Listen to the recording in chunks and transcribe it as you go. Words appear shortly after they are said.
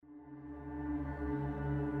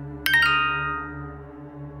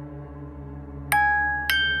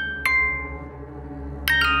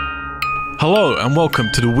Hello and welcome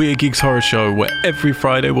to the Weird Geeks Horror Show, where every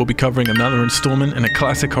Friday we'll be covering another installment in a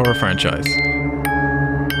classic horror franchise.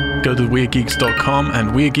 Go to weirdgeeks.com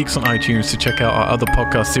and Weird Geeks on iTunes to check out our other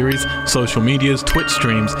podcast series, social medias, Twitch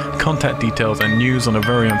streams, contact details, and news on our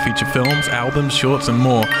very own feature films, albums, shorts, and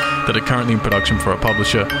more that are currently in production for our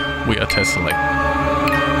publisher, We Are Tessellate.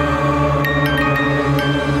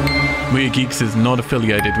 Weird Geeks is not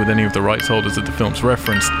affiliated with any of the rights holders of the films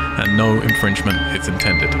referenced, and no infringement is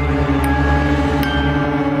intended.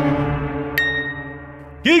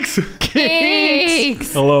 Geeks!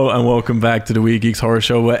 Geeks! Hello and welcome back to the Weird Geeks Horror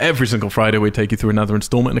Show, where every single Friday we take you through another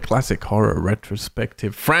installment in a classic horror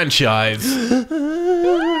retrospective franchise.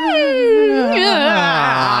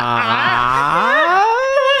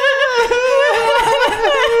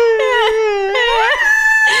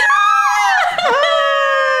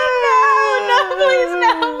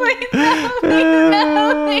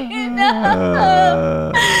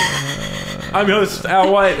 I'm your host,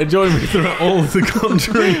 Al White, and joining me throughout all of the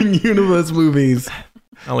Conjuring Universe movies,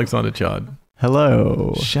 Alexander Chard.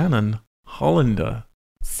 Hello. Shannon Hollander.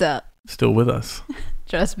 Sup? Still with us.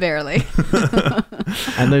 Just barely.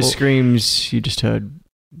 And those screams you just heard,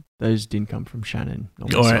 those didn't come from Shannon.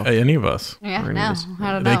 Or any of us. Yeah, Or no, any of us.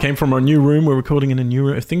 I don't know. They came from our new room. We're recording in a new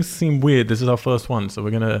room. If things seem weird, this is our first one, so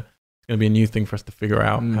it's gonna be a new thing for us to figure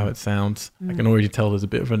out how it sounds. I can already tell there's a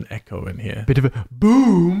bit of an echo in here. Bit of a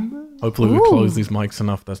boom. Hopefully we Ooh. close these mics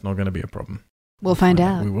enough. That's not going to be a problem. We'll find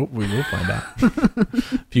out. We will find out.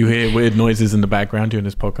 If you hear weird noises in the background during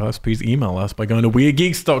this podcast, please email us by going to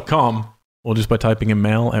weirdgeeks.com or just by typing in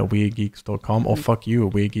mail at weirdgeeks.com or fuck you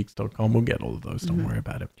at weirdgeeks.com. We'll get all of those. Don't worry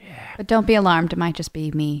about it. But don't be alarmed. It might just be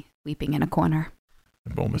me weeping in a corner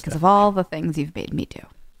Almost because of all the things you've made me do.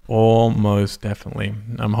 Almost definitely.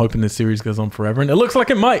 I'm hoping this series goes on forever, and it looks like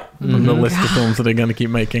it might from the list of films that they're going to keep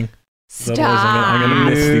making. Stop. Otherwise I'm going to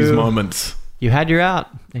miss these moments. You had your out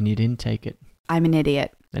and you didn't take it. I'm an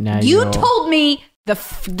idiot. And now You you're... told me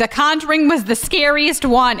the Conjuring was the scariest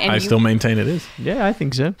one, and I still maintain it is. Yeah, I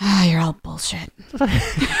think so. You're all bullshit.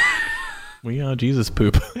 We are Jesus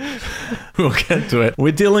poop. We'll get to it.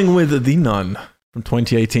 We're dealing with The Nun from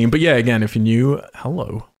 2018. But yeah, again, if you're new,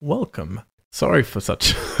 hello, welcome. Sorry for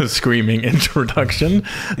such a screaming introduction.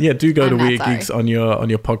 Yeah, do go I'm to not Weird sorry. Geeks on your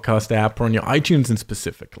podcast app or on your iTunes and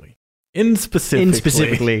specifically.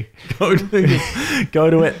 Specifically. Go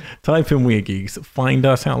to it, type in Weird Geeks, find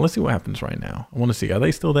us out. Let's see what happens right now. I want to see, are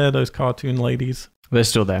they still there, those cartoon ladies? They're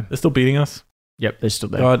still there. They're still beating us? Yep, they're still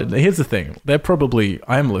there. God, here's the thing. They're probably,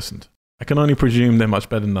 I haven't listened. I can only presume they're much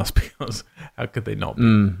better than us because how could they not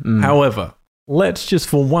be? However, let's just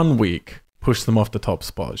for 1 week push them off the top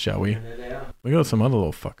spot, shall we? We got some other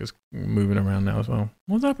little fuckers moving around now as well.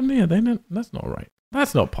 What's happened here? That's not right.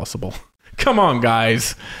 That's not possible. Come on,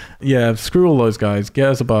 guys. Yeah, screw all those guys. Get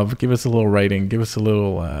us above. Give us a little rating. Give us a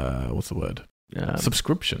little, what's the word?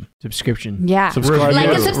 Subscription. Subscription. Yeah. Subscribe. Like and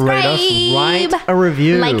rate us. subscribe. Write a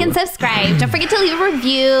review. Like and subscribe. Don't forget to leave a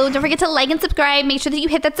review. Don't forget to like and subscribe. Make sure that you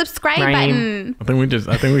hit that subscribe button. I think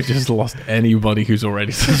we just lost anybody who's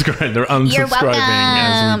already subscribed. They're unsubscribing. You're as we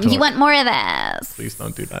welcome. talk. You want more of this? Please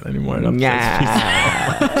don't do that anymore.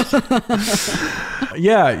 Yeah.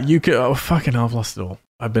 Yeah, you could. Oh, fucking hell, I've lost it all.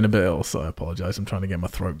 I've been a bit ill, so I apologize. I'm trying to get my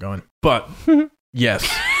throat going. But yes,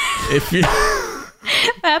 if you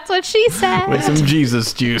That's what she said. with some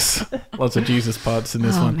Jesus juice, lots of Jesus parts in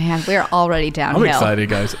this Oh one. man, we're already downhill. I'm excited,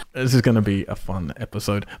 guys. This is going to be a fun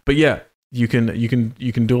episode. But yeah, you can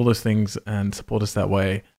do all those things and support us that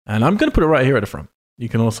way. And I'm going to put it right here at the front. You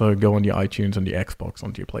can also go on your iTunes, on your Xbox,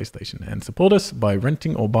 onto your PlayStation, and support us by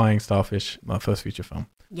renting or buying Starfish, my first feature film.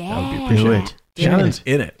 Yeah. That would be Do appreciated. it. Shannon's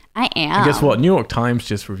in it. I am. And guess what? New York Times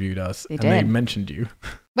just reviewed us, They and they did. mentioned you.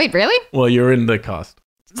 Wait, really? Well, you're in the cast.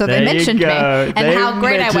 So There they you mentioned me go. and They how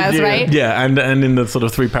great I mentioned was, you. right? Yeah, and in the sort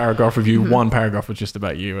of 3-paragraph review, one paragraph was just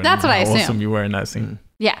about you. And That's what I how assume. awesome you were in that scene.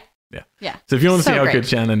 Yeah. Yeah. So if you want to So see how great. good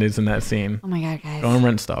Shannon is in that scene, Oh my god, guys. go and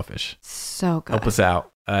rent Starfish. So good. Help us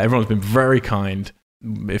out. Everyone's been very kind.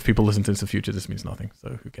 If people listen to this in the future, this means nothing.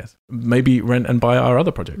 So who cares? Maybe rent and buy our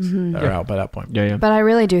other projects that are out by that point. Yeah. But I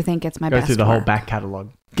really do think it's my Go best through the whole work. back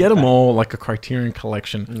catalogue. Get them all like a Criterion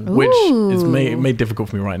collection, which is Ooh. made difficult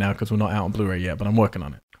for me right now because we're not out on Blu-ray yet, but I'm working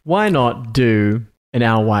on it. Why not do an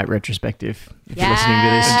Al White retrospective if you're listening to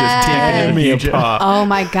this? Yes. Just deep Tear into the me future. apart. Oh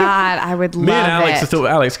my god, I would love Me and Alex it. are still.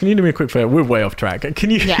 Alex, can you do me a quick favor? We're way off track. Can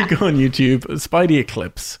you Yeah. go on YouTube? Spidey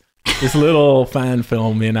Eclipse. This little fan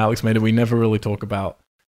film me and Alex made it. We never really talk about.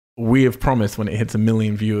 We have promised when it hits 1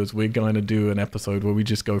 million viewers, we're going to do an episode where we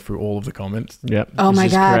just go through all of the comments. Yep. Oh this my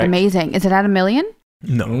is god, correct. amazing. Is it at 1 million?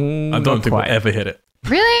 No, I Not don't think quite. we'll ever hit it.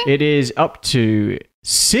 Really? It is up to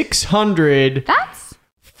 600. That's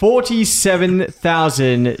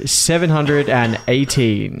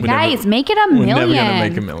 47,718. Guys, make it a We're million. never going to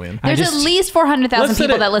make a million. There's at least 400,000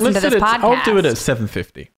 people that listen to this podcast. I'll do it at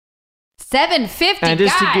 750. 750, And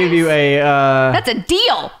just guys. to give you That's a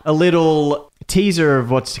deal. a little teaser of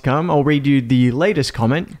what's to come, I'll read you the latest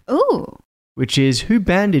comment, Ooh. which is, who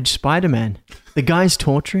bandaged Spider-Man? The guy's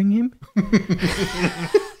torturing him?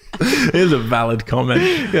 Here's a valid comment.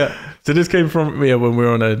 Yeah. So this came from when we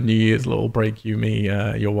were on a New Year's little break, you, me,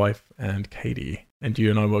 your wife, and Katie. And you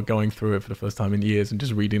and I were going through it for the first time in years and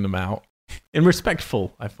just reading them out. In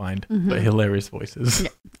respectful, I find, but hilarious voices.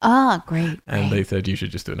 Oh, great. And they said you should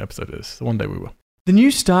just do an episode of this. So one day we will. The new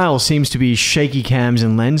style seems to be shaky cams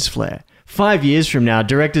and lens flare. 5 years from now,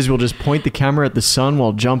 directors will just point the camera at the sun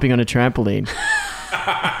while jumping on a trampoline.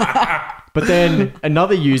 But then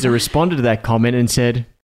another user responded to that comment and said,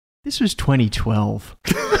 this was 2012.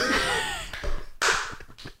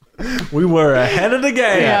 We were ahead of the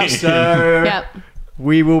game. Yeah, so Yep.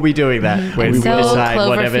 we will be doing that when we So decide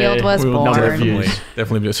whatever Cloverfield was We will born.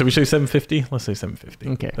 definitely do it. So we say 750? Let's say 750.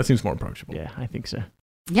 Okay. That seems more approachable. Yeah, I think so.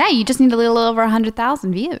 Yeah, you just need a little over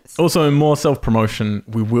 100,000 views. Also, in more self-promotion,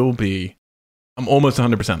 we will be... I'm almost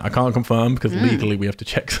 100%. I can't confirm because legally we have to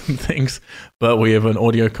check some things. But we have an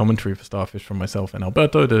audio commentary for Starfish from myself and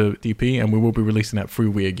Alberto, the DP, and we will be releasing that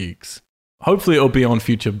through Weird Geeks. Hopefully it'll be on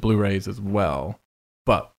future Blu-rays as well.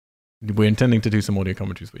 But we're intending to do some audio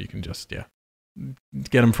commentaries where you can just, get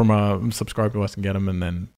them from subscribe to us and get them, and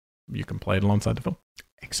then you can play it alongside the film.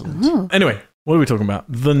 Excellent. Ooh. Anyway, what are we talking about?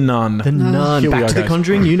 The Nun. The Nun. Here we Back are, to the guys.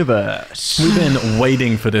 Conjuring universe. We've been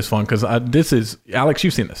waiting for this one because this is... Alex,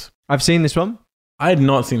 you've seen this. I've seen this one. I had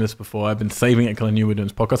not seen this before. I've been saving it because I knew we were doing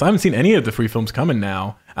this podcast. I haven't seen any of the 3 films coming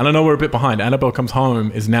now. And I know we're a bit behind. Annabelle Comes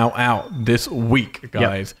Home is now out this week,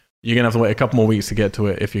 guys. You're going to have to wait a couple more weeks to get to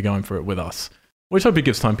it if you're going for it with us. Which I hope it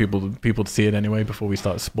gives time people to see it anyway before we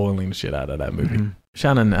start spoiling the shit out of that movie.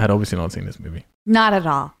 Shannon had obviously not seen this movie. Not at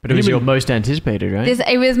all. But it was your most anticipated, right?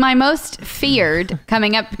 It was my most feared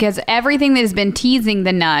coming up because everything that has been teasing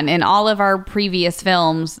the Nun in all of our previous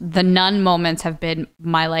films, the Nun moments have been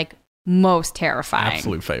my most terrifying.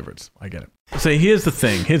 Absolute favorites. I get it. So here's the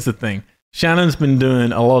thing. Shannon's been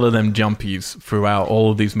doing a lot of them jumpies throughout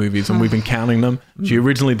all of these movies, and we've been counting them. She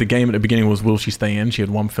originally, the game at the beginning was, will she stay in? She had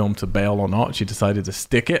one film to bail or not. She decided to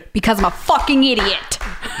stick it. Because I'm a fucking idiot.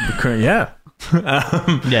 Yeah.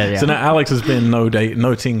 Yeah. So now Alex has been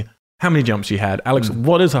noting how many jumps she had. Alex,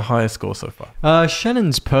 what is her highest score so far?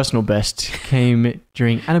 Shannon's personal best came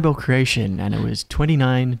during Annabelle Creation, and it was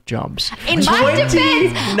 29 jumps. In my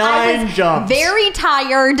defense, I was jumps. very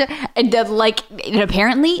tired. And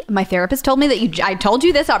apparently, my therapist told me that I told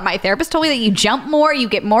you this. My therapist told me that you jump more. You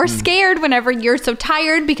get more scared whenever you're so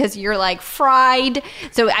tired because you're fried.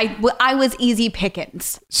 So I was easy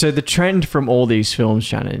pickings. So the trend from all these films,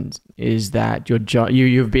 Shannon, is that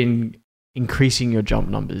you've been increasing your jump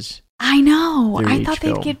numbers. I know. Through I each thought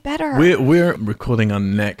film. they'd get better. We're recording our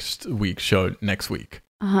next week's show next week.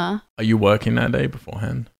 Uh-huh. Are you working that day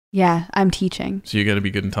beforehand? Yeah, I'm teaching. So you're going to be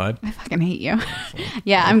good and tired? I fucking hate you.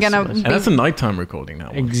 Yeah, I'm going And that's a nighttime recording now.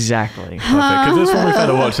 Exactly. Perfect. Because this one we've had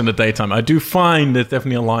to watch in the daytime. I do find there's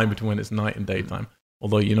definitely a line between when it's night and daytime.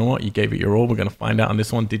 Although, you know what? You gave it your all. We're going to find out on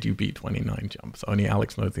this one. Did you beat 29 jumps? Only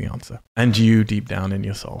Alex knows the answer. And you deep down in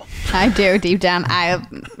your soul. I do deep down.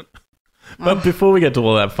 But before we get to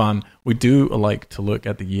all that fun, we do like to look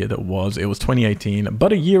at the year that was. It was 2018,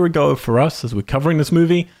 but a year ago for us as we're covering this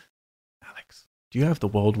movie. Alex, do you have the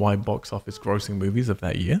worldwide box office grossing movies of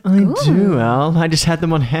that year? I do, Al. I just had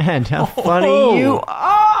them on hand. How funny you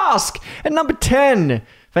ask! At number 10,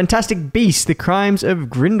 Fantastic Beasts, The Crimes of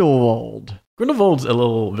Grindelwald. Grindelwald's a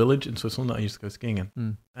little village in Switzerland that I used to go skiing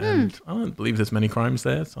in. And I don't believe there's many crimes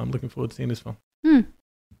there, so I'm looking forward to seeing this film.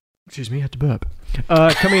 Excuse me, I had to burp.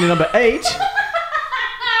 Coming in at number 8,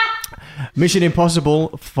 Mission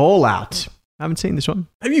Impossible Fallout. I haven't seen this one.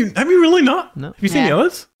 Have you really not? No. Have you seen the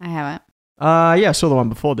others? I haven't. Yeah, I saw the one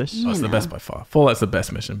before this. Oh, it's the best by far. Fallout's the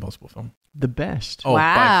best Mission Impossible film. The best. Oh,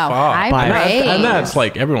 Wow, by far. high And that's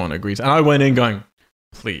praise. everyone agrees. And I went in going,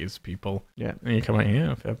 please, people. Yeah. And you come out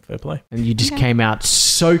here, fair play. And you just came out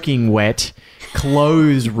soaking wet,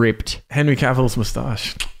 clothes ripped. Henry Cavill's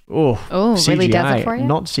moustache. Oh, really does it for you?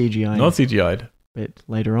 Not CGI. Not CGI'd. But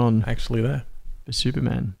later on, Actually there. for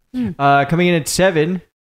Superman. Coming in at 7,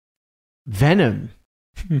 Venom.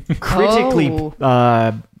 Critically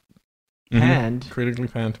panned. Critically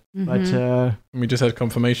panned. But We just had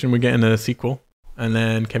confirmation we're getting a sequel. And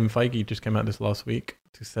then Kevin Feige just came out this last week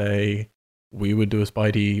to say we would do a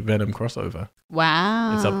Spidey Venom crossover.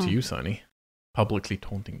 Wow. It's up to you, Sony. Publicly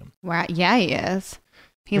taunting them. Wow. Yeah, he is.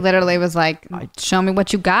 He literally was like, show me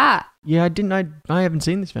what you got. Yeah, I haven't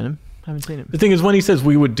seen this Venom. I haven't seen it. The thing is, when he says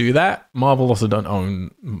we would do that, Marvel also don't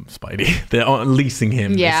own Spidey. They're leasing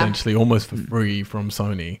him essentially almost for free from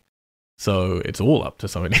Sony. So it's all up to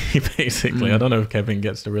Sony, basically. I don't know if Kevin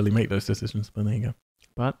gets to really make those decisions, but there you go.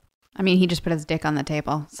 But I mean, he just put his dick on the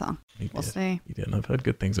table, so we'll see. He did. And I've heard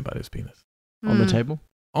good things about his penis. on the table.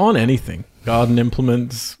 On anything. Garden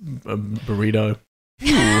implements, a burrito,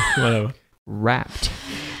 whatever. Wrapped.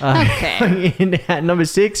 Okay. At number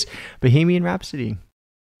 6, Bohemian Rhapsody.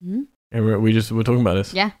 Mm-hmm. And we're talking about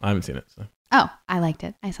this. Yeah. I haven't seen it. So. Oh, I liked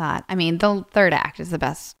it. I saw it. I mean, the third act is the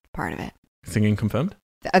best part of it. Singing confirmed?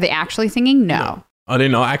 Are they actually singing? No. Are they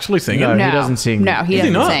not actually singing? No, he doesn't sing. No, he Is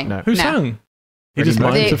doesn't not? sing. No. Who sang? He just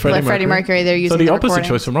Freddie mimed to Freddie Freddie Mercury. They're using So the opposite recordings.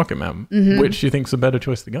 choice from Rocket Man. Mhm. Which do you think is a better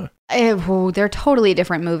choice to go? They're totally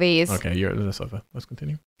different movies. Okay, you're at the sofa. Let's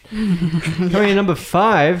continue. Coming in number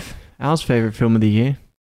 5, Al's favorite film of the year,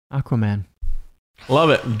 Aquaman. Love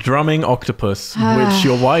it. Drumming Octopus, which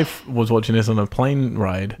your wife was watching this on a plane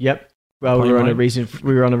ride. Yep. Well, we Plane were on ride?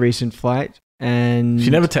 a recent flight, and She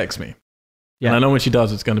never texts me. Yeah. And I know when she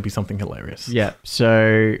does, it's going to be something hilarious. Yeah.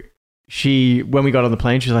 So when we got on the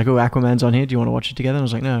plane, she was like, "Oh, Aquaman's on here. Do you want to watch it together?" And I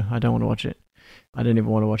was like, "No, I don't want to watch it. I don't even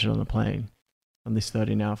want to watch it on the plane on this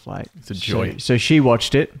 13-hour flight." It's a joy. So she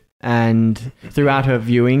watched it, and throughout her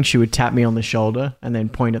viewing, she would tap me on the shoulder and then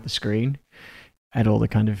point at the screen at all the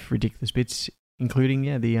kind of ridiculous bits, including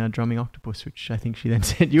the drumming octopus, which I think she then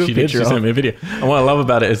sent you a She did. picture She of. sent me a video. And what I love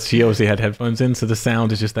about it is she obviously had headphones in, so the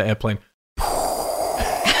sound is just the airplane.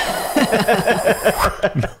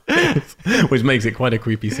 Which makes it quite a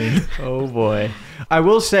creepy scene. Oh boy. I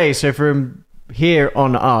will say, so from here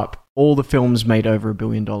on up, all the films made over $1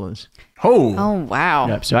 billion. Oh, wow.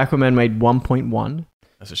 Yep. So Aquaman made 1.1.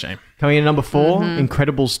 That's a shame. Coming in at number 4,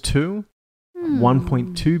 Incredibles 2,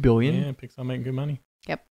 1.2 billion. Yeah, Pixar making good money.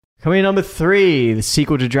 Coming in at number 3, the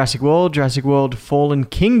sequel to Jurassic World Fallen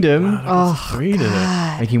Kingdom, Wow, that's 3 to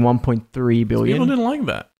it. making 1.3 People billion. didn't like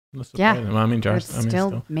that. That's Yeah. surprising. I mean, But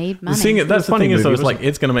still made money. That's the funny thing is, though, movie, it's like wasn't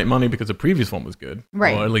it's going to make money because the previous one was good,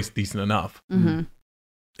 Right. or at least decent enough. Mm-hmm.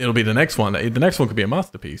 It'll be the next one. The next one could be a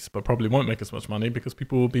masterpiece, but probably won't make as much money because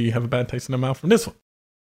people will have a bad taste in their mouth from this one.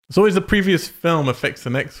 It's always the previous film affects the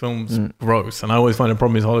next film's gross, and I always find the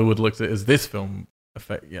problem is Hollywood looks at it as this film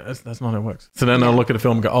affect. Yeah, that's not how it works. So then I'll look at a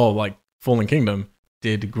film and go, oh, like Fallen Kingdom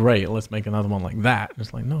did great. Let's make another one like that. And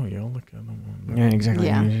it's like, no, you'll look at them. Yeah, exactly.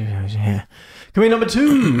 Yeah. Yeah. Coming in number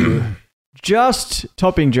 2, just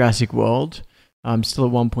topping Jurassic World. Still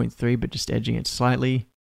at 1.3, but just edging it slightly.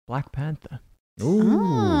 Black Panther. Ooh.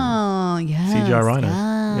 Oh, yes. CGI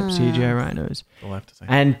rhinos. Yep, CGI rhinos. That's all I have to say.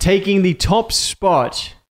 And taking the top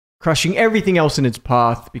spot, crushing everything else in its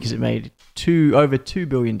path because it made over $2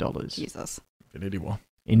 billion. Jesus. Infinity War.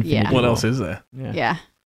 Infinity Yeah. What War. else is there? Yeah.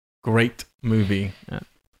 Great movie. Yeah.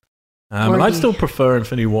 And I'd still prefer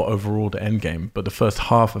Infinity War overall to Endgame, but the first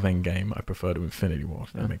half of Endgame I prefer to Infinity War,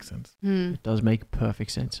 if that makes sense. It does make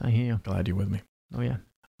perfect sense. I hear you. Glad you're with me. Oh, yeah.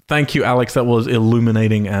 Thank you, Alex. That was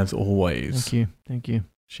illuminating as always. Thank you.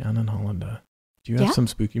 Shannon Hollander. Do you have some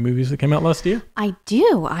spooky movies that came out last year? I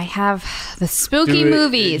do. I have the spooky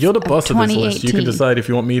movies. You're the boss of this 2018. list. You can decide if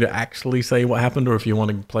you want me to actually say what happened or if you want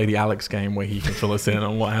to play the Alex game where he can fill us in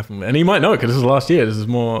on what happened. And he might know because this is last year. This is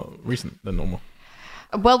more recent than normal.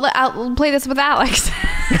 Well, I'll play this with Alex.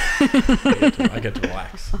 I get to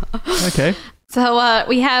relax. Okay. So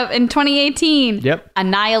we have in 2018, Yep.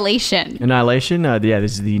 Annihilation. Annihilation.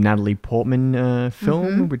 This is the Natalie Portman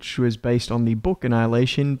film, which was based on the book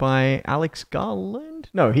Annihilation by Alex Garland.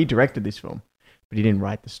 No, he directed this film, but he didn't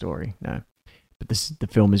write the story. No, but the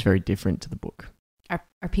film is very different to the book. Are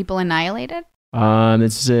people annihilated?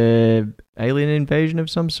 It's a alien invasion of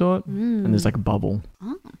some sort, and there's like a bubble.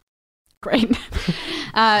 Oh, great.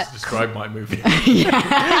 Describe my movie.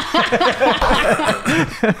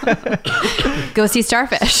 Go see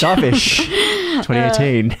Starfish. Starfish,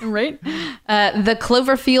 2018. Right? The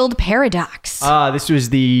Cloverfield Paradox. This was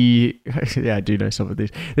the I do know some of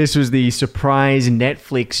this. This was the surprise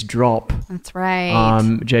Netflix drop. That's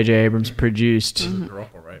right. J.J. Abrams produced, Drop,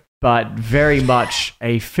 all right. but very much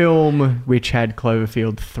a film which had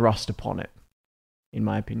Cloverfield thrust upon it, in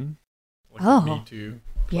my opinion. Oh. Me too.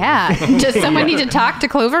 Yeah. Does someone need to talk to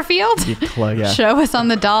Cloverfield? Yeah. Show us on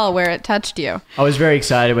the doll where it touched you. I was very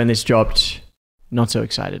excited when this dropped. Not so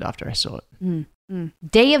excited after I saw it.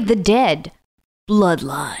 Day of the Dead.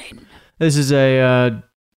 Bloodline. This is a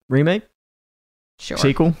remake, Sure.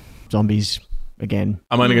 sequel, zombies again.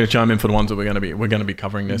 I'm only going to chime in for the ones that we're going to be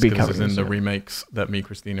covering this Be because this is covering in this, the yeah. remakes that me,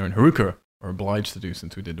 Christina, and Haruka or obliged to do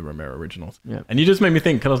since we did the Romero originals. Yeah. And you just made me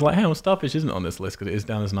think, because I was like, hey, well, Starfish isn't on this list because it is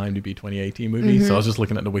down as an IMDb 2018 movie. So I was just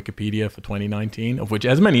looking at the Wikipedia for 2019, of which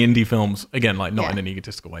has many indie films, again, like not in an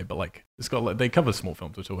egotistical way, but like it's got like, they cover small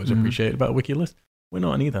films, which I always appreciate about a wiki list. We're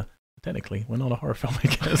not on either. Technically, we're not a horror film, I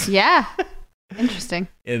guess. Yeah. Interesting.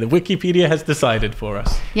 Yeah, the Wikipedia has decided for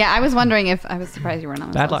us. Yeah, I was wondering if I was surprised you weren't on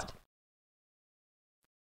this Bad list. luck.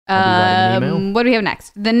 I'll be writing an email. What do we have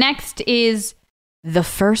next? The next is The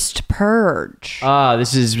First Purge.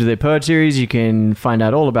 This is the Purge series. You can find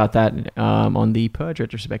out all about that on the Purge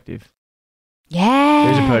retrospective. Yeah.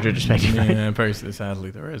 There's a Purge retrospective, right? Yeah, very sadly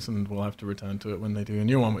there is, and we'll have to return to it when they do a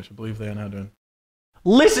new one, which I believe they are now doing.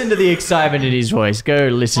 Listen to the excitement in his voice. Go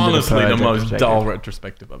listen Honestly, to the the Purge most retrospective. dull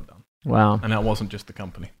retrospective I've done. Wow. And that wasn't just the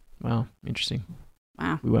company. Wow. Interesting.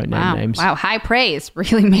 Wow. We won't name names. Wow. High praise.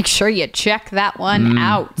 Really make sure you check that one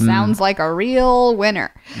out. Sounds like a real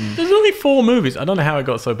winner. There's only 4 movies. I don't know how it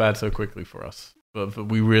got so bad so quickly for us, but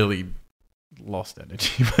we really lost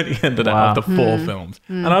energy by the end of that after 4 films.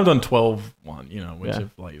 And I've done 12 one, you know, which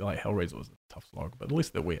have like Hellraiser was a tough slog, but at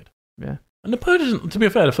least they're weird. Yeah. And the Purge, to be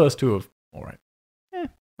fair, the first 2 are all right.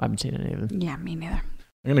 I haven't seen any of them. Yeah, me neither.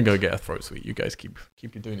 I'm gonna go get a throat sweet. You guys keep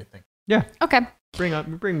doing your thing. Yeah. Okay.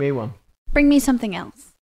 Bring me one. Bring me something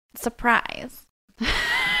else. Surprise.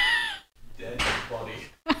 Dead body.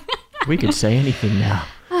 We could say anything now.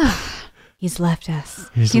 He's left us.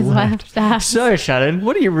 He's left us. So, Shannon,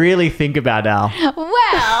 what do you really think about Al?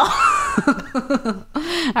 Well.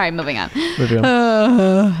 All right, moving on. Moving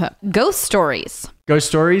on. Ghost stories. Ghost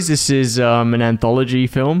Stories. This is an anthology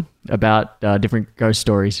film about different ghost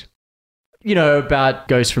stories. You know, about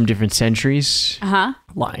ghosts from different centuries. Uh-huh.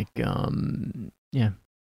 Like,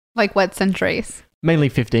 Like what centuries? mainly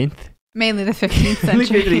 15th. Mainly the 15th Mainly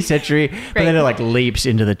century. 15th century. But then it like leaps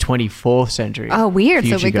into the 24th century. Oh, weird. So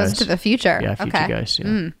Future it goes ghosts. to the future. Yeah, future okay. ghosts,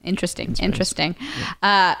 yeah. Interesting.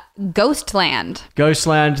 Ghostland.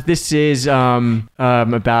 Ghostland. This is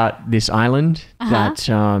about this island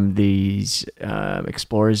that these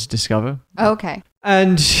explorers discover. Okay.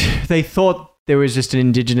 And they thought there was just an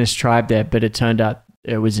indigenous tribe there, but it turned out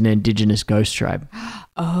it was an indigenous ghost tribe.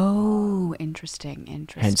 Oh, interesting.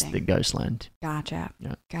 Hence the Ghostland. Gotcha.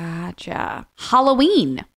 Yeah. Gotcha.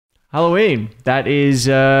 Halloween. Halloween. That is,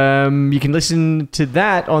 you can listen to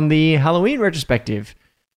that on the Halloween retrospective.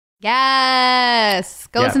 Yes.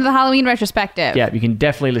 Go listen to the Halloween retrospective. Yeah, you can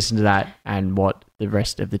definitely listen to that and what the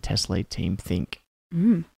rest of the Tesla team think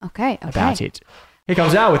Okay. about it. Here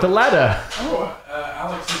comes Al with a ladder. Oh,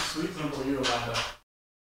 Alex is sweet for you, Amanda.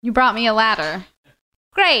 You brought me a ladder.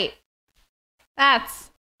 Great.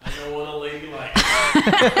 That's. I know what a lady likes.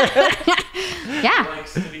 Yeah.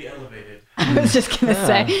 Likes to be elevated. I was just going to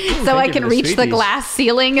say. So Thank I you can for the reach the sweeties. glass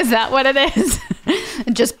ceiling. Is that what it is?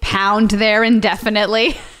 And just pound there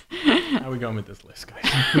indefinitely. How are we going with this list, guys?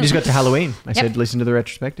 We just got to Halloween. I said listen to the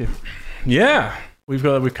retrospective. Yeah, we've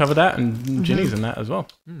covered that, and Ginny's in that as well.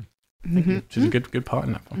 Thank you. She's a good part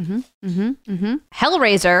in that one.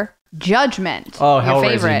 Hellraiser Judgment. Oh, Your Hellraiser.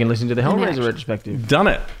 favorite. You can listen to the Hellraiser Next. retrospective. Done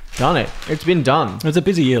it. Done it. It's been done. It was a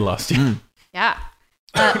busy year last year. Yeah.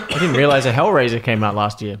 I didn't realize a Hellraiser came out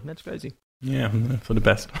last year. That's crazy. Yeah, for the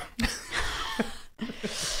best.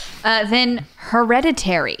 Then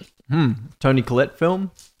Hereditary. Tony Collette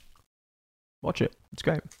film. Watch it. It's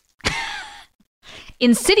great.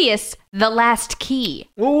 Insidious, The Last Key.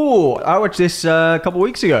 Ooh, I watched this a couple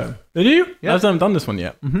weeks ago. Did you? Yeah. I haven't done this one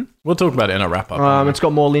yet. We'll talk about it in a wrap up. It's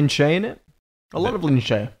got more Lin Shaye in it. A lot of Lin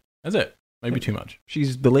Shaye. Is it? Maybe too much.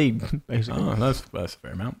 She's the lead, basically. Oh, that's a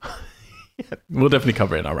fair amount. We'll definitely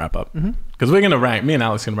cover it in our wrap up. Because we're going to rank, me and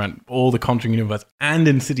Alex are going to rank all the Conjuring universe and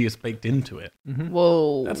Insidious baked into it.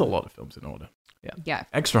 Whoa. That's a lot of films in order. Yeah.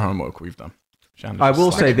 Extra homework we've done. Shannon I just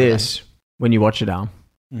will slacked say it. this. When you watch it, Al,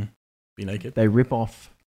 Be naked. they rip off,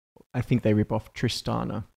 I think they rip off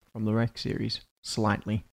Tristana from the Rex series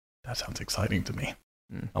slightly. That sounds exciting to me.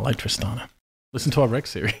 I like Tristana. Listen to our Rex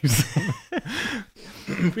series.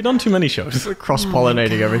 We've done too many shows. We're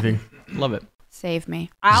cross-pollinating everything. Love it. Save me.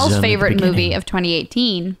 Al's Zone at the favorite beginning. movie of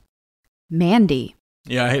 2018, Mandy.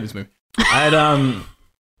 Yeah, I hate this movie. I had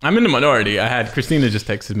I'm in the minority. I had Christina just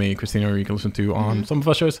texted me. Christina, you can listen to on some of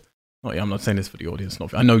our shows. Oh yeah, I'm not saying this for the audience. Not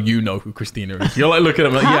for, I know you know who Christina is. You're like looking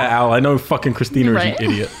at me like, yeah, Al, I know fucking Christina Right. is, you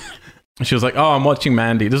idiot. And she was like, oh, I'm watching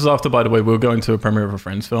Mandy. This is after, by the way, we were going to a premiere of a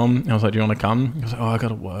Friends film. And I was like, do you want to come? He was like, oh, I got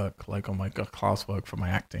to work, like on my classwork for my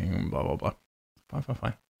acting, blah, blah, blah.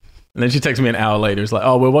 Fine. And then she texted me an hour later. It's like,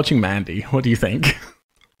 oh, we're watching Mandy. What do you think?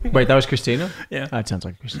 Wait, that was Christina? Yeah. That sounds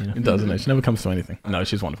like Christina. It doesn't. She never comes to anything. No,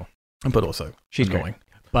 she's wonderful. But also, She's annoying.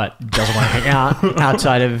 But doesn't want to hang out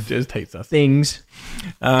outside of Just hates us. things.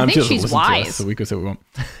 I think she doesn't she's listen to us, wise. so we can say what we want.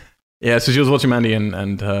 Yeah, so she was watching Mandy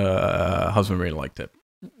and her husband really liked it.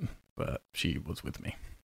 But she was with me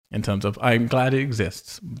in terms of, I'm glad it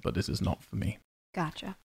exists, but this is not for me.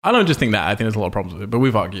 Gotcha. I don't just think that. I think there's a lot of problems with it, but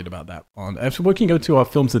we've argued about that. So we can go to our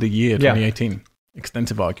films of the year, 2018.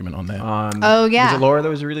 Extensive argument on there. Oh, yeah. Was it Laura that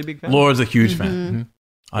was a really big fan? Laura's a huge fan. Mm-hmm.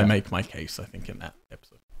 I make my case, I think, in that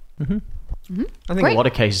episode. Mm-hmm. I think a lot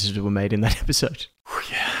of cases were made in that episode.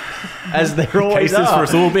 Yeah. As there always cases are. for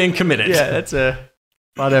us all being committed. Yeah, that's a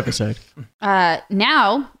fun episode.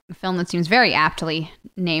 Now, a film that seems very aptly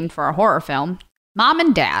named for a horror film, Mom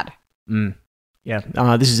and Dad. Yeah,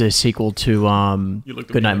 this is a sequel to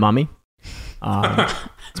Goodnight Mommy.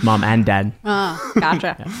 It's Mom and Dad. Oh,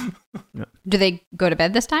 gotcha. Yeah. Do they go to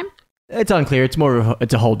bed this time? It's unclear. It's more of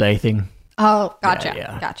it's a whole day thing. Oh, gotcha.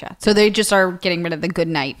 Yeah. Gotcha. So they just are getting rid of the good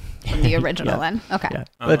night from the original then? Okay. Yeah.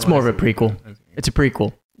 It's more of a prequel. It's a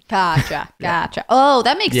prequel. Gotcha. Oh,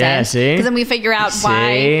 that makes sense. See? Because then we figure out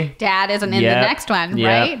why Dad isn't in the next one,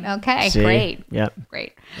 right? Okay, great. Yep.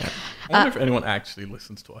 Great. Yep. I wonder if anyone actually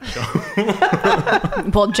listens to our show.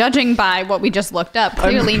 Well, judging by what we just looked up,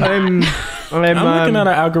 clearly not. I'm looking at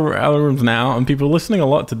our algorithms now, and people are listening a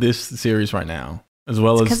lot to this series right now, as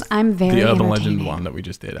well as I'm very the Urban Legend entertaining. one that we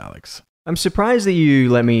just did, Alex. I'm surprised that you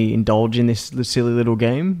let me indulge in this silly little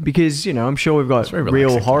game because, I'm sure we've got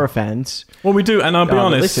real horror fans. Well, we do, and I'll be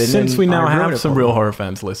honest, since we now have some real horror horror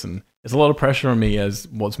fans listen, there's a lot of pressure on me as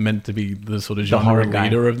what's meant to be the sort of genre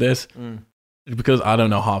leader of this. Because I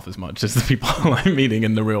don't know half as much as the people I'm meeting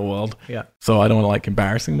in the real world. Yeah. So I don't want to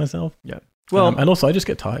embarrassing myself. Yeah. Well, and also I just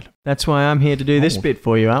get tired. That's why I'm here to do this bit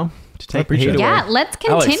for you, Al. To take the heat away. Yeah, let's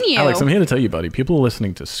continue. Alex, I'm here to tell you, buddy. People are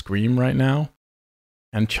listening to Scream right now,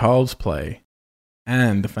 and Child's Play,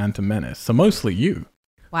 and The Phantom Menace. So mostly you.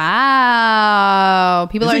 Wow.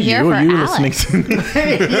 People are here for Alex. Listening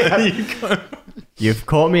to You've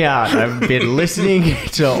caught me out. I've been listening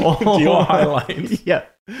to all your highlights. Yep.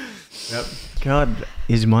 God,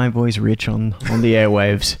 is my voice rich on the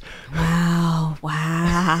airwaves?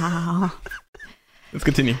 Wow. Let's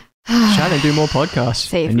continue. Shannon, do more podcasts.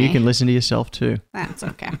 Save and me. You can listen to yourself too. That's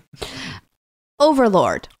okay.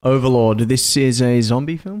 Overlord. This is a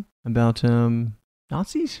zombie film about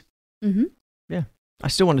Nazis. Mm-hmm. Yeah. I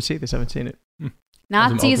still want to see this. I haven't seen it.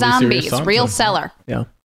 Nazi zombies. Real seller. Yeah.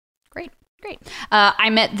 Great.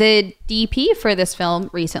 I met the DP for this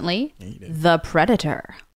film recently. The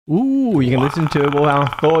Predator. Ooh, you can listen to all our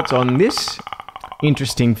thoughts on this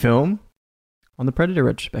interesting film on the Predator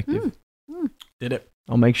retrospective. Did it.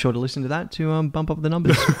 I'll make sure to listen to that to bump up the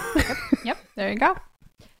numbers. Yep, there you go.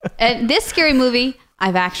 And this scary movie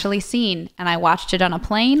I've actually seen, and I watched it on a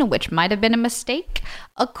plane, which might have been a mistake.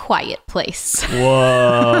 A Quiet Place. Whoa.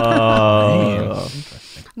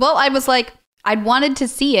 Well, I was like, I'd wanted to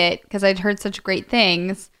see it because I'd heard such great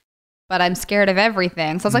things, but I'm scared of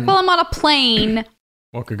everything. So I was like, well, I'm on a plane.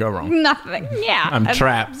 What could go wrong? Nothing. Yeah. I'm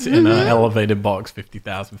trapped in an elevated box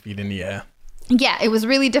 50,000 feet in the air. Yeah, it was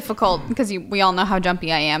really difficult because we all know how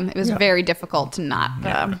jumpy I am. It was very difficult to not.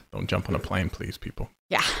 Don't jump on a plane, please, people.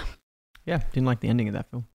 Yeah. Yeah, didn't like the ending of that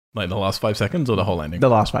film. Like the last 5 seconds or the whole ending? The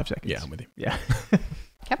last 5 seconds. Yeah, I'm with you. Yeah.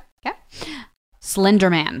 Okay. Slender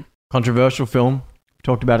Man. Controversial film.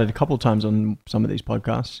 Talked about it a couple of times on some of these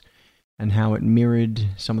podcasts and how it mirrored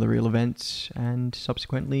some of the real events and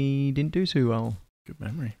subsequently didn't do so well. Good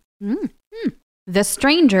memory. The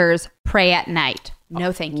Strangers Pray at Night.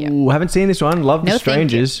 No, thank you. Ooh, haven't seen this one. Love The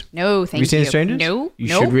Strangers. No, thank you. Have you seen The Strangers? No. You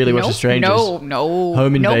should really watch The Strangers. No.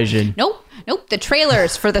 Home Invasion. Nope. The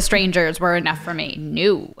trailers for The Strangers were enough for me.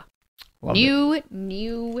 No. Love it.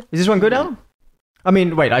 New. Is this one good, Al? I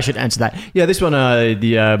mean, wait, I should answer that. Yeah, this one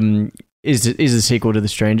is a sequel to The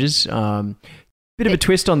Strangers. Bit of a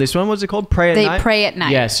twist on this one. What's it called? Pray at Night? They pray at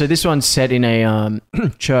night. Yeah, so this one's set in a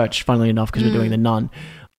church, funnily enough, because we're doing The Nun.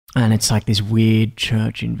 And it's like this weird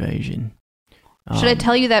church invasion. Should I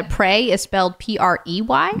tell you that pray is spelled Prey?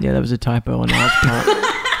 Yeah, that was a typo on our part.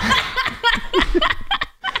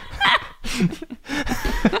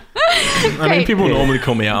 I mean, people normally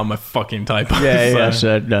call me out on my fucking typos. Yeah.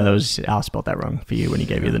 So, no, Al spelled that wrong for you when he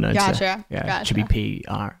gave you the notes. Gotcha. Yeah, it should be Pray.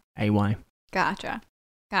 Gotcha.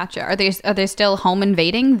 Are they still home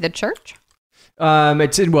invading the church?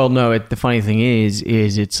 The funny thing is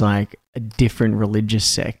it's like a different religious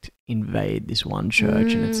sect invade this one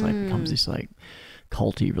church, and it's like becomes this like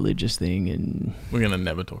culty religious thing, and we're gonna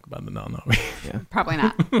never talk about The Nun, are we? Yeah, probably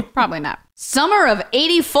not. Summer of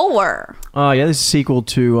 '84. Oh yeah, this is a sequel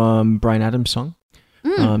to Bryan Adams' song,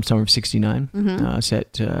 Summer of '69,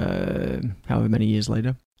 set however many years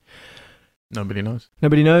later. Nobody knows.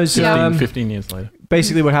 15 years later.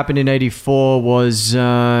 Basically, what happened in '84 was,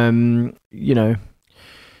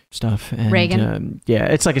 stuff. And, Reagan? Yeah,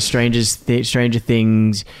 it's like a Stranger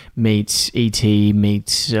Things meets E.T.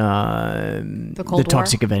 meets The Cold War?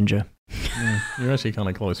 Toxic Avenger. Yeah, you're actually kind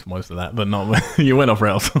of close for most of that, but not. You went off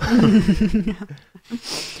rails.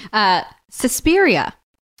 Suspiria.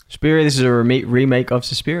 Suspiria. This is a remake of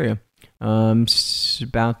Suspiria. It's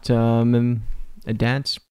about a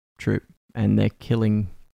dance troupe, and they're killing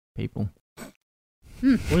people.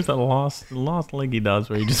 What is that last leg he does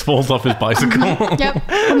where he just falls off his bicycle? Yep.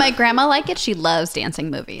 Would my grandma like it? She loves dancing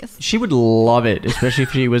movies. She would love it, especially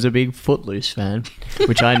if she was a big Footloose fan,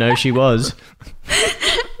 which I know she was.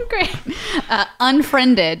 Great.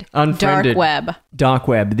 Unfriended. Dark Web. Dark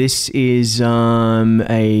Web. This is like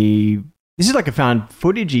a found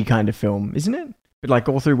footagey kind of film, isn't it? But like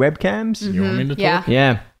all through webcams. You want me to talk? Yeah.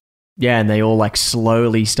 Yeah. Yeah, and they all like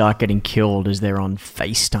slowly start getting killed as they're on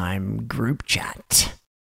FaceTime group chat.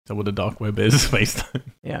 So what the dark web is, FaceTime.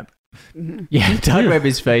 Yeah. Yeah, dark web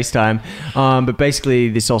is FaceTime. But basically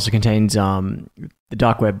this also contains the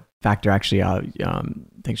dark web factor actually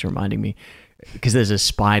thanks for reminding me. Because there's a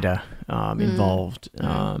spider involved.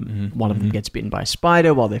 One of them gets bitten by a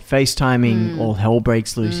spider while they're FaceTiming. All hell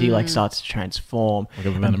breaks loose. He like starts to transform. Like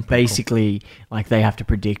a Venom and basically, like they have to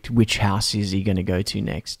predict which house is he going to go to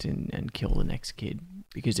next and kill the next kid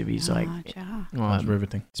because of his like That's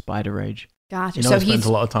riveting. spider rage. Gotcha. You know, So I spends he's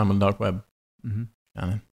a lot of time on dark web.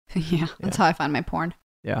 Shannon. yeah. That's how I find my porn.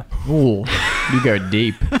 Yeah. Ooh, you go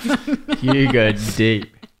deep. You go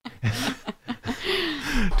deep.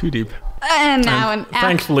 Too deep. And now an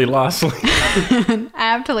Thankfully, lastly.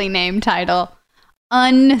 aptly named title: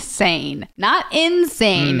 Unsane, not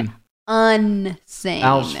insane. Unsane.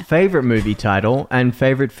 Al's favorite movie title and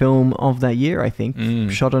favorite film of that year, I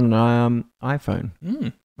think, shot on an iPhone.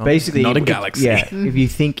 Basically, not a Galaxy. If you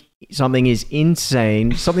think something is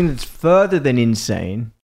insane, something that's further than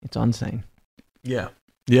insane, it's unsane. Yeah.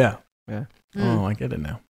 Oh, I get it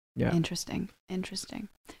now. Yeah. Interesting.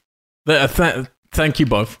 Thank you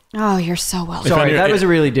both. Oh, you're so welcome. Sorry, that was a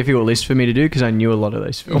really difficult list for me to do because I knew a lot of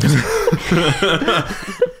those films.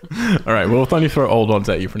 All right, we'll only throw old ones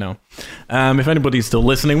at you for now. If anybody's still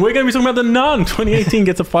listening, we're going to be talking about The Nun. 2018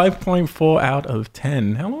 gets a 5.4 out of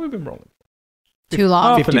 10. How long have we been rolling? Too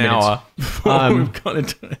long. Half an 50 hour before we've got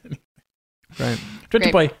into it. Right.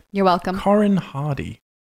 Directed by You're welcome. Corin Hardy.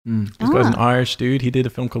 This guy's an Irish dude. He did a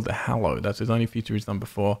film called The Hallow. That's his only feature he's done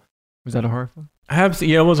before. Was that a horror film?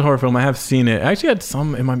 It was a horror film. I have seen it. I actually had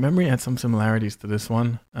in my memory, it had some similarities to this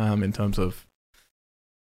one in terms of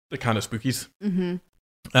the kind of spookies. But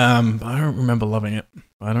I don't remember loving it.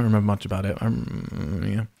 I don't remember much about it.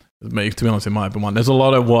 To be honest, it might have been one. There's a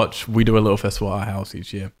lot I watch. We do a little festival at our house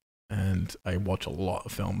each year, and I watch a lot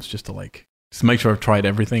of films just to make sure I've tried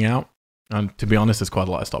everything out. And to be honest, there's quite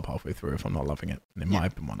a lot I stop halfway through if I'm not loving it. And it might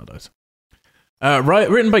have been one of those.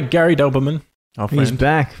 Written by Gary Delberman. He's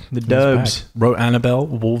back. The Dobes. Wrote Annabelle,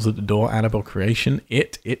 Wolves at the Door, Annabelle Creation,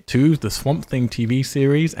 It 2, the Swamp Thing TV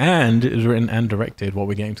series, and is written and directed what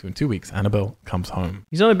we're getting to in 2 weeks. Annabelle Comes Home.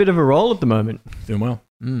 He's on a bit of a roll at the moment. Doing well.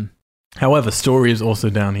 However, story is also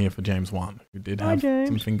down here for James Wan, who did have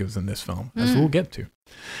some fingers in this film, as we'll get to.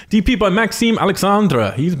 DP by Maxime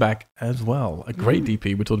Alexandre. He's back as well. A great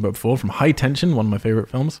DP we talked about before from High Tension, one of my favorite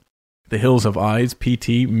films. The Hills of Eyes,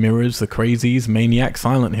 PT, Mirrors, The Crazies, Maniac,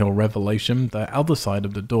 Silent Hill, Revelation, The Other Side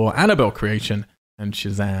of the Door, Annabelle Creation, and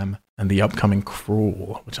Shazam, and the upcoming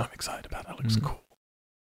Crawl, which I'm excited about. That looks cool.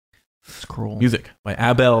 It's cool. Music by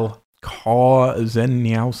Abel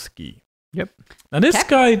Korzeniowski. Yep. Now this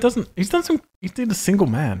guy he did A Single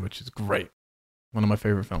Man, which is great. One of my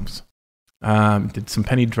favorite films. Did some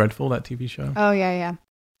Penny Dreadful, that TV show. Oh, yeah.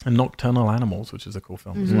 And Nocturnal Animals, which is a cool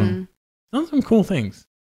film as well. Done some cool things.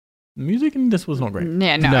 The music in this was not great.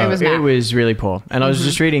 Yeah, no, it was not. It was really poor. And I was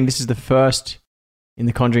just reading, this is the first in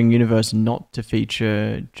the Conjuring universe not to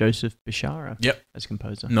feature Joseph Bishara as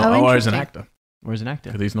composer. No, or as an actor. Or as an actor.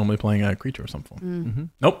 Because he's normally playing a creature or something.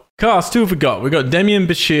 Nope. Cast, who have we got? We got Demian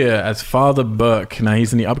Bashir as Father Burke. Now,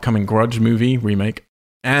 he's in the upcoming Grudge movie remake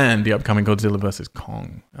and the upcoming Godzilla vs.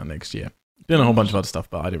 Kong next year. Been a whole bunch of other stuff,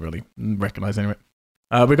 but I didn't really recognize any of it.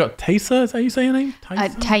 We got Thaisa, is that how you say her name?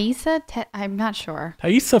 Thaisa? I'm not sure.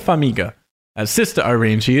 Thaisa Farmiga as Sister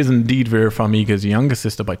Irene. She is indeed Vera Farmiga's younger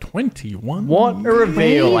sister by 21. What a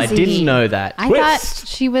reveal. I didn't know that. I thought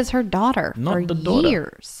she was her daughter for the daughter.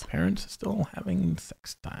 years. Parents are still having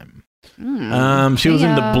sex time. She was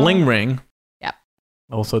in The Bling Ring. Yep.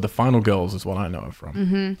 Also, The Final Girls is what I know her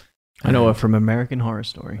from. I know her from American Horror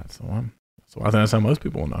Story. That's the one. So I think that's how most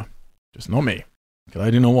people will know. Just not me, because I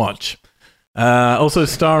do not watch. Also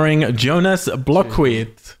starring Jonas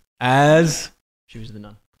Blockwiet as... She was the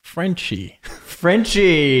nun. Frenchie.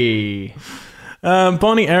 Frenchie!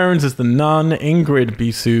 Bonnie Aarons as the nun, Ingrid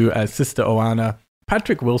Bisu as Sister Oana,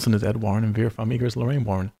 Patrick Wilson as Ed Warren, and Vera Farmiga as Lorraine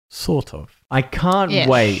Warren. Sort of. I can't Ish.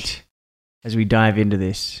 wait as we dive into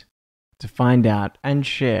this to find out and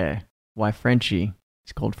share why Frenchie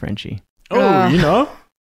is called Frenchie. Oh, you know?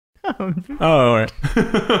 Oh, all right.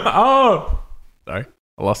 Oh, sorry.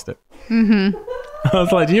 I lost it. Mm-hmm. I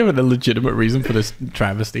was like, do you have a legitimate reason for this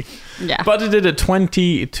travesty? Yeah. Budgeted at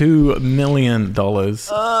 $22 million.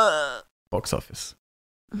 Box office.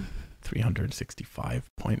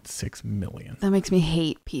 365.6 million. That makes me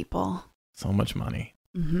hate people. So much money.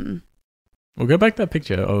 Mm-hmm. We'll go back to that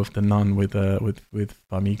picture of the nun with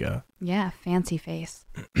Farmiga. Yeah, fancy face.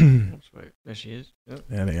 There she is. Yep.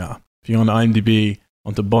 There they are. If you're on IMDb,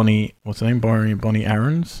 onto Bonnie, what's her name? Bonnie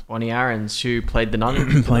Aarons. Bonnie Aarons, who played the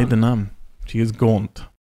nun. Played the nun. She is gaunt.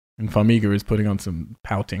 And Farmiga is putting on some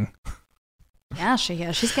pouting. Yeah, she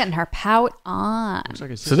is. She's getting her pout on. Looks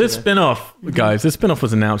like a So this sister spin-off, guys, this spin-off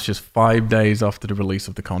was announced just 5 days after the release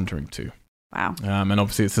of The Conjuring 2. Wow. And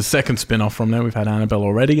obviously it's the second spin-off from there. We've had Annabelle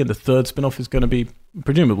already, and the third spin-off is going to be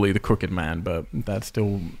presumably The Crooked Man, but that's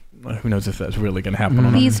still, who knows if that's really going to happen or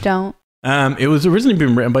not. Please don't. It was originally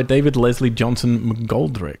been written by David Leslie Johnson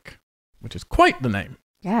McGoldrick, which is quite the name.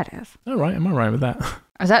 Yeah, it is. All right, am I right with that?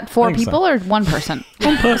 Is that 4 I think people or one person?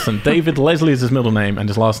 One person. David Leslie is his middle name, and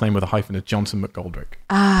his last name with a hyphen is Johnson McGoldrick.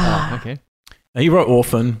 Ah. Oh, okay. Now, he wrote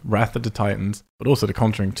Orphan, Wrath of the Titans, but also The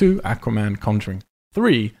Conjuring 2, Aquaman, Conjuring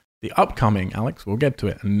 3, the upcoming, Alex, we'll get to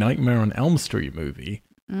it, a Nightmare on Elm Street movie,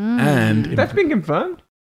 and That's been confirmed.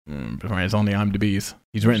 it's on the IMDb's.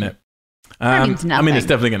 He's written it. That means I mean, it's nothing.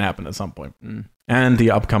 definitely going to happen at some point. And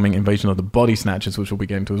the upcoming Invasion of the Body Snatchers, which we'll be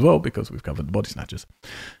getting to as well, because we've covered the Body Snatchers.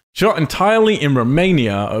 Shot entirely in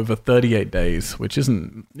Romania over 38 days, which it's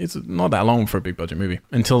not that long for a big budget movie,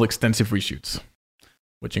 until extensive reshoots,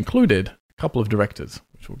 which included a couple of directors,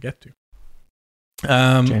 which we'll get to.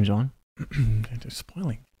 James Wan. Just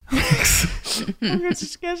spoiling. I'm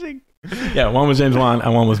just guessing. Yeah, one was James Wan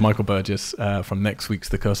and one was Michael Burgess from next week's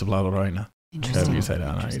The Curse of La Llorona. However Interesting. you say that,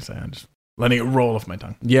 I know you say. I'm just letting it roll off my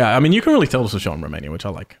tongue. Yeah, I mean, you can really tell this was shot in Romania, which I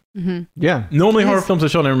like. Mm-hmm. Yeah. Normally, It horror is. films are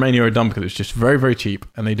shot in Romania are done because it's just very, very cheap,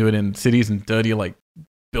 and they do it in cities and dirty, like,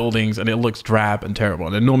 buildings, and it looks drab and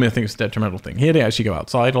terrible. And normally, I think it's a detrimental thing. Here, they actually go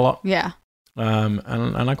outside a lot, Yeah. and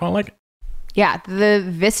I quite like it. Yeah, the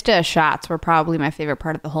Vista shots were probably my favorite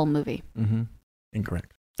part of the whole movie. Mm-hmm.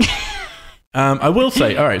 Incorrect. I will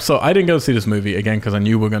say, all right, so I didn't go see this movie, again, because I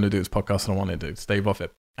knew we were going to do this podcast, and I wanted to stave off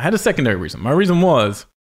it. I had a secondary reason. My reason was,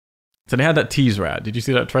 so they had that teaser ad. Did you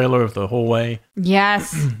see that trailer of the hallway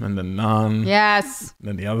Yes. and the nun? Yes. And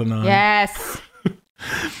then the other nun? Yes.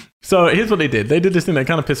 So here's what they did. They did this thing that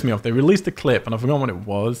kind of pissed me off. They released a clip, and I forgot what it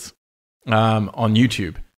was, on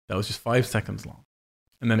YouTube. That was just 5 seconds long.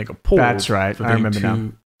 And then it got pulled. That's right. for I being remember too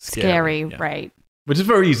now. Scary, Yeah. right. Which is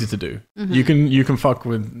very easy to do. Mhm. You can fuck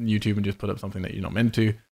with YouTube and just put up something that you're not meant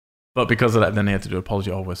to. But because of that, then they had to do an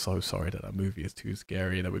apology. Oh, we're so sorry that movie is too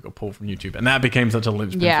scary that we got pulled from YouTube. And that became such a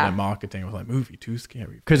linchpin Yeah. for their marketing. It was like, movie, too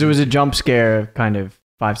scary. Because it was a jump scare kind of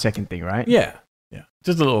 5-second thing, right? Yeah. Yeah.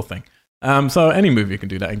 Just a little thing. So any movie can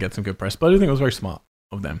do that and get some good press. But I do think it was very smart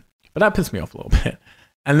of them. But that pissed me off a little bit.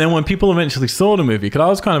 And then when people eventually saw the movie, because I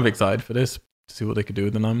was kind of excited for this, to see what they could do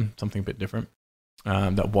with the nun, something a bit different,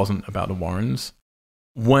 that wasn't about the Warrens.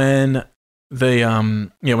 When they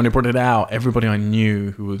when they brought it out, everybody I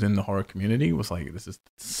knew who was in the horror community was like, this is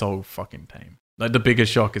so fucking tame. Like, the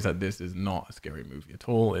biggest shock is that this is not a scary movie at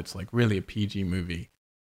all. It's like really a PG movie.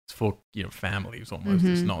 It's for, families almost.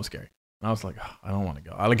 It's not scary. And I was like, I don't want to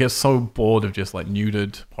go. I get so bored of just like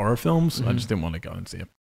neutered horror films. I just didn't want to go and see it.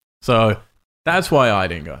 So that's why I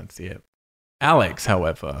didn't go and see it. Alex,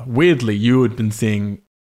 however, weirdly, you had been seeing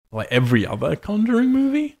like every other Conjuring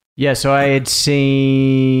movie. Yeah, so I had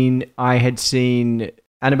seen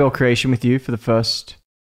Annabelle Creation with you for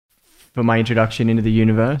my introduction into the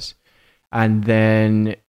universe. And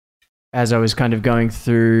then as I was kind of going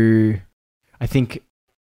through, I think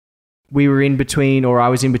I was in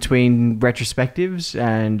between retrospectives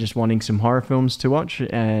and just wanting some horror films to watch.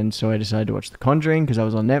 And so I decided to watch The Conjuring because I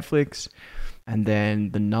was on Netflix. And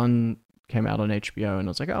then The Nun came out on HBO and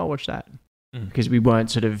I was like, oh, I'll watch that. Because we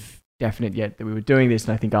weren't sort of definite yet that we were doing this.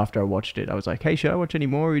 And I think after I watched it, I was like, hey, should I watch any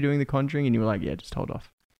more? Are we doing The Conjuring? And you were like, yeah, just hold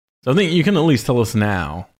off. So I think you can at least tell us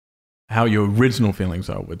now how your original feelings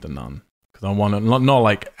are with The Nun. Because I want to, not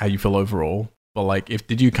like how you feel overall, but like,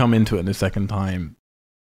 did you come into it the second time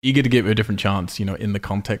eager to give it a different chance, in the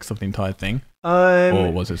context of the entire thing?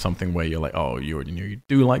 Or was it something where you're like, oh, you already knew you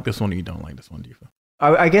do like this one or you don't like this one? Do you feel?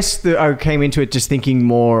 I guess I came into it just thinking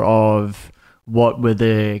more of what were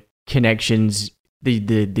the connections, the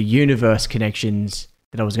universe connections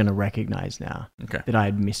that I was going to recognize now Okay. that I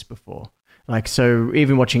had missed before. Like, so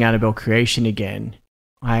even watching Annabelle Creation again,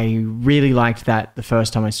 I really liked that the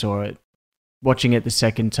first time I saw it. Watching it the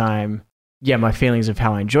second time, yeah, my feelings of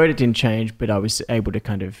how I enjoyed it didn't change, but I was able to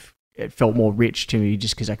kind of, it felt more rich to me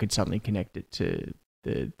just because I could suddenly connect it to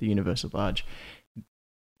the universe at large.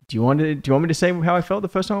 Do you want me to say how I felt the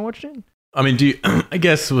first time I watched it? I mean, I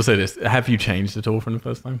guess we'll say this. Have you changed at all from the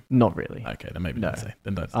first time? Not really. Okay, then maybe No. don't say.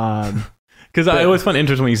 Then don't say. Because But- I always find it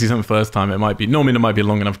interesting when you see something first time. Normally there might be a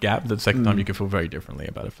long enough gap that the second time you can feel very differently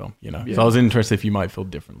about a film. You know, Yeah. so I was interested if you might feel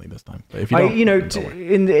differently this time. But if you don't, then don't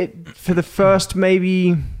worry. For the first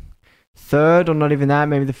maybe third, or not even that,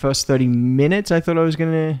 maybe the first 30 minutes, I thought I was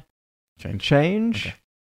gonna change, Okay.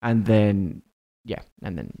 and then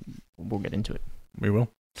we'll get into it. We will.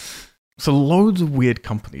 So loads of weird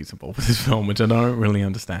companies involved with this film, which I don't really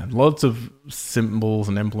understand. Lots of symbols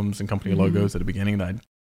and emblems and company logos at the beginning that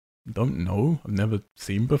I don't know, I've never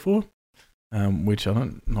seen before. Which I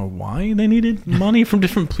don't know why they needed money from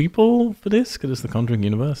different people for this, because it's the Conjuring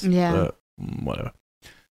universe. Yeah. But whatever.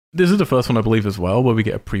 This is the first one, I believe, as well, where we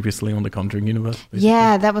get a previously on the Conjuring universe. basically.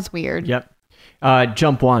 Yeah, that was weird. Yep.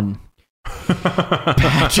 Jump one.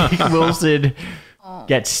 Patrick Wilson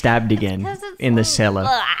gets stabbed again in the cellar.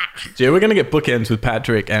 So yeah, we're going to get bookends with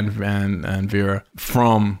Patrick and Vera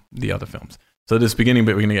from the other films. So this beginning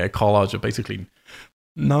bit, we're going to get a collage of basically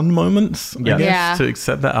nun moments, I Yeah. guess, Yeah. to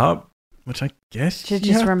set that up, which I guess To you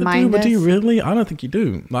just have remind to do, but do you us. really? I don't think you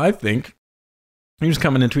do. I think you just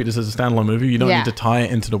come in and treat this as a standalone movie. You don't Yeah. need to tie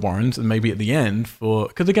it into the Warrens, and maybe at the end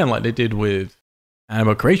because again, like they did with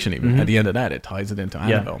Annabelle Creation, even at the end of that, it ties it into Yeah.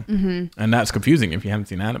 Annabelle, Mm-hmm. and that's confusing if you haven't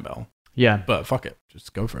seen Annabelle. Yeah, But fuck it,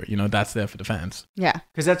 just go for it. You know, that's there for the fans. Yeah.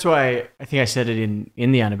 because that's why I think I said it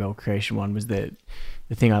in the Annabelle Creation one, was that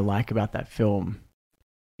the thing I like about that film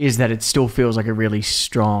is that it still feels like a really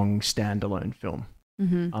strong standalone film.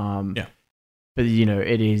 Mm-hmm. Yeah. But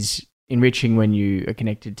it is enriching when you are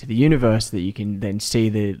connected to the universe, that you can then see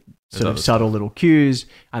the sort other of subtle little cues,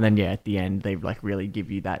 and then at the end they like really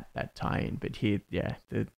give you that tie-in. But here,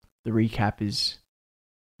 the recap is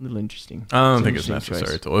a little interesting. I don't an think it's interesting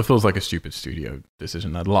necessary choice. at all. It feels like a stupid studio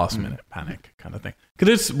decision, that last minute panic kind of thing.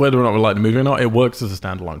 Because it's whether or not we like the movie or not, it works as a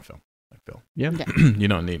standalone film. I feel. Yeah. You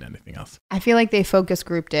don't need anything else. I feel like they focus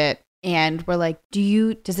grouped it and were like, are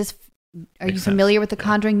you Makes familiar sense. with the Yeah.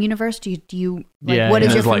 Conjuring universe? Do you like, Yeah, what yeah.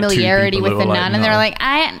 is your There's like two familiarity people with who the are like, nun? And they're no. like,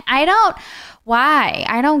 I don't, why?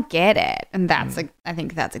 I don't get it. And that's like, I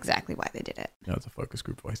think that's exactly why they did it. Yeah, it's a focus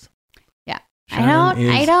group voice. Yeah. Shannon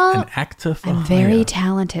is I don't- an actor for I'm very hire.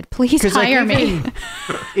 talented. Please 'Cause, like, hire me.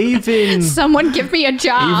 Even Someone give me a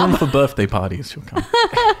job. Even for birthday parties, she'll come.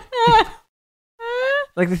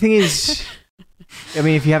 like the thing is, I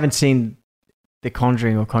mean, if you haven't seen The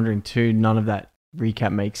Conjuring or Conjuring 2, none of that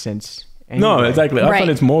recap makes sense. No, anyway. exactly. I Right. find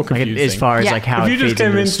it's more Like confusing. as far as Yeah. like how if you it just feeds came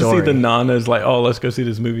into in the to story. see the nun as like, oh, let's go see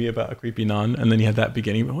this movie about a creepy nun, and then you had that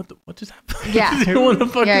beginning. What just happened? Yeah. what the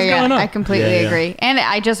fuck is going on? I completely Yeah, yeah. agree. And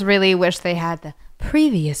I just really wish they had the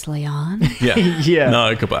previously on. Yeah. Yeah.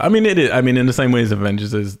 No, I mean, it is. I mean, in the same way as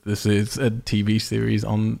Avengers is, this is a TV series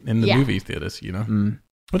in the Yeah. movie theaters, you know,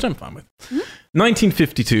 which I'm fine with.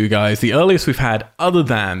 1952, guys, the earliest we've had other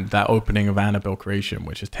than that opening of Annabelle Creation,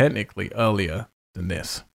 which is technically earlier than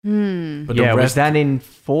this. But Yeah, the was rest, that in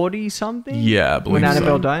 40 something? yeah, I believe when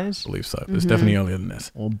Annabelle so. dies, I believe so. It's definitely earlier than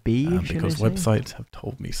this. or B? should Because I say? websites have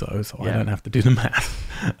told me so I Yeah. don't have to do the math.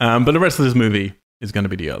 But the rest of this movie is going to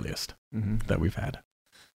be the earliest that we've had.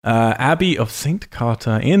 Abbey of St.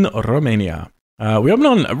 Carter in Romania. We open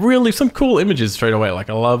on really some cool images straight away. Like,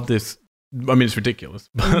 I love this. I mean, it's ridiculous,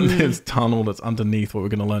 but this tunnel that's underneath what we're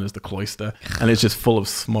going to learn is the cloister, and it's just full of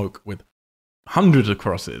smoke with hundreds of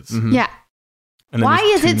crosses. Yeah. And then Why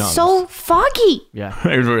there's is two it nuns. so foggy? Yeah.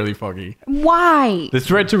 It's really foggy. Why? This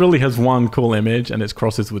director really has one cool image, and it's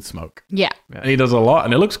crosses with smoke. Yeah. And he does a lot,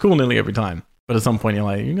 and it looks cool nearly every time. But at some point, you're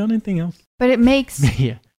like, you got anything else? But it makes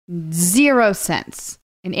Yeah. zero sense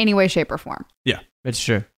in any way, shape, or form. It's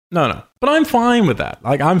true. No. But I'm fine with that.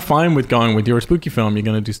 Like, I'm fine with going with, you're a spooky film, you're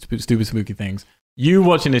going to do stupid, spooky things. You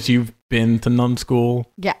watching this, you've been to nun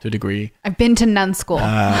school Yeah. to a degree. I've been to nun school.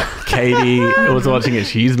 Katie was watching it.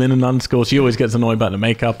 She's been in nun school. She always gets annoyed about the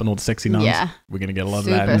makeup and all the sexy nuns. Yeah. We're going to get a lot of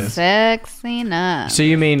that in Super this. sexy nun. So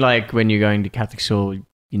you mean like when you're going to Catholic school,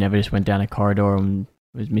 you never just went down a corridor and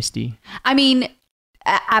it was misty? I mean,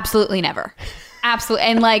 absolutely never. Absolutely.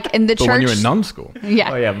 And like in the But church. when you're in nun school,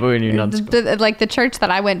 Yeah. Oh yeah, but when you're not school. Like the church that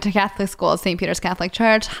I went to Catholic school, St. Peter's Catholic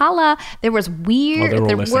Church, holla, there was oh, weird. they're all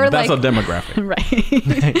there listening. were That's like, our demographic.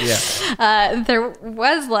 right. Yeah. There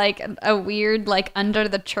was like a weird like under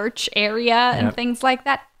the church area and Yep. things like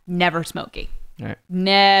that. Never smoky. Right.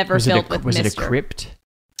 Never Was filled with was it a mist. crypt?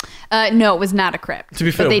 No, it was not a crypt. To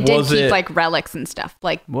be fair, but they did was keep it- like relics and stuff,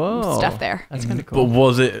 like Whoa. stuff there. That's kind of But cool.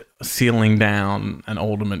 was it sealing down an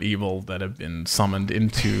ultimate evil that had been summoned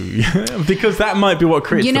into? Because that might be what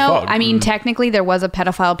creates You the know, fog. I mean, technically there was a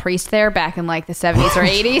pedophile priest there back in like the 70s or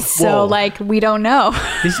 80s. Whoa. So like, we don't know.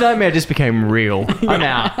 This nightmare just became real. I'm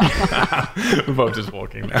out. We're both just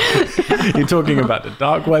walking now. You're talking about the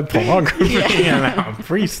dark web, pornography, and our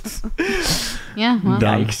priests. Yeah. Well,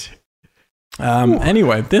 Done. Yikes.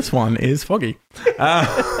 Anyway, this one is foggy.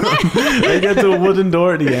 They get to a wooden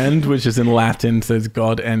door at the end, which is in Latin, says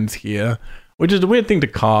God ends here, which is a weird thing to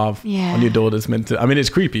carve Yeah. on your door that's meant to... I mean, it's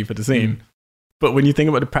creepy for the scene. But when you think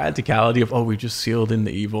about the practicality of, we just sealed in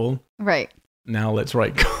the evil, right. now let's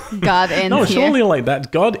write God. God ends No, here. surely like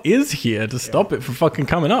that. God is here to stop it from fucking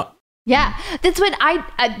coming up. Yeah, that's what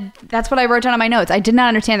that's what I wrote down on my notes. I did not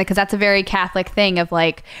understand it because that's a very Catholic thing of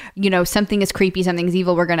like, something is creepy, something's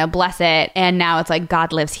evil, we're going to bless it. And now it's like,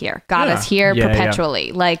 God lives here. God Yeah. is here Yeah,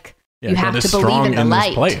 perpetually. Like, Yeah, you God have is to believe strong in the in this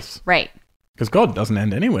light. place. Right. Because God doesn't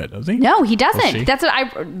end anywhere, does he? No, he Or doesn't. she. That's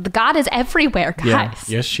what God is everywhere, guys. Yeah.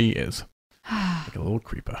 Yes, she is. Like a little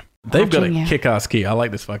creeper. They've got a Watching you. kick-ass key. I like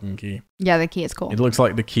this fucking key. Yeah, the key is cool. It looks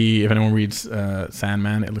like the key, if anyone reads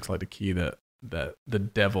Sandman, it looks like the key that the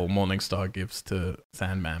devil Morningstar gives to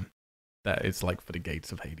Sandman. That is like for the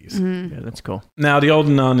gates of Hades. Mhm. Yeah, that's cool. Now, the older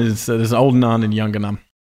nun is, there's an older nun and a younger nun.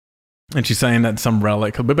 And she's saying that some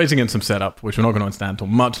relic, but basically getting some setup, which we're not going to understand until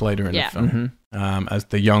much later in Yeah. the film. As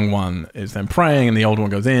the young one is then praying and the older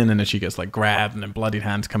one goes in and then she gets like grabbed and then bloodied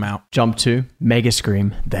hands come out. Jump to Mega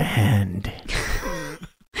Scream, the hand.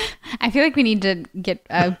 I feel like we need to get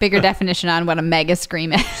a bigger definition on what a mega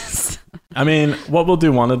scream is. I mean, what we'll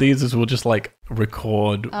do one of these is we'll just like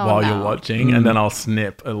record while you're no. watching and then I'll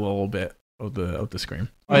snip a little bit of the scream.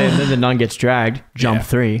 Oh, yeah, and then the nun gets dragged. Jump Yeah.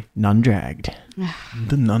 3, nun dragged.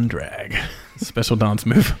 The nun drag. Special dance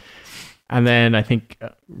move. And then I think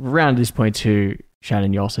around this point too,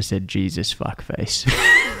 Shannon, you also said Jesus fuckface.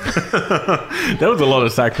 There was a lot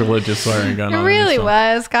of sacrilegious swearing going It on. really in this one.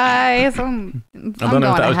 was, guys. I'm I don't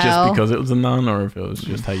know if going that to was hell. just because it was a nun or if it was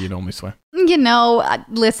just how you normally swear.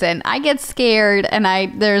 Listen, I get scared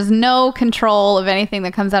and there's no control of anything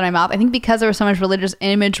that comes out of my mouth. I think because there was so much religious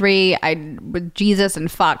imagery, with Jesus and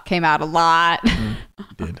fuck came out a lot.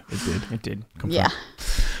 It did. It did. Confirm. Yeah.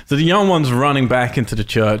 So the young one's running back into the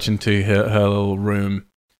church, into her little room.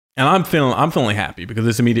 And I'm feeling happy because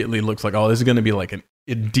this immediately looks like, this is going to be like a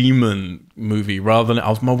demon movie rather than,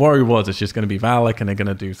 my worry was it's just going to be Valak and they're going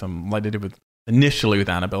to do some, like they did initially with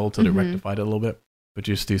Annabelle till they rectified it a little bit. But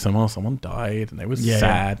just do someone died and they was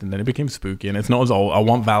sad and then it became spooky and it's not as old. I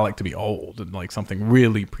want Valak to be old and like something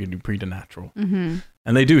really preternatural. Mm-hmm.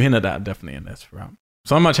 And they do hint at that definitely in this throughout.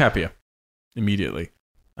 So I'm much happier immediately.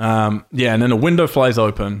 And then a window flies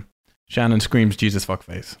open. Shannon screams, Jesus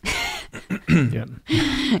fuckface. Yeah.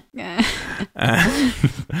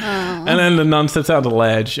 And then the nun steps out the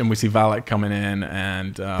ledge and we see Valak coming in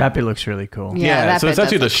and That bit looks really cool. Yeah, that so bit it's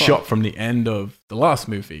actually the does look cool. shot from the end of the last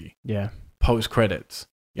movie, Yeah. post credits.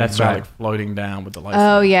 That's Valak right. floating down with the lights.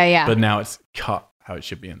 Oh, on. yeah. But now it's cut how it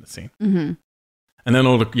should be in the scene. Mm-hmm. And then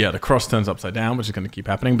the cross turns upside down, which is going to keep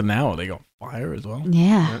happening. But now they got fire as well.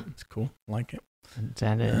 Yeah. Yeah, it's cool. I like it. And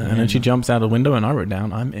And then she jumps out the window and I wrote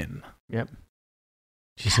down, I'm in. Yep.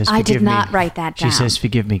 She says, I did "Forgive me." not write that down. She says,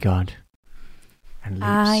 "Forgive me, God." And leaves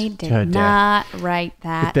I to her did death. not write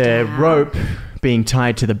that With the down. rope being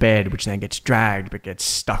tied to the bed, which then gets dragged but gets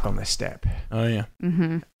stuck on the step. Oh, yeah.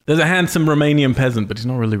 Mm-hmm. There's a handsome Romanian peasant, but he's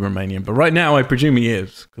not really Romanian. But right now, I presume he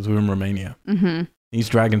is, because we're in Romania. Mm-hmm. He's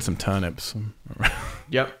dragging some turnips.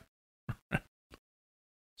 Yep.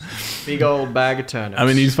 Big old bag of turnips. I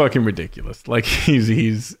mean, he's fucking ridiculous. Like,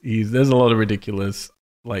 he's there's a lot of ridiculous,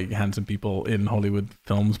 like, handsome people in Hollywood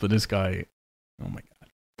films, but this guy, oh my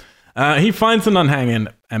God. He finds an nun hanging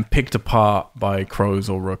and picked apart by crows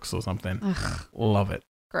or rooks or something. Ugh, Love it.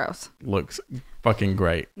 gross. Looks fucking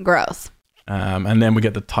great. Gross. And then we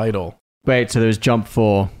get the title. Wait, so there's jump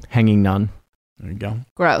 4, hanging nun. There you go.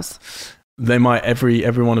 Gross. They might, every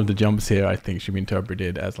one of the jumps here, I think, should be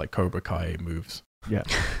interpreted as like Cobra Kai moves. Yeah.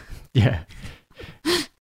 Yeah.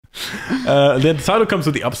 The title comes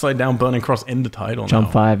with the upside down burning cross in the title. Jump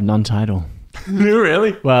now. 5, non-title.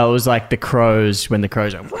 Really? Well, it was like the crows when the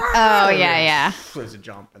crows are. Oh, yeah. There's a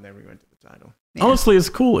jump, and then we went to the title. Yeah. Honestly, it's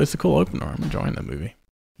cool. It's a cool opener. I'm enjoying that movie.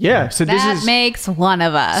 Yeah. So this That is makes one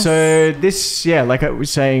of us. so this. Yeah, like I was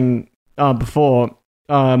saying before,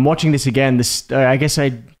 watching this again. This I guess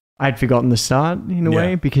I'd forgotten the start in a Yeah.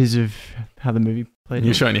 way because of how the movie played.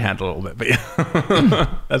 You're out. showing your hand a little bit, but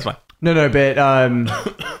yeah. That's fine. No, but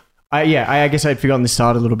I guess I'd forgotten the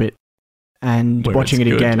start a little bit, and Where watching it's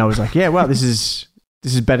it good. again, I was like, yeah, wow, this is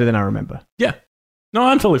This is better than I remember. Yeah. No,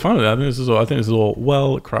 I'm totally fine with that. I think this is all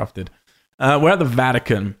well crafted. We're at the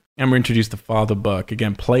Vatican, and we're introduced to Father Burke,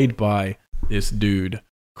 again, played by this dude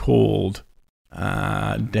called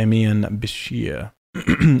Demian Bashir.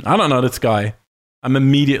 I don't know this guy. I'm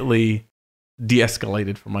immediately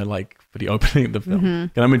de-escalated from my like for the opening of the film.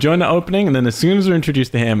 And I'm enjoying the opening, and then as soon as we're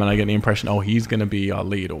introduced to him, and I get the impression, oh, he's going to be our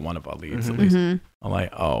lead or one of our leads at least. I'm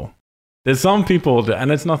like, oh. There's some people,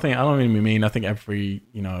 and it's nothing, I don't even mean, I think every,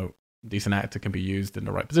 decent actor can be used in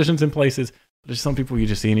the right positions in places, but there's some people you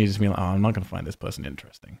just see and you just be like, oh, I'm not going to find this person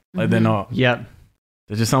interesting. Like they're not. Yep.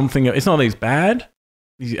 There's just something, it's not that he's bad,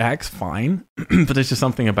 he acts fine, but there's just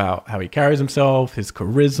something about how he carries himself, his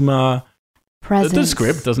charisma. Presence. The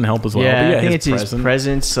script doesn't help as well. Yeah, but I think it's his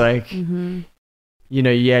presence. Like, you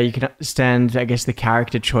can understand, I guess, the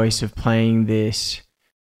character choice of playing this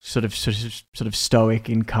sort of stoic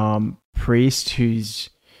and calm priest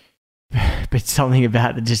who's, but something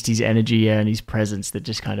about just his energy and his presence that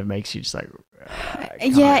just kind of makes you just like,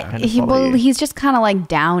 he's just kind of like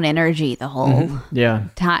down energy the whole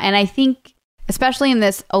time. And I think, especially in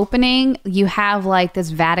this opening, you have like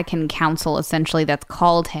this Vatican council essentially that's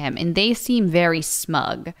called him, and they seem very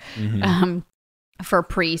smug for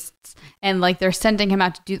priests, and like they're sending him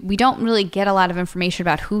out to do. We don't really get a lot of information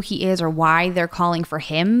about who he is or why they're calling for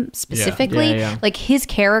him specifically. Yeah. Like his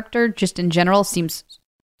character, just in general, seems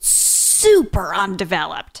super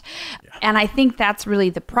undeveloped, and I think that's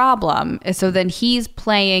really the problem. So then he's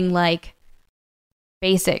playing like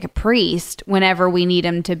basic priest whenever we need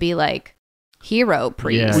him to be like hero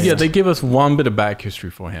priest. Yeah. Well, they give us one bit of back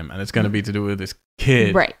history for him, and it's going to be to do with this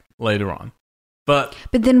kid later on. But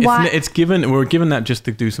then why? We're given that just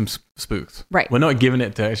to do some spooks. Right. We're not given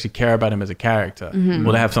it to actually care about him as a character,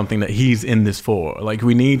 or to have something that he's in this for. Like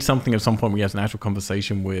we need something at some point where he has an actual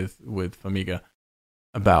conversation with Farmiga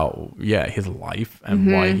about his life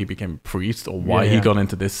and why he became a priest, or why he got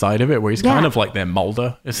into this side of it, where he's kind of like their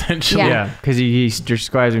Mulder essentially. Yeah, because he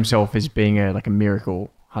describes himself as being a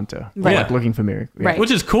miracle hunter, like looking for miracles, right? Which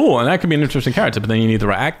is cool, and that could be an interesting character. But then you need the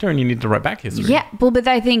right actor, and you need the right back history. Yeah, well, but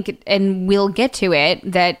I think, and we'll get to it,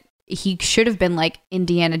 that he should have been like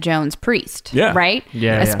Indiana Jones priest, right?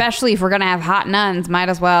 Yeah, especially if we're gonna have hot nuns, might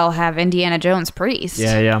as well have Indiana Jones priest.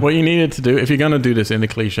 Yeah. What you needed to do, if you're gonna do this in the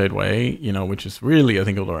cliched way, which is really I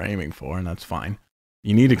think what they're aiming for, and that's fine.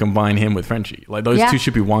 You need to combine him with Frenchie. Like those two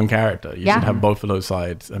should be one character. You should have both of those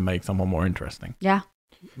sides and make someone more interesting. Yeah,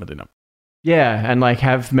 but they don't. Yeah, and like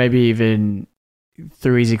have maybe even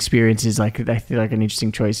through his experiences, like I feel like an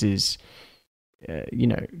interesting choice is,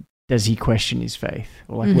 does he question his faith,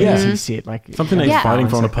 or like where does he sit? Like something that he's fighting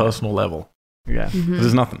for on a personal level. Yeah,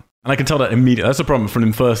 there's nothing, and I can tell that immediately. That's the problem. From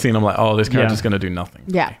the first scene, I'm like, oh, this character's going to do nothing.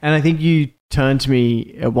 Yeah, and I think you turned to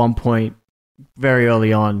me at one point very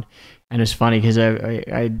early on, and it's funny because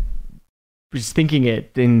I was thinking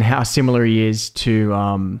it in how similar he is to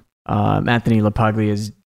Anthony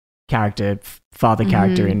LaPaglia's character, father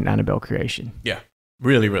character in Annabelle Creation. Yeah,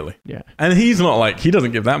 really. Yeah, and he's not like, he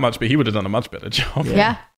doesn't give that much, but he would have done a much better job.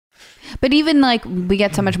 Yeah. But even like we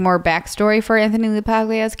get so much more backstory for Anthony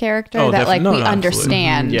LaPaglia's character that like we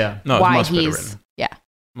understand why he's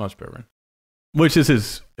much better written. Which is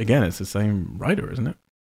his, again, it's the same writer, isn't it?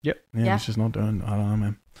 Yep. Yeah, he's just not doing, I don't know,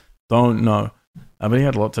 man. Don't know. But he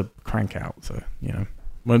had a lot to crank out, so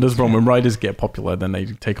when there's a problem, when writers get popular, then they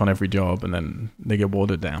take on every job and then they get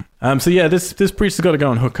watered down. This priest has got to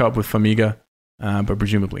go and hook up with Farmiga, but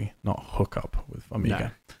presumably not hook up with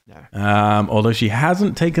Farmiga. No. Although she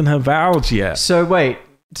hasn't taken her vows yet. So wait,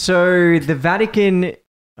 the Vatican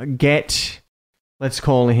let's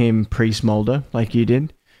call him Priest Mulder, like you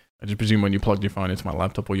did. I just presume when you plugged your phone into my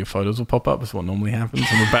laptop, all your photos will pop up. That's what normally happens.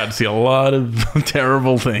 I'm about to see a lot of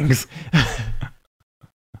terrible things.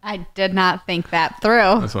 I did not think that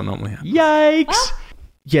through. That's what normally happens. Yikes! Well.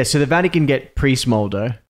 Yeah, so the Vatican get Priest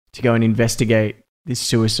Mulder to go and investigate this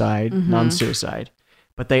suicide, non-suicide.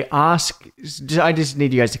 But they ask, I just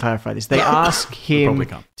need you guys to clarify this. They ask him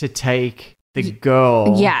to take the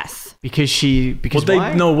girl. Yes. Because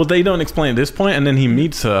why? They don't explain at this point, and then he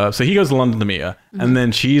meets her. So he goes to London to meet her, and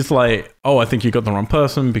then she's like, oh, I think you got the wrong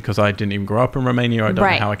person because I didn't even grow up in Romania. I don't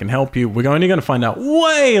know how I can help you. We're only going to find out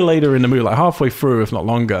way later in the movie, like halfway through, if not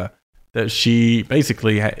longer, that she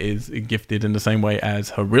basically is gifted in the same way as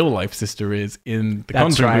her real life sister is in the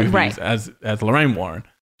Conjuring movies as Lorraine Warren.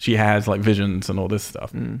 She has like visions and all this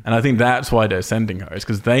stuff. And I think that's why they're sending her, is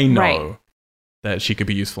because they know that she could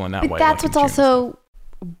be useful in that way. That's what's also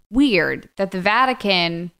weird, that the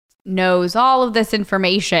Vatican knows all of this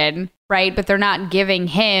information, right? But they're not giving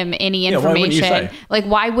him any information. Why wouldn't you say? Like,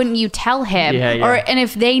 why wouldn't you tell him? Yeah. And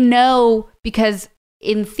if they know, because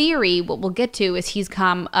in theory, what we'll get to is he's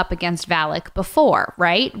come up against Valak before,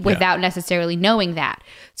 right? Without necessarily knowing that.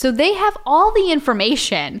 So they have all the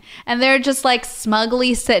information and they're just like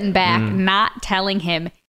smugly sitting back, not telling him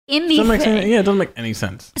anything. It doesn't make any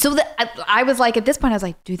sense. So I was like, at this point, I was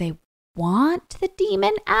like, do they want the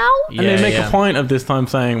demon out? And they make a point of this time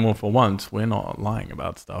saying, well, for once, we're not lying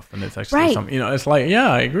about stuff. And it's actually something, it's like,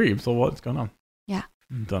 yeah, I agree. So what's going on? Yeah.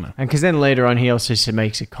 Don't know. And because then later on, he also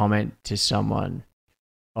makes a comment to someone,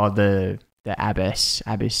 or the abbess,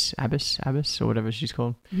 or whatever she's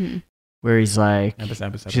called, where he's like,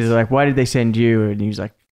 Abbess. she's like, why did they send you? And he's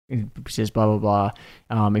like, he says, blah, blah,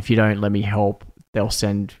 blah. If you don't let me help, they'll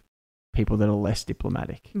send people that are less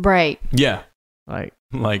diplomatic. Right. Yeah.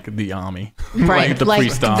 Like the army. Right. Like the like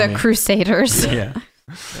priest army. the Crusaders. Yeah.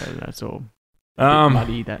 That's all.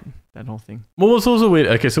 Bloody, that whole thing. Well, what's also weird,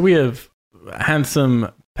 okay, so we have a handsome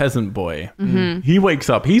peasant boy. He wakes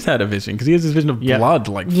up, he's had a vision because he has this vision of blood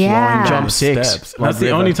like flowing down Jump the 6. steps. And that's the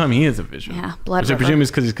only time he has a vision. Yeah, blood Which I river. presume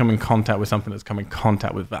is because he's come in contact with something that's come in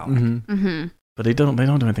contact with Valak. But they don't do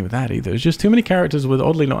anything with that either. It's just too many characters with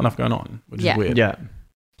oddly not enough going on, which is weird. Yeah.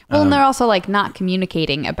 Well, and they're also like not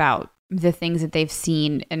communicating about the things that they've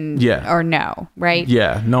seen and or know, right?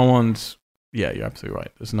 Yeah, no one's. Yeah, you're absolutely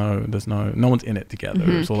right. There's no one's in it together.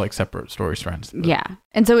 It's all like separate story strands. Yeah,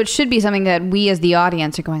 and so it should be something that we as the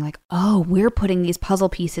audience are going like, oh, we're putting these puzzle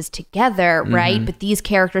pieces together, right? But these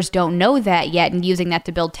characters don't know that yet, and using that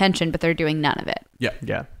to build tension, but they're doing none of it.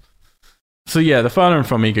 Yeah. So yeah, the father and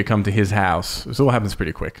Farmiga come to his house. This all happens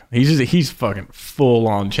pretty quick. He's fucking full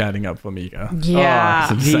on chatting up Farmiga. Yeah.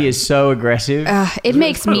 Oh, it's insane. He is so aggressive. It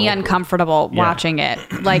makes me uncomfortable watching it.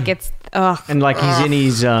 Like it's And like he's in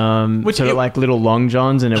his sort of like little long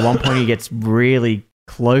johns, and at one point he gets really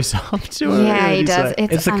close up to her. Yeah, he He's does.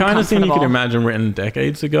 like- It's the kind of thing you could imagine written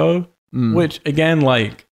decades ago, which again,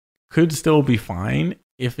 like, could still be fine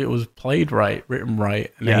if it was played right, written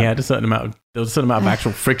right, and they had a certain amount of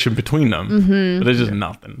actual friction between them. But there's just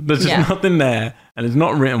nothing. There's just nothing there, and it's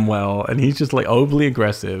not written well, and he's just like overly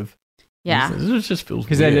aggressive. Yeah. It just feels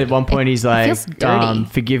Because weird. then at one point he's like, feels dirty.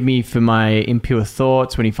 forgive me for my impure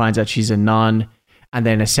thoughts, when he finds out she's a nun. And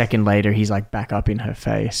then a second later, he's like back up in her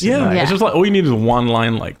face. Yeah, Like, it's just like all you need is one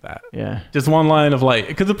line like that. yeah. Just one line of like,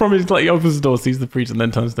 because the problem is like he opens the door, sees the priest, and then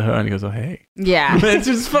turns to her and he goes, "Oh hey." Yeah. It's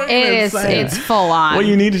just fucking insane. It's full on. What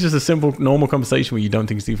you need is just a simple, normal conversation where you don't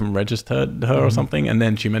think it's even registered to her or something, and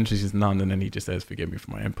then she mentions she's none, and then he just says, "Forgive me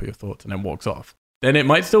for my impure thoughts," and then walks off. Then it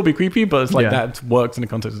might still be creepy, but it's like that works in the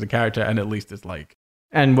context of the character, and at least it's like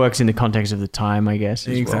And works in the context of the time, I guess.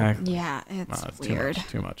 as well. exactly. Yeah, it's It's weird.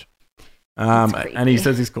 Too much. It's And he creepy.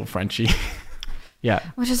 says he's called Frenchie. Yeah.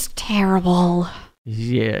 Which is terrible.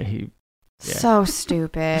 Yeah. Yeah. So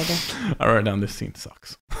stupid. I wrote down this scene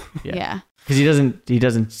sucks. Yeah. Because he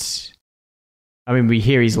doesn't. I mean, we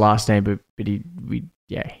hear his last name, but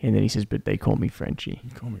and then he says, but they call me Frenchie. You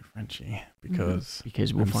call me Frenchie because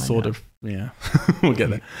We'll I'm find sort out. of we'll get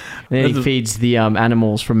there. Then he feeds the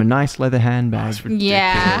animals from a nice leather handbag. It's ridiculous.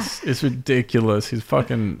 Yeah. It's ridiculous. He's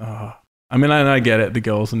fucking. I mean, I get it. The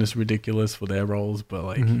girls in this ridiculous for their roles, but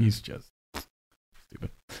like he's just stupid.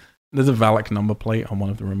 There's a Valak number plate on one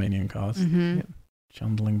of the Romanian cars,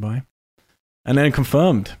 chundling by, and then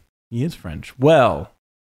confirmed he is French. Well,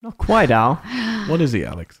 Not quite, Al. what is he,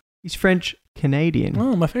 Alex? He's French Canadian.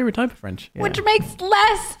 Oh, my favorite type of French. Yeah. Which makes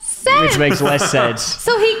less sense. Which makes less sense.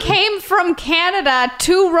 So he came from Canada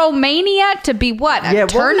to Romania to be what? A Yeah, what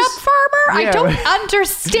turnip was- farmer? Yeah. I don't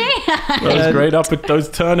understand. Those great those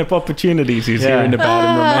turnip opportunities he's hearing about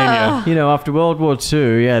in Romania. You know, after World War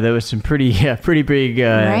II, there was some pretty big,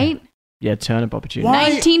 Right? turnip opportunities. Why?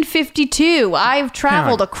 1952. I've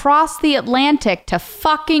traveled across the Atlantic to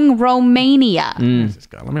fucking Romania. Who's this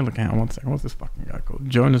guy? Let me look at him one second. What's this fucking guy called?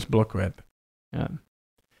 Jonas Blockred. Yeah.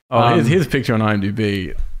 Oh, his picture on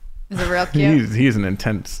IMDb. Is it real cute? He's an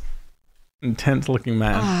intense looking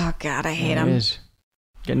man. Oh, God, I hate There he him. is.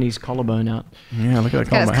 Getting his collarbone out. Yeah, look at that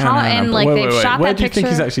Got his collar. collar and, like, they've shot Where that do you think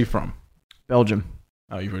he's picture. actually from? Belgium.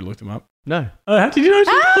 Oh, you've already looked him up. No. Oh, how did you know he's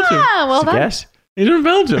from Belgium? Ah, well, That's a that, guess. He's from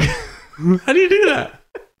Belgium. How do you do that?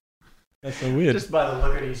 That's so weird. by the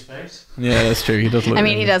look at his face. Yeah, that's true. He does look. I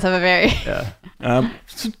mean, he does have a very...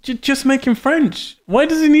 So just make him French. Why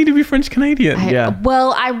does he need to be French Canadian?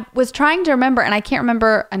 Well, I was trying to remember, and I can't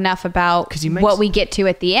remember enough about 'Cause he makes- what we get to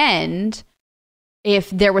at the end.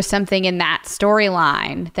 If there was something in that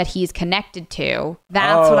storyline that he's connected to,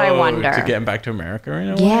 that's what I wonder. To get him back to America, in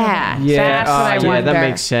a way? Yeah, that's what I wonder. that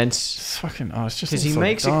makes sense. It's fucking. Oh, it's just Because he so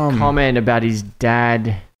makes dumb. a comment about his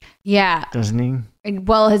dad, Yeah. doesn't he?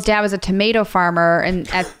 Well, his dad was a tomato farmer, and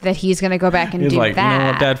that he's going to go back and He's do like, that. you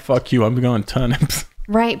know what, Dad? Fuck you. I'm going turnips.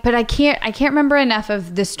 Right, but I can't remember enough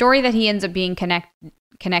of the story that he ends up being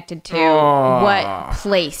connected to what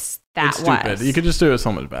place that It's stupid. was. You could just do it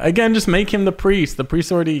so much better. Again, just make him the priest. The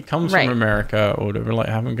priest already comes Right. from America or whatever. Like,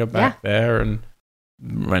 have him go back there, and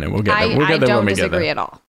right, we'll get there. We'll I get there don't when we get disagree there. at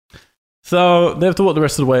all. So they have to walk the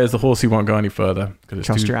rest of the way as the horsey won't go any further because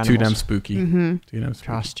Trust it's your too damn animals. spooky. Mm-hmm. Too damn spooky.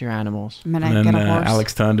 Trust your animals. I'm gonna And get then a horse.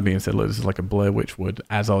 Alex turned to me and said, "Look, this is like a Blair Witch Wood."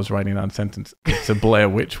 As I was writing down the sentence, it's a Blair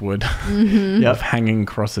Witch Wood Mhm. of hanging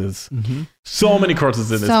crosses. Mm-hmm. So many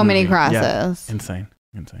crosses in this So many movie. crosses. Insane.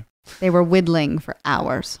 They were whittling for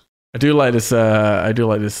hours. I do like this. I do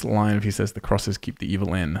like this line. If he says, "The crosses keep the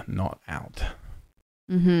evil in, not out."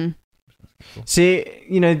 Mm-hmm. See,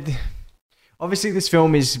 obviously this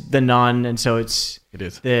film is The Nun, and so it's It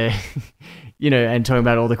is. the, and talking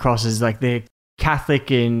about all the crosses, like the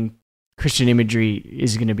Catholic and Christian imagery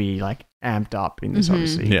is going to be like amped up in this, Mhm.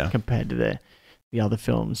 obviously, Yeah. compared to the other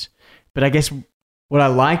films. But I guess what I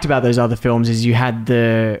liked about those other films is you had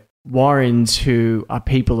the Warrens, who are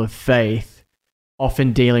people of faith,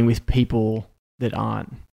 often dealing with people that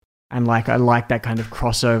aren't. And like, I like that kind of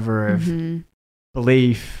crossover of Mhm.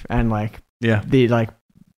 belief and like Yeah. the like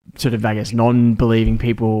sort of, I guess, non-believing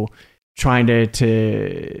people trying to there's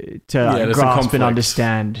a grasp and conflict.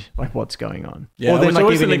 understand like what's going on. Yeah. Or then Which like I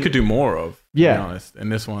always even think in- they could do more of. To Yeah. be honest.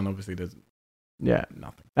 And this one obviously does yeah.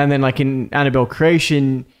 nothing. And then like in Annabelle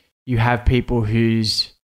Creation, you have people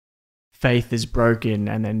whose faith is broken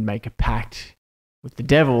and then make a pact with the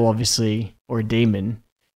devil, obviously, or a demon.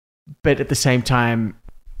 But at the same time,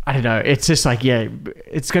 I don't know. It's just like, yeah,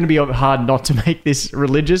 it's going to be hard not to make this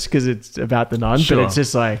religious because it's about the nun. Sure. But it's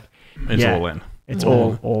just like, It's Yeah. all in. it's Yeah.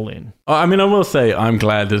 all in. I mean, I will say I'm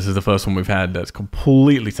glad this is the first one we've had that's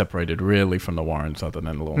completely separated, really, from the Warrens, other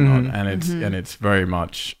than the Little Nun, Mhm. and it's very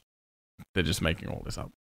much they're just making all this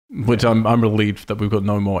up. Which I'm relieved that we've got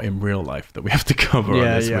no more in real life that we have to cover on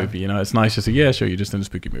Yeah, this yeah. movie. It's nice to say, yeah, sure, you're just in a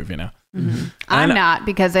spooky movie now. Mm-hmm. I'm And- not,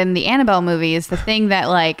 because in the Annabelle movies, the thing that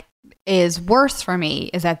like is worse for me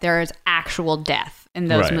is that there is actual death in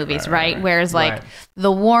those Right, movies, right. Whereas like Right.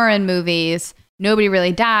 the Warren movies, nobody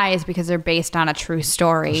really dies because they're based on a true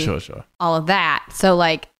story. Sure. All of that. So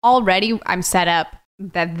like already I'm set up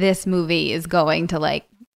that this movie is going to like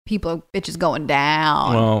people bitches going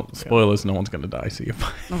down. Well, spoilers, no one's going to die, so you're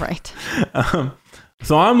fine. Right.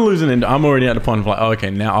 So I'm I'm already at the point of like, oh, okay,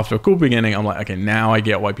 now after a cool beginning, I'm like, okay, now I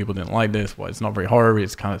get why people didn't like this, why it's not very horror,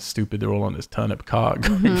 it's kind of stupid. They're all on this turnip cart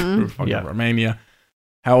going through fucking Yeah. Romania.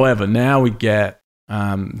 However, now we get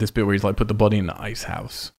this bit where he's like put the body in the ice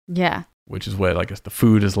house, Yeah. which is where I guess the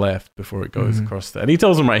food is left before it goes Mhm. across there. And he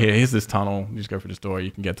tells them right here, here's this tunnel, you just go through this door, you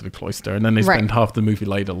can get to the cloister. And then they Right. spend half the movie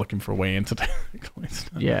later looking for a way into the cloister.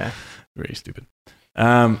 Yeah. Very stupid.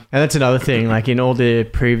 And that's another thing. Like in all the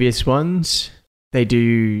previous ones, they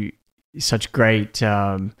do such great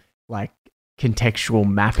like contextual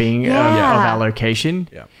mapping of Yeah. our location.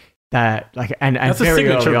 Yeah. That like and That's a very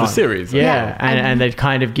signature early of the on. series. Yeah, Yeah. and it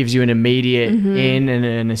kind of gives you an immediate Mhm. in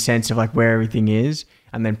and a sense of like where everything is,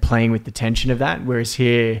 and then playing with the tension of that. Whereas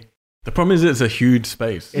here, The problem is it's a huge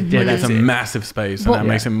space. It- yeah, It's that's a it. massive space, and Well- that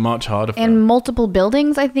makes it much harder for And him. multiple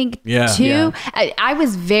buildings, I think, Yeah. too. Yeah. I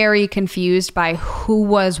was very confused by who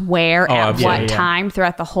was where Oh, at absolutely. what Yeah. time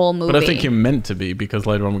throughout the whole movie. But I think you're meant to be because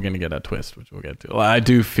later on we're going to get that twist, which we'll get to. Like, I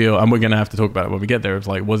do feel, and we're going to have to talk about it when we get there. It's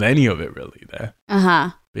like, was any of it really there? Uh-huh.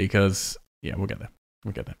 Because, yeah, we'll get there.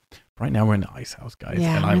 We'll get there. Right now we're in the ice house, guys.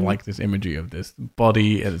 Yeah. And I like this imagery of this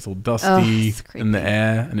body, and it's all Oh, dusty it's in the creepy.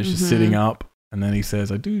 air, and it's just Mhm. sitting up. And then he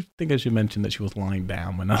says, I do think I should mention that she was lying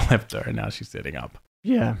down when I left her, and now she's sitting up.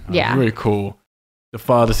 yeah, Yeah. Very cool. The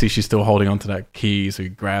father sees she's still holding onto that key, so he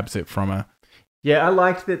grabs it from her. yeah, I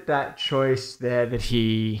liked that choice there that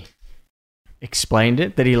he explained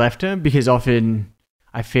it, that he left her, because often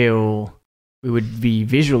I feel we would be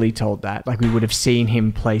visually told that, like we would have seen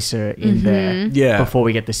him place her in there Mhm. Yeah. before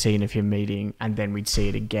we get the scene of him meeting, and then we'd see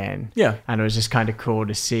it again. Yeah. And it was just kind of cool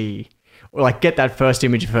to see, or like get that first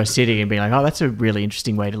image of her sitting and being like, oh, that's a really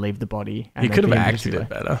interesting way to leave the body. And He then could have for him to acted do it that.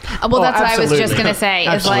 better. Well, Oh, that's what I was just absolutely. going to say.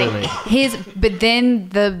 Is like Absolutely. but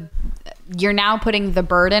then you're now putting the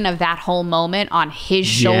burden of that whole moment on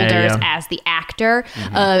his Yeah, shoulders yeah. as the actor.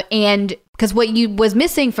 And because what you was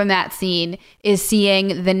missing from that scene is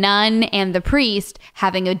seeing the nun and the priest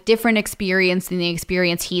having a different experience than the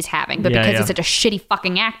experience he's having. But Yeah, because yeah. he's such a shitty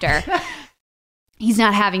fucking actor, he's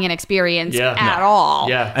not having an experience Yeah. at all.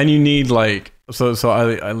 Yeah. And you need like so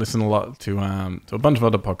I listen a lot to a bunch of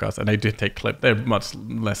other podcasts, and they do take clips. They're much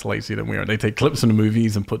less lazy than we are. They take clips from the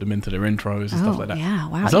movies and put them into their intros and stuff like that. Yeah,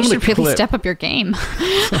 wow. Some You of the should really clip- step up your game.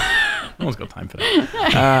 No one's got time for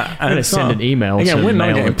that. I'm going to it's send not- an email Again, to we're not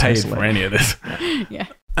mail getting or paid Tesla. for any of this. Yeah.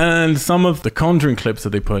 And some of the Conjuring clips that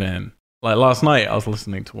they put in, like last night, I was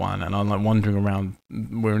listening to one and I'm like wandering around.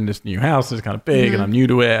 We're in this new house, it's kind of big, and I'm new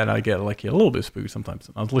to it, and I get like a little bit spooked sometimes.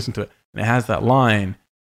 And I was listening to it, and it has that line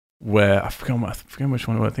where I forget which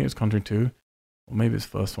one. I think it's Conjuring 2, or maybe it's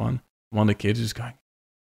the first one. One of the kids is going,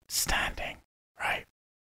 standing right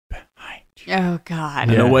behind you. Oh God.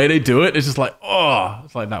 And the way they do it, it's just like,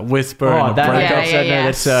 it's like that whisper. and the breakup.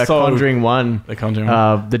 That's Conjuring 1. The Conjuring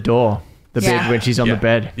 1. The door. The bed when she's on the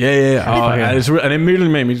bed. Yeah. And it immediately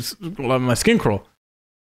made me just like my skin crawl.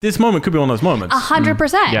 This moment could be one of those moments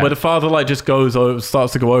 100%. where the father like just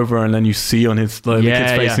starts to go over, and then you see on his the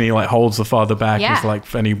kid's face, and he like holds the father back. Yeah. He's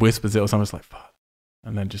like, and he whispers it or something. It's like, "Father,"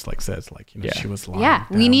 and then just like says like, she was lying. Yeah,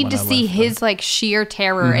 we down need when to I see left his like sheer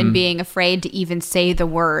terror and being afraid to even say the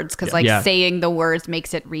words, because saying the words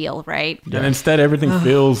makes it real, right? And instead, everything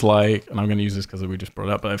feels like, and I'm going to use this because we just brought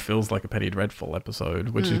it up, but it feels like a Penny Dreadful episode,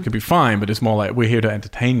 which it could be fine, but it's more like we're here to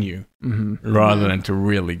entertain you rather than to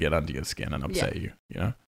really get under your skin and upset you, you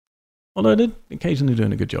know? Although I did occasionally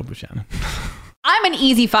doing a good job with Shannon. I'm an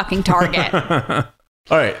easy fucking target. All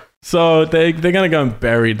right. So they're going to go and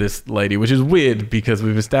bury this lady, which is weird because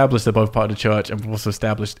we've established they're both part of the church, and we've also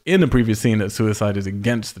established in the previous scene that suicide is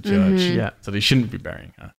against the church. Yeah. So they shouldn't be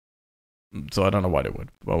burying her. So I don't know why they would.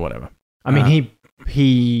 Well, whatever. I mean,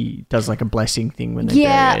 he does like a blessing thing when they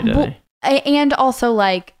bury her, don't they? And also,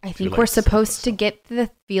 like, I think we're like supposed to get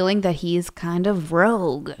the feeling that he's kind of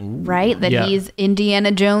rogue, right? That Yeah. he's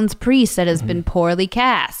Indiana Jones priest that has been poorly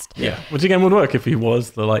cast. Yeah. Which again would work if he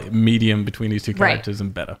was the like medium between these two characters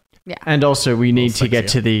and better. Yeah. And also, we need to get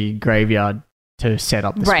sexier. to the graveyard to set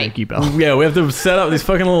up the spooky bell. Yeah, we have to set up these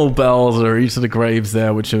fucking little bells that are each of the graves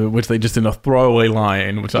there, which they just in a throwaway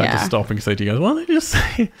line, which I had to stop and say to you guys, well, they just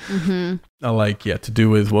say, to do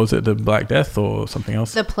with, what was it, the Black Death or something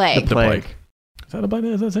else? The plague. The plague. Is that the Black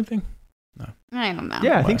Death? Is that the same thing? No. I don't know.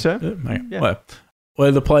 Yeah, I think so. Yeah.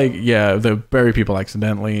 Well, the plague, they bury people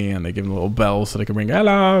accidentally, and they give them little bells so they can ring,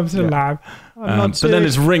 hello, I'm still alive. But then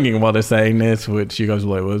it's ringing while they're saying this, which you guys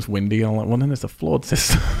were like, well, it's windy. I'm like, well, then it's a flawed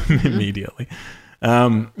system immediately.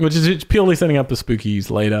 Which is purely setting up the spookies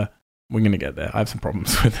later. We're going to get there. I have some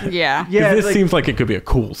problems with it. Yeah. This seems like it could be a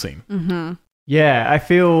cool scene. Mm-hmm. Yeah, I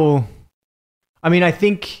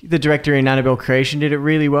think the director in Annabelle Creation did it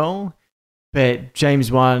really well, but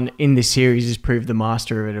James Wan in this series has proved the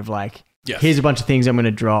master of it, of like, here's a bunch of things I'm going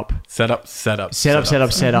to drop. Set up.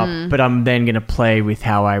 But I'm then going to play with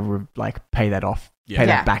how I pay that off, pay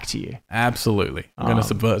that back to you. Absolutely. I'm going to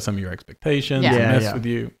subvert some of your expectations and mess with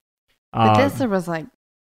you. But there was like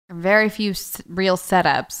very few real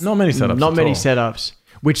setups. Not many setups.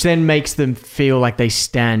 Which then makes them feel like they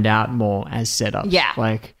stand out more as setups. Yeah.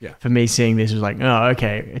 For me, seeing this was like, oh,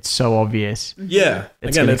 okay, it's so obvious. Yeah.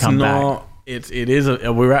 It's not. Back.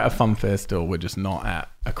 We're at a fun fair still. We're just not at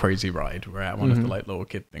a crazy ride. We're at one of the like little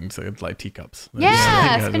kid things. So it's like teacups.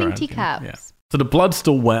 Spinning teacups. Yeah. So the blood's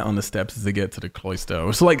still wet on the steps as they get to the cloister.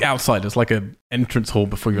 It's like outside. It's like an entrance hall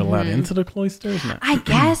before you're allowed into the cloister, isn't it? I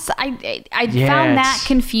guess I found that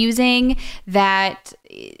confusing. That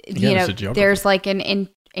there's like an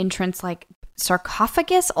entrance like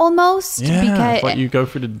sarcophagus almost. Yeah, because like you go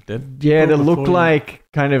through the dead. Yeah, they look like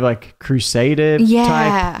kind of like Crusader type.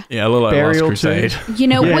 Yeah, a little like Last Crusade.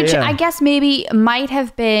 Which I guess maybe might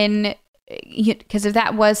have been, because if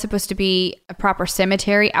that was supposed to be a proper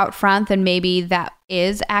cemetery out front, then maybe that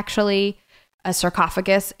is actually a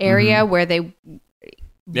sarcophagus area where they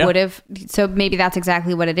would have. So maybe that's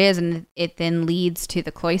exactly what it is, and it then leads to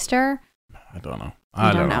the cloister. I don't know.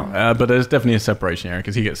 I don't know. But there's definitely a separation area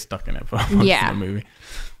because he gets stuck in it for most of the movie.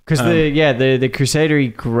 Because the Crusader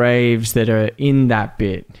graves that are in that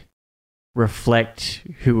bit reflect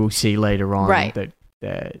who we'll see later on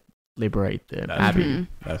that liberate the Abbey.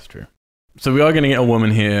 That's true. So we are going to get a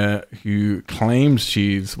woman here who claims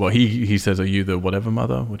she's, well, he says, are you the whatever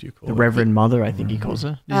mother? What do you call her? The Reverend Mother, I think he calls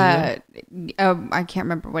her. I can't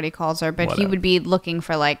remember what he calls her, but he would be looking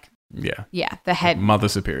for like, the head. Mother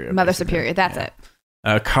Superior. Mother Superior, that's it.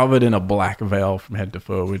 Covered in a black veil from head to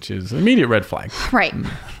foot, which is an immediate red flag. Right.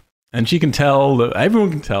 And she can tell that, everyone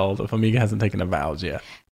can tell that Farmiga hasn't taken her vows yet,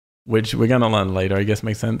 which we're going to learn later, I guess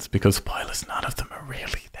makes sense, because spoilers, none of them are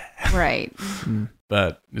really there. Right.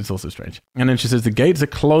 But it's also strange. And then she says the gates are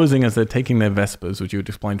closing as they're taking their vespers, which you would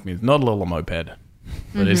explain to me is not a little moped,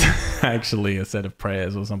 but it's actually a set of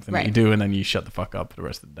prayers or something that you do, and then you shut the fuck up for the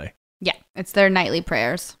rest of the day. Yeah, it's their nightly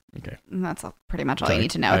prayers. Okay. And that's pretty much all you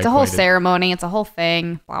need to know. It's a whole ceremony. It's a whole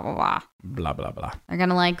thing. Blah, blah, blah. Blah, blah, blah. They're going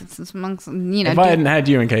to If I hadn't had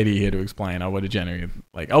you and Katie here to explain, I would have genuinely,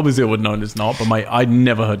 obviously I would have known it's not, but I'd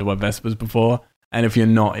never heard the word Vespers before. And if you're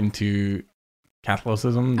not into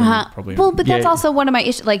Catholicism. Then probably. Well, but that's Yeah. also one of my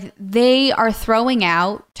issues. Like, they are throwing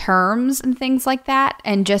out terms and things like that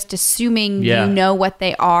and just assuming Yeah. you know what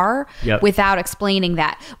they are Yep. without explaining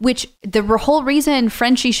that. Which the whole reason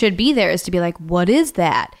Frenchie should be there is to be like, what is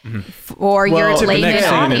that? For your Well, the layman next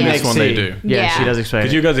scene in audience. this one they do. Yeah, Yeah. she does explain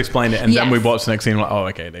Because it. you guys explained it, and then we Yes. watched the next scene. Like, oh,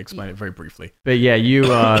 okay, they explained it very briefly. But yeah, you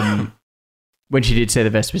when she did say the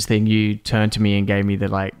Vespers thing, you turned to me and gave me the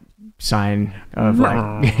like sign of like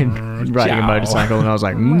riding a Ciao. motorcycle, and I was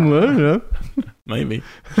like, I don't know. Maybe.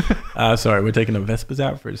 Sorry, we're taking the Vespers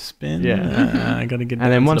out for a spin. Yeah. I gotta get.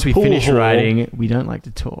 And then down to once the we pool finish hall. riding, we don't like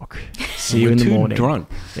to talk. See you We're in the too morning. drunk.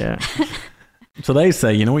 Yeah. So they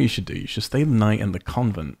say, you know what you should do? You should stay the night in the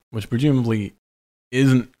convent, which presumably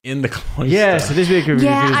isn't in the cloister. Yeah. So this week,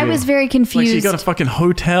 Yeah, I was very Like, so you confused. got a fucking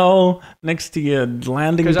hotel next to your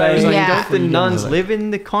landing because I was bay. like, Yeah. don't the nuns live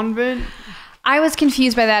in the convent? I was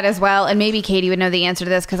confused by that as well. And maybe Katie would know the answer to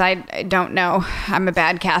this because I don't know. I'm a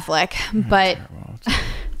bad Catholic. But,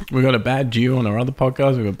 We got a bad Jew on our other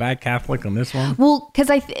podcast. We got a bad Catholic on this one. well, because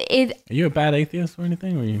Are you a bad atheist or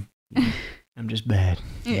anything? Or are you? I'm just bad.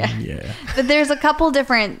 Yeah. But there's a couple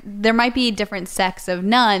there might be different sects of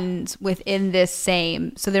nuns within this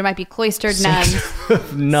same. So there might be cloistered nuns.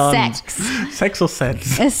 Nuns. Sects. Sex or sense?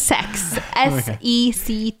 Sex.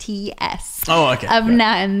 SECTS. Oh, okay. Of Yeah.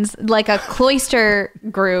 nuns. Like a cloister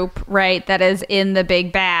group, right? That is in the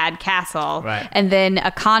big bad castle. Right. And then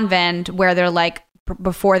a convent where they're like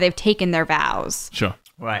before they've taken their vows. Sure.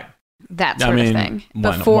 Right. That I sort mean, of thing. why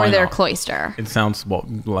not? Before Why their not? cloister. It sounds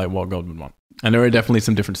like what God would want. And there are definitely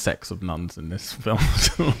some different sects of nuns in this film.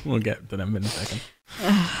 So we'll get to them in a second.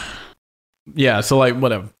 Yeah, so like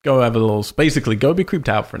whatever. Go have a little. Basically, go be creeped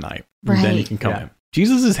out for a night. And then you Right. can come Yeah. in.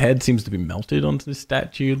 Jesus' head seems to be melted onto the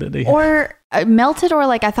statue that they Or melted, or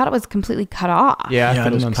like I thought it was completely cut off. Yeah, I Yeah, I thought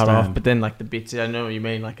it was didn't cut off, understand. but then like the bits, I know what you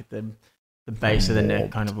mean, like at the base of the neck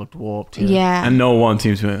Warped. kind of looked warped. Yeah. And no one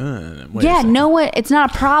seems to be, wait a Yeah, second. no one. It's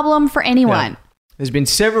not a problem for anyone. There's been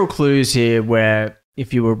several clues here where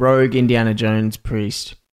if you were rogue Indiana Jones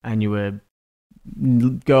priest and you were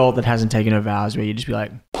girl that hasn't taken her vows, where you just be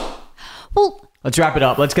like, Well, let's wrap it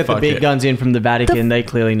up. Let's get the Fuck big it. guns in from the Vatican. They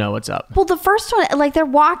clearly know what's up. the first one, like they're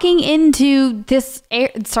walking into this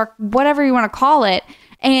whatever you want to call it,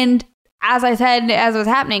 and as I said, as it was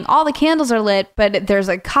happening, all the candles are lit, but there's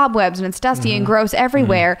like cobwebs and it's dusty and gross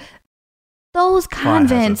everywhere. Those Fire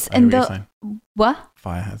convents hazard, I hear and what you're the saying. what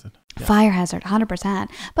Fire hazard. Yeah. fire hazard, 100%.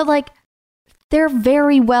 But like, they're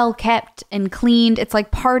very well kept and cleaned. It's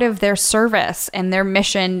like part of their service and their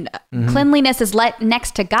mission. Cleanliness is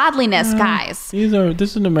next to godliness, guys. This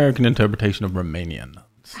is an American interpretation of Romanian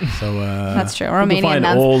nuns. So That's true. you can Romanian find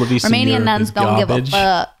nuns. all of Eastern Romanian Europe nuns is don't give a garbage.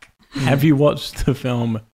 fuck. Have you watched the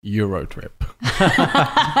film Eurotrip?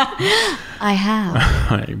 I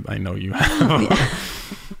have. I know you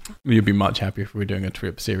have. You'd be much happier if we were doing a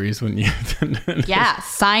trip series, wouldn't you? Yeah,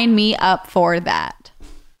 sign me up for that.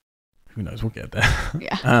 Who knows? We'll get there.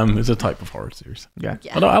 Yeah. It's a type of horror series. Yeah.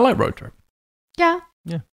 Yeah. But I like Road Trip. Yeah.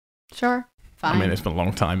 Yeah. Sure. Fine. I mean, it's been a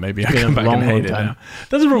long time. Maybe I It's been come a back long, and hate long it time. now.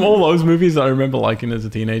 That's from all those movies that I remember liking as a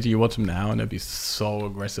teenager. You watch them now and it'd be so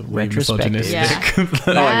aggressively Retrospective. misogynistic.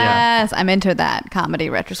 Yes, I'm into that comedy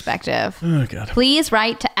retrospective. Oh, God. Please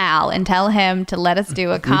write to Al and tell him to let us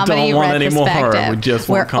do a comedy don't want any more retrospective. horror. We just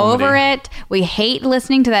We're want comedy. over it. We hate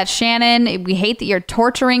listening to that Shannon. We hate that you're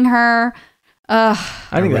torturing her. I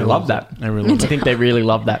think they really love love that. I really love I it. think they really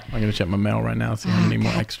love that. I'm going to check my mail right now, see how many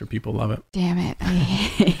more extra people love it. Damn it.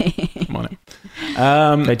 I'm on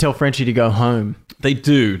it. They tell Frenchie to go home. They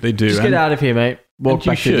do. Just And- get out of here, mate. Walk and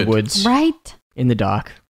you back through the should. woods Right? in the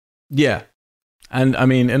dark. Yeah. And I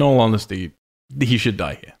mean, in all honesty, he should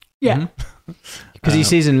die here. Yeah. Because he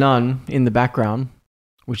sees a nun in the background,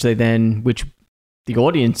 which the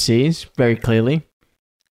audience sees very clearly.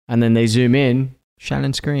 And then they zoom in.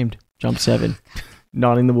 Shannon screamed. Jump 7.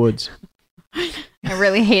 Not in the woods. I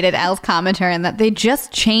really hated Al's commentary on that. They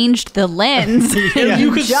just changed the lens. Yeah,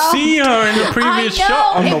 you could Jumped. see her in the previous I know.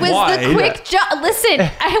 shot on it the was wide. the quick jump. Listen,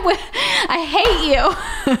 I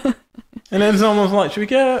hate you. And then someone's like, should we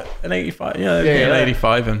get an 85? Yeah, Yeah, get an yeah.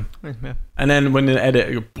 85. And then when the edit,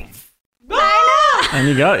 you go, poof. And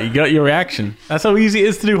you got your reaction. That's how easy it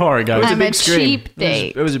is to do horror, guys. I'm a cheap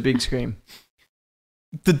date. It was a big scream.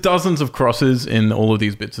 The dozens of crosses in all of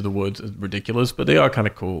these bits of the woods is ridiculous, but they are kind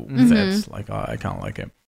of cool sets. Like, I kind of like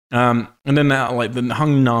it. And then that, like, the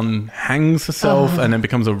hung nun hangs herself and then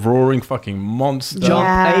becomes a roaring fucking monster. Jump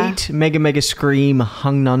Yeah. 8, mega scream,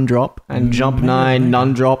 hung nun drop. And jump 9,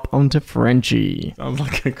 nun drop onto Frenchie. Sounds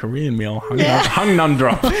like a Korean meal. Hung nun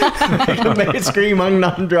drop. Mega scream, hung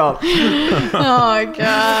nun drop. Oh my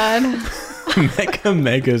god.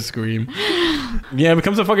 Mega scream. Yeah, it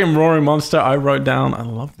becomes a fucking roaring monster. I wrote down, I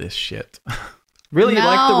love this shit. Really? You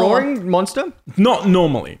like the No. roaring monster? Not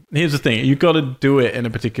normally. Here's the thing. You got to do it in a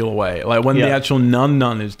particular way. Like when the actual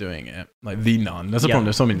nun is doing it. Like the nun. That's the problem.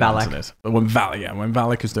 There's so many nuns in this. But when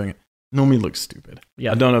Valak is doing it, normally looks stupid.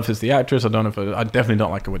 Yeah. I don't know if it's the actress. I don't know if I definitely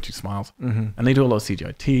don't like it when she smiles. And they do a lot of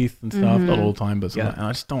CGI teeth and stuff. Not all the time, but and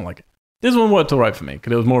I just don't like it. This one worked all right for me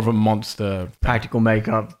because it was more of a monster. Practical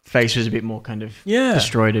makeup. Face was a bit more kind of Yeah.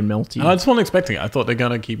 destroyed and melty. And I just wasn't expecting it. I thought they're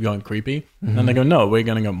going to keep going creepy. And then they go, no, we're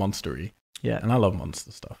going to go monstery. Yeah. And I love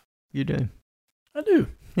monster stuff. You do. I do.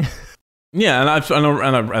 Yeah, and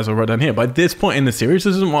as I wrote down here, by this point in the series,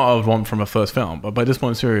 this isn't what I would want from a first film, but by this point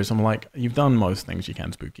in the series, I'm like, you've done most things you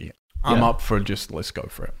can spooky. I'm up for just, let's go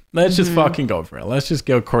for it. Let's just fucking go for it. Let's just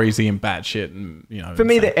go crazy and batshit and, you know. For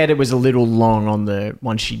me, the edit was a little long on the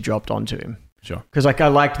one she dropped onto him. Sure. Because like I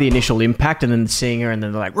liked the initial impact and then seeing her and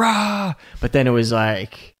then they're like, rah! But then it was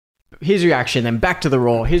like, his reaction, then back to the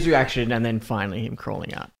roar, his reaction, and then finally him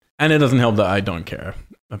crawling out. And it doesn't help that I don't care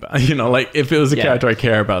about, you know, like if it was a character I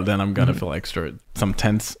care about, then I'm going to feel extra, some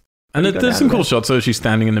tense. And there's some cool shots. So she's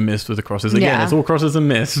standing in the mist with the crosses. Again, it's all crosses and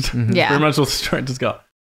mist. Yeah. Pretty much all straight to Scott.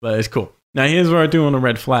 But it's cool. Now, here's where I do want a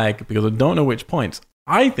red flag because I don't know which points.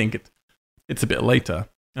 I think it's a bit later.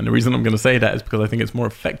 And the reason I'm going to say that is because I think it's more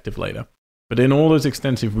effective later. But in all those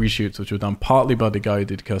extensive reshoots, which were done partly by the guy who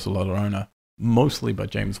did Curse of La Llorona, mostly by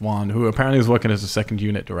James Wan, who apparently was working as a second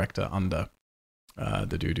unit director under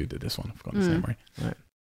the dude who did this one. I've forgotten his name, right?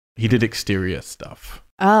 He did exterior stuff.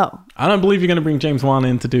 Oh. I don't believe you're going to bring James Wan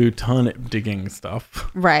in to do turnip digging stuff.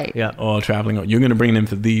 Right. Yeah. Or traveling. You're going to bring him in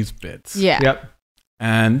for these bits. Yeah. Yep.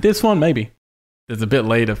 And this one, maybe. There's a bit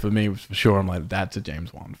later for me, for sure. I'm like, that's a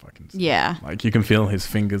James Wan fucking scene. Yeah. Like, you can feel his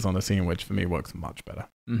fingers on the scene, which for me works much better.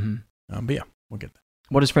 Mm-hmm. But yeah, we'll get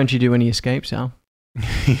What does Frenchie do when he escapes, Al?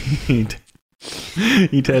 there.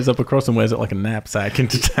 He tears up a cross and wears it like a knapsack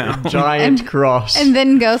into town. Giant cross. And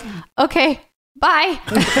then goes, okay, bye.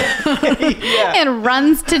 And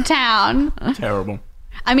runs to town. Terrible.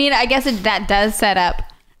 I mean, I guess that does set up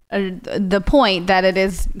the point that it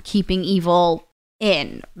is keeping evil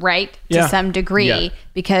in, right? Yeah. To some degree, Yeah.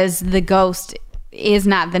 because the ghost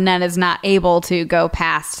the nun is not able to go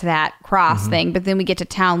past that cross thing. But then we get to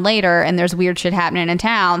town later and there's weird shit happening in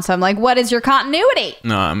town. So I'm like, what is your continuity?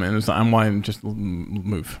 No, I mean, I'm why just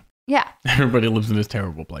move. Yeah. Everybody lives in this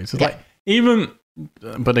terrible place. It's like, even,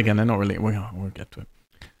 but again, they're not really, we'll get to it.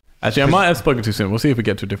 Actually, I might have spoken too soon. We'll see if we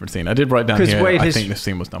get to a different scene. I did write down here, I think this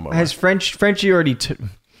scene was done by Has Frenchie already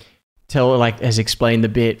has explained the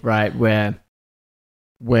bit, right, where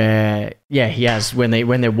he has, when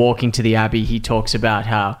they're walking to the abbey, he talks about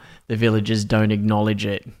how the villagers don't acknowledge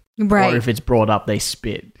it. Right. Or if it's brought up, they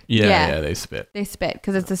spit. Yeah, they spit. They spit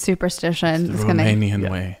because it's a superstition. It's the Romanian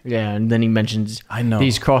way. Yeah, and then he mentions I know.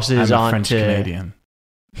 these crosses I'm a aren't French Canadian.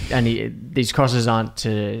 And these crosses aren't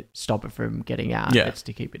to stop it from getting out. Yeah. It's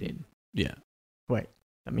to keep it in. Yeah. Wait,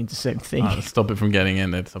 that means the same thing. Stop it from getting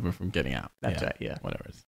in, then stop it from getting out. That's right, yeah. Whatever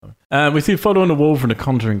it is. We see a photo on the wall from The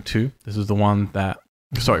Conjuring 2. This is the one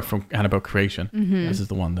from Annabelle Creation. Mm-hmm. This is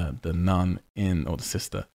the one that the nun or the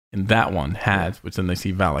sister in that one had, which then they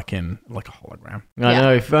see Valak in like a hologram. I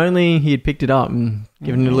know, if only he had picked it up and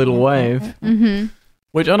given it a little wave. Mm-hmm.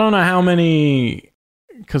 Which I don't know how many,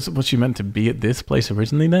 because was she meant to be at this place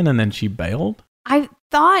originally then, and then she bailed? I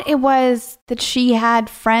thought it was that she had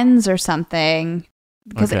friends or something.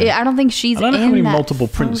 Because Okay. I don't think she's in I don't know how many that multiple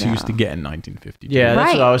prints you photo. used to get in 1952. Yeah, that's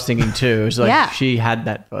Right. what I was thinking too. It was like Yeah. she had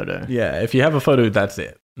that photo. Yeah, if you have a photo, that's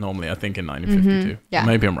it. Normally, I think in 1952. Yeah.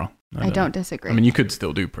 Maybe I'm wrong. I don't disagree. I mean, you could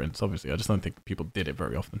still do prints, obviously. I just don't think people did it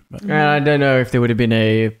very often. But. And I don't know if there would have been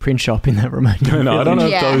a print shop in that Romanian No, I don't know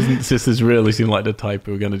Yeah. if those sisters really seem like the type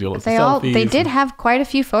who are going to do lots of selfies. They did have quite a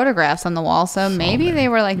few photographs on the wall, so maybe many. they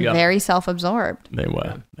were like Yep. very self-absorbed. They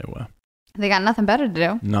were. They got nothing better to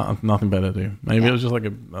do. Nothing better to do. Maybe Yeah. it was just like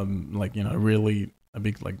really a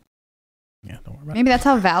big like. Yeah, don't worry about Maybe that's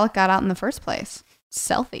how Valak got out in the first place.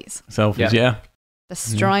 Selfies. it. Selfies. Yeah.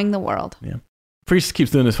 Destroying the world. Priest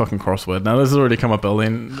keeps doing this fucking crossword. Now, this has already come up early.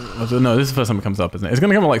 No, this is the first time it comes up, isn't it? It's going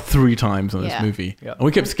to come up like 3 times in this Yeah. movie. Yeah. And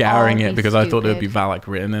we kept scouring All it be because I thought there would be stupid. Valak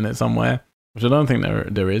written in it somewhere, which I don't think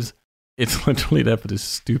there is. It's literally there for this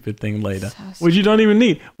stupid thing later, So which you don't even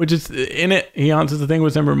need. Which is in it, he answers the thing,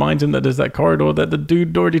 which then reminds him that there's that corridor that the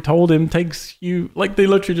dude already told him takes you. Like they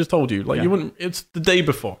literally just told you. Like Yeah. you wouldn't. It's the day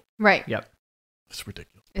before. Right. Yep. It's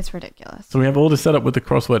ridiculous. It's ridiculous. So we have all this setup with the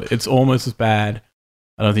crossword. It's almost as bad.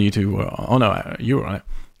 I don't think you two were. Oh no, you were on it.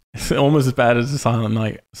 It's almost as bad as the Silent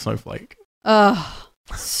Night snowflake. Ugh.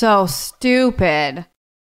 So stupid.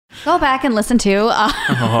 Go back and listen to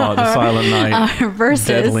Oh, the Silent Night, versus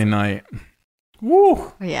Deadly Night.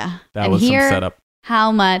 Woo! Yeah. That and was some here, setup.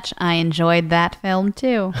 how much I enjoyed that film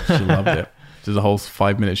too. She loved it. There's a whole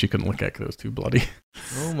 5 minutes she couldn't look at because it was too bloody.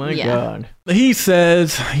 Oh my Yeah. god. He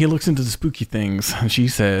says, he looks into the spooky things, and she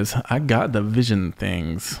says, I got the vision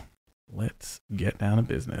things. Let's get down to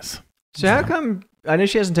business. So how come, I know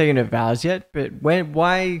she hasn't taken her vows yet, but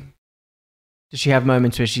why does she have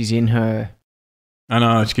moments where she's in her, I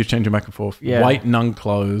know, she keeps changing back and forth. Yeah. White nun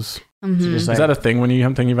clothes. Mhm. just Is that a thing when you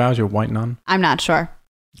haven't taken your vows? You're a white nun? I'm not sure.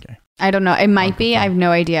 Okay. I don't know. It might be. I have no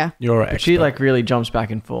idea. You're an but expert. she like really jumps back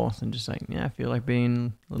and forth and just like, yeah, I feel like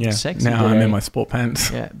being a little sexy now I'm today. in my sport pants.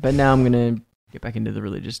 Yeah, but now I'm going to get back into the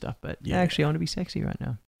religious stuff, but Yeah. actually I want to be sexy right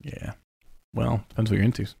now. Yeah. Well, depends what you're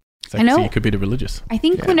into. Sexy, I know. it could be the religious. I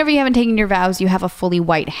think Yeah. whenever you haven't taken your vows, you have a fully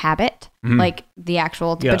white habit, Mhm. like the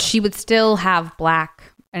actual. Yeah. But she would still have black,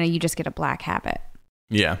 and you just get a black habit.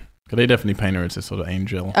 Yeah. Because they definitely paint her as a sort of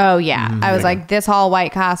angel. Oh yeah, Mhm. I was Yeah. like, this all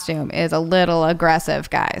white costume is a little aggressive,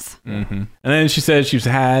 guys. Mm-hmm. And then she says she's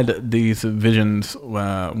had these visions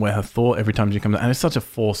where her thought every time she comes, and it's such a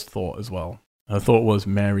forced thought as well. Her thought was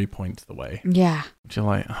Mary points the way. Yeah, Which you're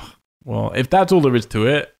like, ugh, well, if that's all there is to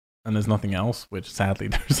it, and there's nothing else, which sadly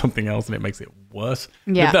there's something else, and it makes it worse.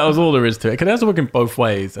 yeah. If that was all there is to it, because it has to work in both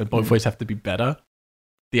ways, and both ways have to be better.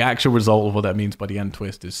 The actual result of what that means by the end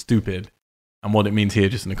twist is stupid, and what it means here,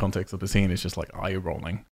 just in the context of the scene, is just like eye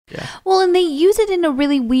rolling. Yeah. Well, and they use it in a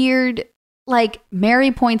really weird, like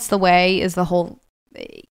Mary points the way is the whole,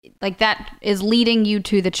 like that is leading you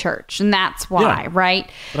to the church, and that's why, Yeah. right?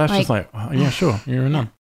 But that's just like, oh, yeah, sure, you're a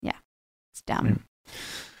nun. It's dumb.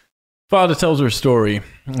 Father tells her a story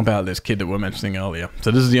about this kid that we were mentioning earlier.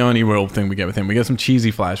 So this is the only real thing we get with him. We get some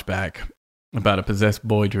cheesy flashback about a possessed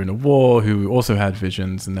boy during the war who also had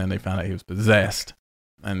visions, and then they found out he was possessed.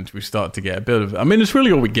 And we start to get a bit of, I mean, it's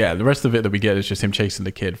really all we get. The rest of it that we get is just him chasing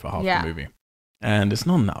the kid for half Yeah. the movie. And it's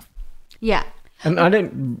not enough. Yeah. And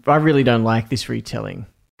I really don't like this retelling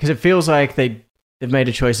because it feels like they've made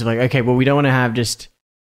a choice of like, okay, well, we don't want to have just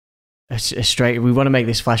a straight, we want to make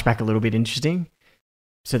this flashback a little bit interesting.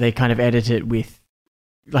 So they kind of edit it with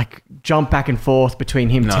like jump back and forth between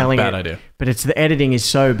him No, telling bad it. idea. But it's the editing is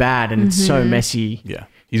so bad and it's so messy. Yeah.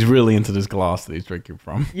 He's really into this glass that he's drinking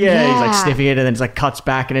from. Yeah, he's like Yeah. sniffing it and then it's like cuts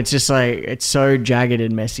back and it's just like, it's so jagged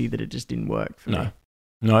and messy that it just didn't work for me.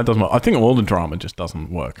 No, it doesn't work. I think all the drama just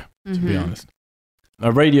doesn't work, to be Mhm. honest.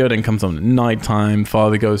 A radio then comes on at nighttime.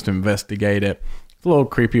 Father goes to investigate it. It's a little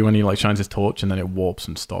creepy when he like shines his torch and then it warps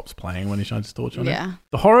and stops playing when he shines his torch on it. Yeah.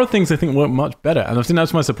 The horror things I think work much better. And I think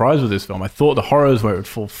that's my surprise with this film. I thought the horror is where it would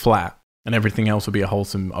fall flat and everything else would be a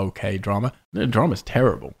wholesome, okay drama. The drama's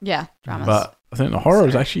terrible. Yeah. Dramas. But I think the horror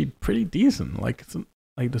is actually pretty decent. Like,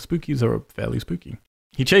 like the spookies are fairly spooky.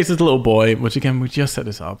 He chases the little boy, which again, we just set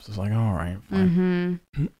this up. So it's like, all right, fine.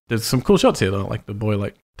 Mm-hmm. There's some cool shots here though, like the boy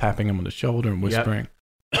like tapping him on the shoulder and whispering.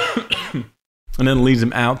 And then leads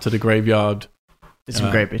him out to the graveyard. There's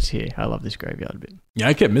some great bits here. I love this graveyard bit. Yeah,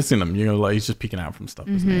 I kept missing him. You know, like he's just peeking out from stuff.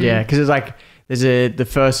 Isn't he? Yeah, because it's like the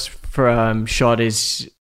first shot is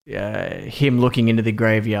him looking into the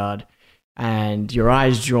graveyard, and your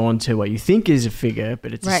eyes drawn to what you think is a figure,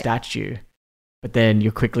 but it's a Right. statue. But then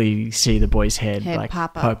you quickly see the boy's head, Head like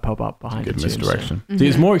pop up. pop up behind Good the tombstone. misdirection. See,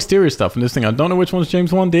 there's more exterior stuff in this thing. I don't know which ones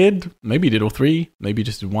James Wan did. Maybe he did all three. Maybe he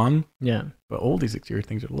just did one. Yeah, But all these exterior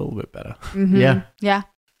things are a little bit better. Mhm. Yeah. Yeah.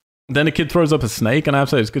 Then the kid throws up a snake, and I have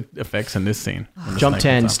to say, it's good effects in this scene. When the jump snake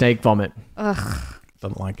 10, comes up. snake vomit. Ugh.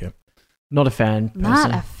 Doesn't like it. Not a fan. Not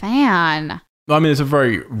personally. a fan. I mean, it's a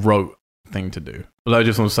very rote thing to do. But I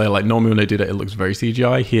just want to say, like, normally when they do that, it looks very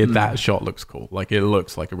CGI. Here, that shot looks cool. Like, it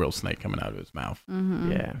looks like a real snake coming out of his mouth.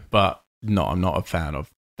 Mm-hmm. Yeah, But no, I'm not a fan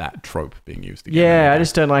of that trope being used again. yeah. I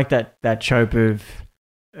just don't like that trope of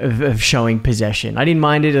showing possession. I didn't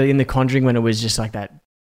mind it in The Conjuring when it was just like that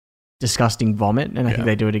disgusting vomit, and I Yeah. think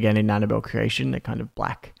they do it again in Annabelle Creation, that kind of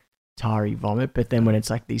black tarry vomit. But then when it's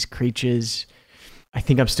like these creatures, I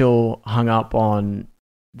think I'm still hung up on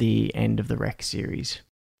the end of the Wreck series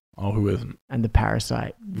Oh, who isn't? and the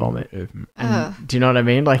parasite vomit. Mm-hmm. Ugh. And, do you know what I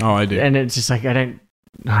mean? Like, Oh, I do. and it's just like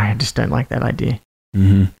I just don't like that idea.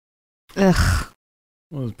 Mm-hmm. Ugh.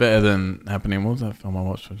 What was better than happening? What was that film I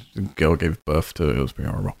watched? The girl gave birth to it. It was pretty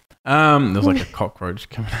horrible. There was like a cockroach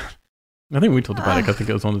coming out. I think we talked about it. 'Cause I think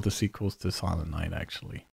it was one of the sequels to Silent Night,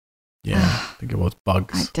 actually. Yeah, I think it was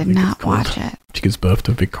Bugs. I did think it's not called. watch it. She gives birth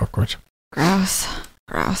to a big cockroach. Gross.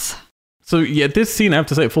 Gross. So yeah, this scene, I have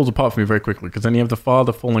to say, it falls apart for me very quickly because then you have the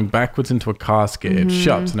father falling backwards into a casket. It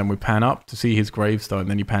shuts, and then we pan up to see his gravestone.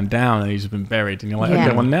 Then you pan down, and he's been buried. And you're like, Yeah.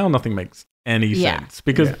 okay, well now nothing makes any Yeah. sense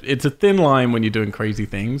because it's a thin line when you're doing crazy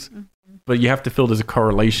things, but you have to feel there's a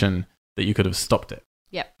correlation that you could have stopped it.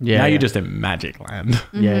 Yep. Yeah. Now yeah. you're just in magic land.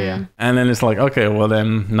 Yeah, yeah. And then it's like, okay, well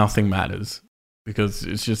then nothing matters because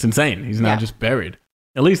it's just insane. He's now just buried.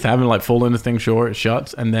 At least having like fall into thing, sure, it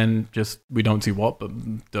shuts, and then just we don't see what, but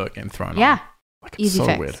dirt getting thrown on. Yeah. Like, it's Easy so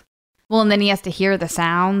fix. weird. Well, and then he has to hear the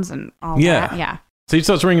sounds and all that. Yeah. So he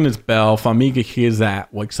starts ringing his bell. Farmiga hears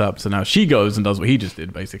that, wakes up. So now she goes and does what he just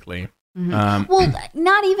did, basically. Well,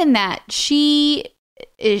 not even that.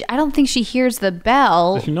 I don't think she hears the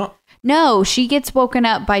bell. Does she not? No, she gets woken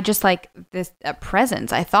up by just like this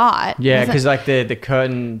presence, I thought. Yeah, Wasn't- because like the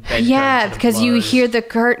curtain. bed yeah, curtain because you blows. hear the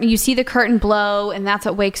curtain, you see the curtain blow, and that's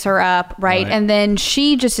what wakes her up, right? Right. And then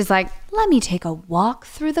she just is like, let me take a walk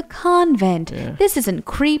through the convent. Yeah. This isn't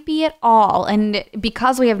creepy at all. And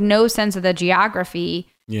because we have no sense of the geography,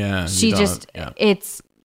 Yeah. she you don't- just, yeah. it's,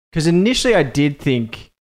 Because initially I did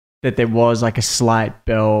think that there was like a slight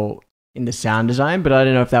bell in the sound design, but I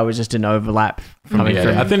don't know if that was just an overlap coming Yeah,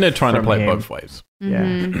 from. I think they're trying to from play it him. both ways. Yeah.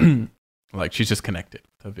 mhm, Like she's just connected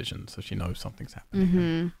to her vision, so she knows something's happening.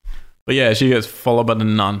 mhm. But yeah, she gets followed by the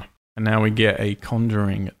nun, and now we get a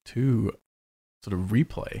Conjuring 2 sort of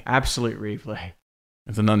replay. Absolute replay.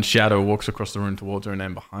 As the nun's shadow walks across the room towards her, and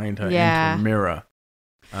then behind her Yeah. into a mirror.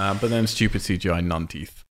 But then stupid CGI nun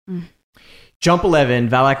teeth. Jump 11,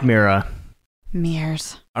 Valak Mirror.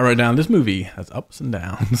 Mirrors. I wrote down this movie has ups and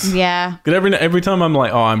downs. Yeah. Because every time I'm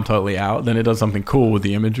like, oh, I'm totally out, then it does something cool with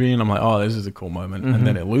the imagery, and I'm like, oh, this is a cool moment, and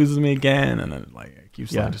then it loses me again, and then like it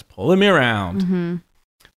keeps like just pulling me around, Mm-hmm.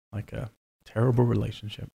 like a terrible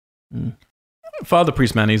relationship. Mm. Father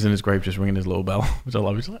Priest man, he's in his grave just ringing his little bell, which I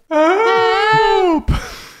love. He's like, help!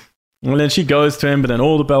 And then she goes to him, but then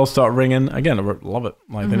all the bells start ringing again. I love it.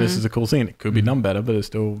 Like, then this is a cool scene. It could be done better, but it's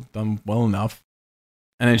still done well enough.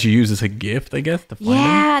 And then she uses her gift, I guess, to find him.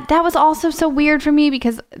 Yeah, that was also so weird for me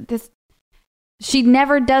because she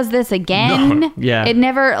never does this again. No. Yeah. It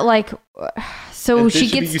never like so This she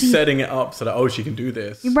should be gets you to, setting it up so that she can do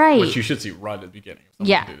this, Right. Which you should see right at the beginning. Someone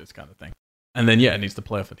Yeah. can do this kind of thing, and then it needs to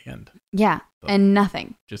play off at the end. yeah, and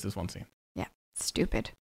nothing. Just this one scene. Stupid.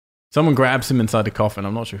 Someone grabs him inside the coffin.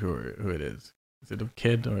 I'm not sure who it is. Is it a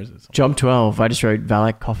kid or is it someone? Jump 12, I just wrote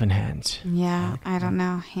Valak Coffin Hands. Yeah, I don't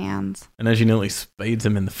know. Hands. And then she nearly spades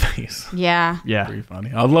him in the face. Yeah. Yeah. Pretty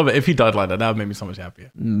funny. I'd love it if he died like that. That would make me so much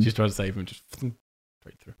happier. Mm. She's trying to save him, just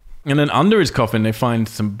straight through. And then under his coffin, they find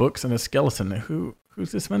some books and a skeleton.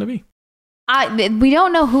 Who's this meant to be? We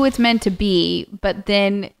don't know who it's meant to be, but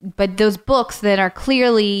those books that are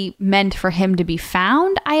clearly meant for him to be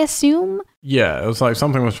found, I assume. Yeah, it was like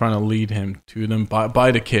something was trying to lead him to them.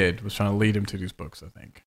 By the kid was trying to lead him to these books, I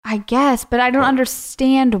think. I guess, but I don't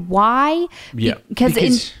understand why. Yeah. Because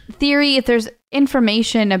in theory, if there's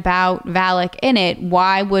information about Valak in it,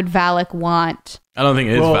 why would Valak want... I don't think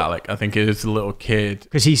it is Well- Valak. I think it is the little kid.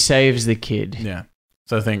 Because he saves the kid. Yeah.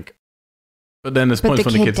 So I think... But then there's But points the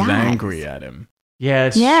when the kid kid's dies. angry at him. Yeah,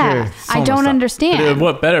 it's Yeah, true. I don't But it understand. would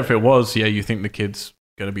work better if it was, you think the kid's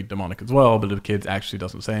going to be demonic as well, but the kid actually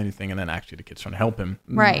doesn't say anything, and then actually the kid's trying to help him.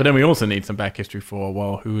 Right. But then we also need some back history for,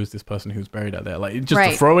 well, who is this person who's buried out there? Like, just a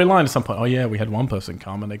Right. throwaway line at some point. Oh, yeah, we had one person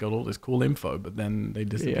come, and they got all this cool info, but then they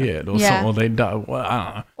disappeared. Or, Yeah. or they died. Well, I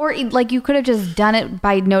don't know. Or like you could have just done it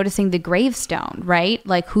by noticing the gravestone, right?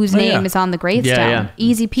 Like whose name yeah. is on the gravestone. Yeah.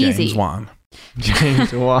 Easy peasy. James Wan.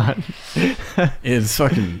 James Wan. It's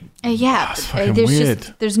fucking... Yeah, it's fucking there's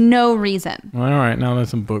weird. there's no reason. All right, now there's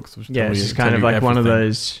some books. Which Yeah, tell it's you- just kind tell of you like one of everything.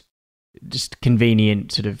 those just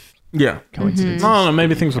convenient sort of Yeah. coincidences. No,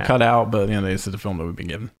 maybe things were Yeah. cut out, but this is the film that we've been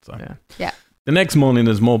given. So. Yeah. Yeah. The next morning,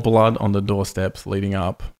 there's more blood on the doorsteps leading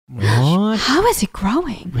up. which- What? How is it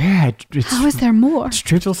growing? Yeah, it's How is there more?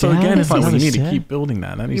 stripped So down. again, it's like This we is need to sad. keep building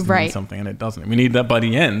that. That needs to Right. mean something, and it doesn't. We need that by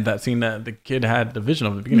the end. That scene that the kid had the vision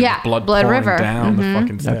of at the beginning. Yeah, with blood Blood pouring River. down the Mhm.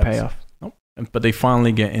 fucking No steps. payoff. Nope. But they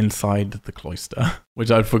finally get inside the cloister,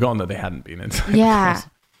 which I'd forgotten that they hadn't been inside. Yeah. the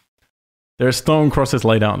cloister. There are stone crosses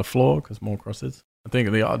laid out on the floor because more crosses. I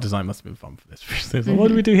think the art design must have been fun for this. It's like, what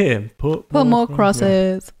do we do here? Put more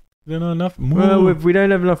crosses. Yeah. Is there not enough? Well, if we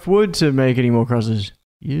don't have enough wood to make any more crosses,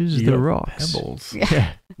 use You the got rocks. Pebbles.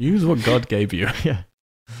 Yeah. Use what God gave you. Yeah.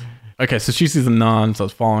 Okay, so she sees a nun,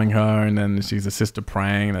 starts following her, and then she's a sister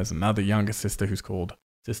praying. And there's another younger sister who's called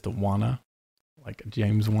Sister Wana, like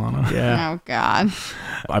James Wana, Yeah. Oh God.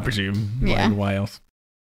 I presume. Yeah. Why else?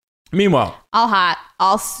 Meanwhile, All hot.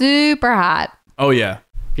 All super hot. oh yeah,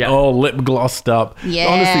 Yeah. all lip glossed up. Yeah.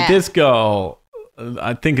 Honestly, this girl,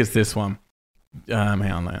 I think it's this one. Hang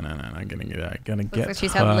on, no, I'm gonna Looks get like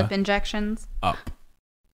she's her had lip injections. up.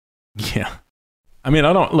 Yeah. I mean,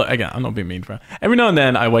 I don't look again. I'm not being mean for her. Every now and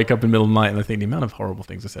then, I wake up in the middle of the night and I think the amount of horrible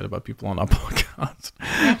things I said about people on our podcast.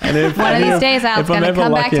 And if, One of these days, Al's if I'm gonna ever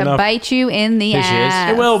come back lucky to enough- bite you in the Here she is.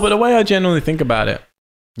 ass. It will, but the way I genuinely think about it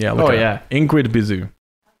Yeah, look Oh, at yeah. her. Ingrid Bizu.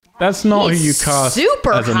 That's not who you cast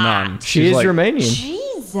super as a hot. nun. She is like, Romanian.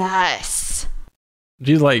 Jesus.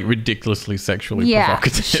 She's like ridiculously sexually Yeah,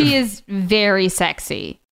 provocative. she is very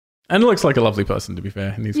sexy. And looks like a lovely person, to be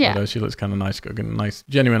fair. In these Yeah. photos, she looks kind of nice, got nice,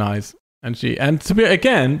 genuine eyes. And to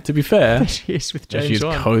be fair, She is with she's James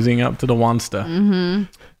Wan. cozying up to the Wanster.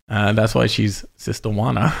 Mm-hmm. That's why she's Sister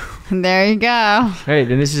Wana. There you go. Hey,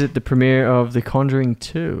 then this is at the premiere of The Conjuring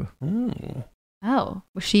 2. Ooh. Oh,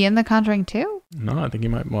 was she in The Conjuring too? No, I think you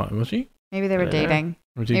might. What was she? Maybe they were Yeah. dating.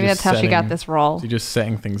 Or was she Maybe just that's how she got setting- this role. She just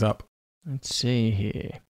setting things up. Let's see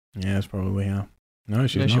here. Yeah, it's probably yeah. No,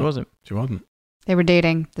 she's No, not. she wasn't. She wasn't. They were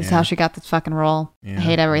dating. This is Yeah. how she got this fucking role. Yeah. I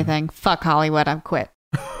hate everything. Fuck Hollywood. I'm quit.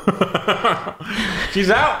 She's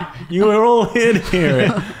out. You are all here to hear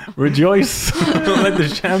it. Rejoice. Let the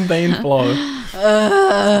champagne flow.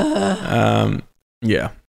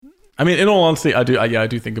 Yeah. I mean, in all honesty, I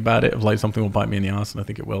do think about it. If like something will bite me in the ass, and I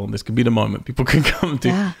think it will, and this could be the moment people can come to.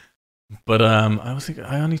 Yeah. But I was thinking,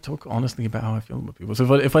 I only talk honestly about how I feel about people.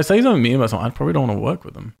 So if I say something mean about someone, I probably don't want to work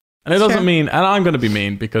with them. And it Sure. doesn't mean, and I'm going to be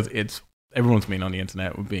mean because everyone's mean on the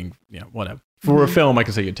internet with being, whatever. For a film, I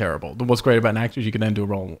can say you're terrible. What's great about an actor is you can then do a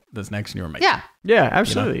role that's next and you're amazing. Yeah. Yeah, You know?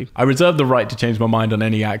 absolutely. I reserve the right to change my mind on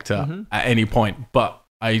any actor at any point, but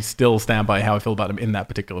I still stand by how I feel about them in that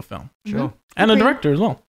particular film. Sure. And a Agreed. director as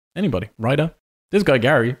well. Anybody. Writer. This guy,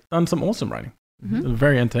 Gary, done some awesome writing.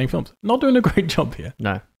 Very entertaining films. Not doing a great job here.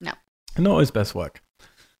 No. Not his best work.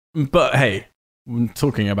 But hey, I'm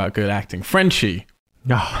talking about good acting. Frenchie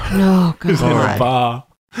No. No, is in a God. bar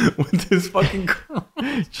with this fucking cross.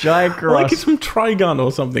 Giant Like cross. it's from Trigun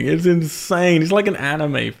or something. It's insane. It's like an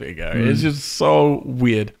anime figure. It's just so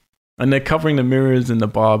weird. And they're covering the mirrors in the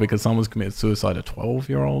bar because someone's committed suicide. A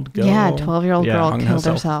 12-year-old girl. Yeah, 12-year-old Yeah, girl hung killed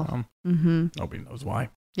herself. Mm-hmm. Nobody knows why.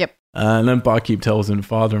 Yep. And then Barkeep tells him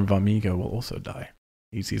father and Varmigo will also die.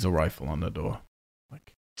 He sees a rifle on the door.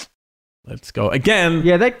 Like, let's go. Again.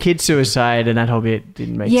 Yeah, that kid suicide and that whole bit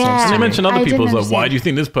didn't make Yeah. sense. And to they me. mention other I people. didn't It's like, why understand. do you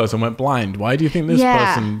think this person went blind? Why do you think this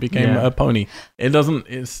Yeah. person became Yeah. a pony? It doesn't.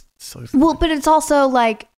 It's so. Well, but it's also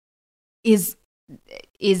like, is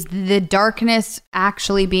the darkness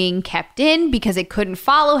actually being kept in because it couldn't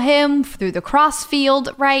follow him through the cross field,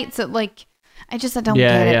 right? So like, I don't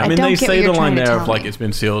Yeah, get it. yeah. I mean, don't they get say what you're the line trying to there tell of like me. it's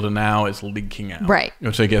been sealed and now it's leaking out. Right.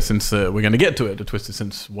 Which I guess since we're going to get to it, the twist is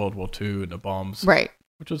since World War II and the bombs, Right.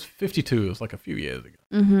 which was 52. It was like a few years ago.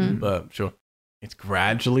 Mm-hmm. But sure, it's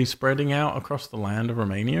gradually spreading out across the land of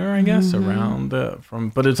Romania, I guess, around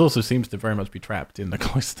but it also seems to very much be trapped in the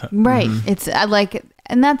cloister. Right. It's I like,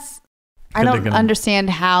 and that's. I They're don't gonna- understand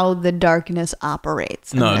how the darkness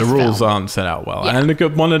operates. in No, the this rules film. aren't set out well. Yeah.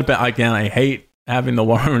 And one of the again, I hate having the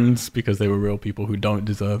Warrens because they were real people who don't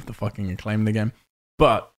deserve the fucking acclaim of the game.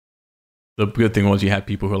 But the good thing was you had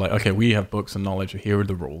people who were like, okay, we have books and knowledge. Here are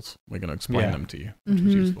the rules. We're going to explain Yeah. them to you, which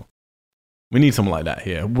was Mhm. useful. We need someone like that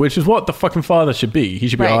here, which is what the fucking father should be. He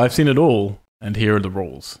should be, Right. oh, I've seen it all, and here are the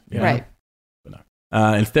rules. you know? Right. But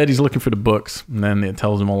no. Instead, he's looking for the books, and then it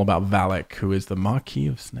tells him all about Valak, who is the Marquis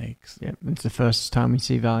of Snakes. Yeah, it's the first time we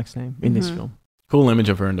see Valak's name in this Mhm. film. Cool image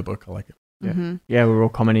of her in the book. I like it. Yeah. Mhm. Yeah, we're all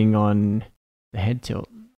commenting on the head tilt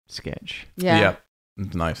sketch. Yeah.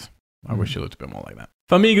 It's nice. I wish she looked a bit more like that.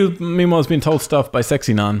 Famiga, meanwhile, has been told stuff by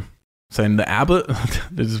Sexy Nun, saying the abbot.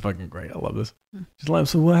 This is fucking great. I love this. She's like,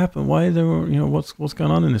 so what happened? Why is there? What's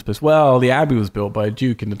going on in this place? Well, the abbey was built by a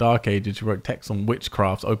duke in the Dark Ages who wrote texts on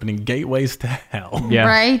witchcraft, opening gateways to hell. Yeah.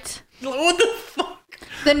 Right. What the fuck?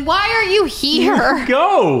 Then why are you here?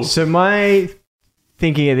 Go. So my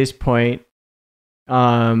thinking at this point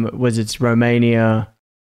was it's Romania.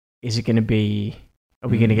 Is it going to be? Are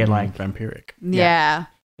we going to get like vampiric? Yeah.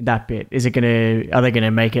 that bit? Is it going to? Are they going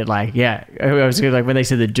to make it like? Yeah, I was like when they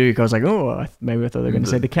said the Duke, I was like, oh, maybe I thought they were going to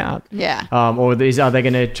say the Count. Yeah. Or are they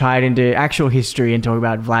going to tie it into actual history and talk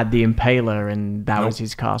about Vlad the Impaler and that was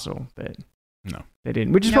his castle? But No. they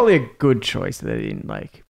didn't. Which is probably a good choice that they didn't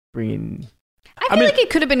like bring in. I feel like it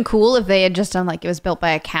could have been cool if they had just done like it was built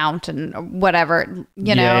by a count and whatever,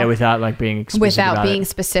 you know, Yeah, without like being explicit without about being it.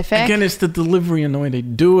 specific. Again, it's the delivery and the way they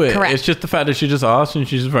do it. Correct. It's just the fact that she just asked and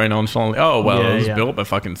she's just very nonchalantly, oh, well, Yeah, it was yeah. built by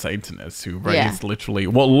fucking Satanists who Yeah. raised literally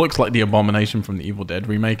what looks like the abomination from the Evil Dead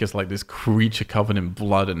remake. It's like this creature covered in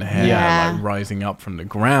blood and hair, Yeah. like rising up from the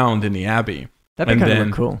ground in the Abbey. That'd And be kind of then-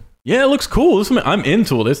 look cool. Yeah, it looks cool. Listen, I'm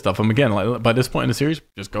into all this stuff. I'm again like by this point in the series,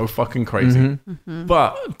 just go fucking crazy. Mhm.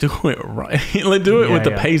 But do it right. Like do it Yeah, with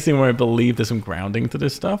the yeah. pacing where I believe there's some grounding to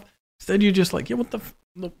this stuff. Instead, you're just like, yeah, what the?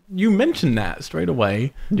 Look, you mentioned that straight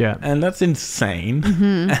away, Yeah. and that's insane.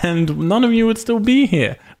 And none of you would still be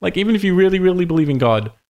here. Like even if you really, really believe in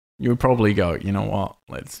God, you would probably go, you know what?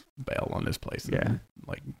 Let's bail on this place. Yeah. And,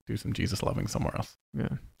 like, do some Jesus loving somewhere else. Yeah.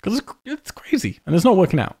 Because it's crazy and it's not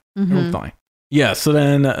working out. Everyone's dying. Yeah. So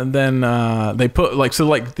then they put like, so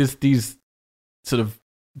like these sort of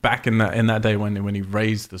back in that day when he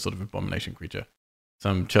raised the sort of abomination creature,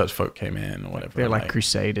 some church folk came in or whatever. They're like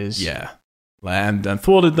crusaders. Yeah. And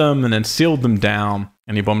thwarted them and then sealed them down.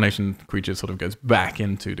 And the abomination creature sort of goes back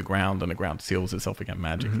into the ground and the ground seals itself again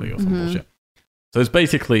magically or some bullshit. So it's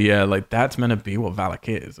basically, like, that's meant to be what Valak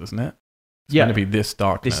is, isn't it? It's meant to be this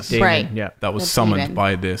darkness This demon. Right. Yeah. that was This summoned demon.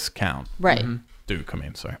 by this count. Right. Do come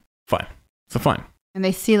in, so fine. So fine. And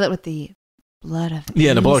they seal it with the blood of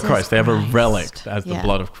Yeah, the blood of Jesus Christ. They have a Christ. relic that has the Yeah.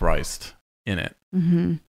 blood of Christ in it.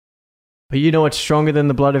 Mm-hmm. But you know what's stronger than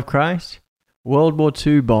the blood of Christ? World War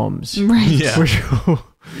II bombs. Right. Yeah. Which,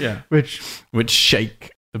 Yeah. Which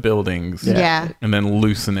shake the buildings Yeah. and then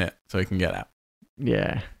loosen it so it can get out.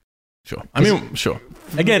 yeah. Sure. I mean, sure.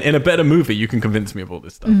 Again, in a better movie, you can convince me of all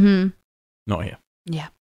this stuff. Mm-hmm. Not here. Yeah.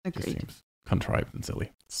 It just Agreed. seems contrived and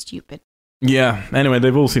silly. Stupid. Yeah. Anyway,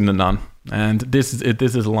 they've all seen The Nun, and this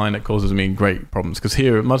is a line that causes me great problems because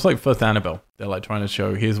here, much like first Annabelle, they're like trying to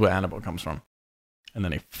show here's where Annabelle comes from, and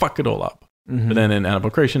then they fuck it all up. Mhm. But then in Annabelle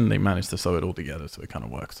Creation, they manage to sew it all together, so it kind of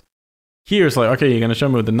works. Here it's like, okay, you're gonna show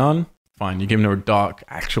me with The Nun, fine. You're giving her a dark,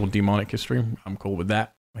 actual demonic history. I'm cool with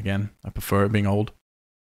that. Again, I prefer it being old.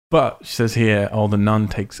 But she says here, the nun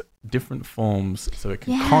takes different forms so it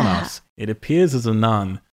can con Yeah. us. It appears as a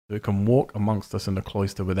nun so it can walk amongst us in the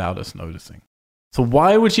cloister without us noticing. So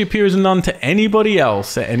why would she appear as a nun to anybody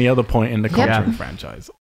else at any other point in the Conjuring franchise?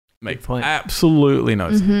 Makes point. absolutely no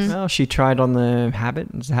sense. Mhm. Well, she tried on the Habit.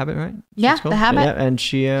 It's the Habit, right? Yeah, It's called? the Habit. Yeah, and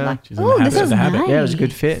she. She's in Ooh, the this habit of is the habit. nice. Yeah, it was a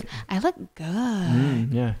good fit. I look good.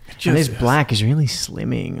 Yeah. Just And this is. black is really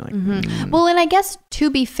slimming. Like, Well, and I guess to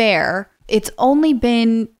be fair, it's only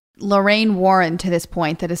been Lorraine Warren to this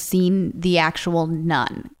point that has seen the actual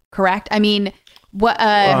nun, correct? I mean, what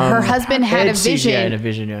her husband had a Ed sees, vision. Yeah, in a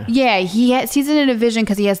vision, yeah. Yeah, he sees it in a vision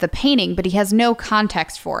because he has the painting, but he has no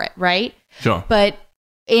context for it, right? Sure. But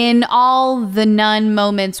in all the nun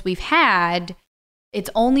moments we've had, it's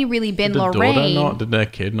only really been Did the Lorraine. daughter not? Did their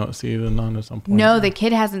kid not see the nun at some point? No, the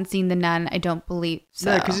kid hasn't seen the nun. I don't believe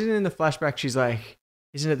so. No, because in the flashback, she's like,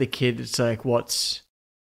 isn't it the kid that's like, what's.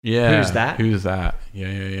 Yeah. Who's that? Who's that? Yeah.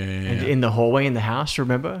 And in the hallway in the house,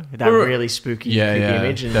 remember? That Or- really spooky Yeah, creepy yeah,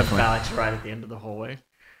 image. And definitely. Valak's right at the end of the hallway.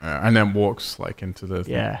 And then walks like into the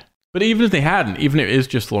thing. Yeah. But even if they hadn't, even if it is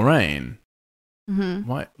just Lorraine, Mhm.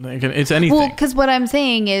 why? Like, it's anything. Well, because what I'm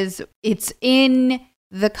saying is it's in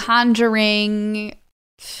The Conjuring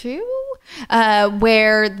 2,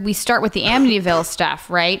 where we start with the Amityville stuff,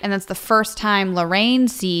 right? And that's the first time Lorraine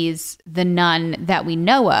sees the nun that we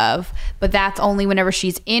know of, but that's only whenever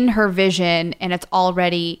she's in her vision and it's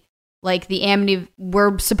already like the Amity.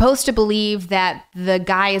 We're supposed to believe that the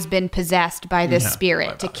guy has been possessed by this Yeah, spirit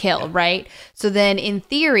by to Valak, kill, yeah. right? So then in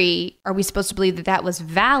theory, are we supposed to believe that that was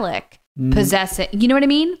Valak possessing? You know what I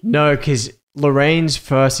mean? No, because Lorraine's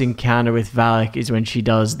first encounter with Valak is when she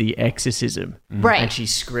does the exorcism. Right. And she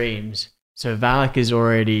screams. So Valak is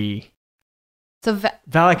already So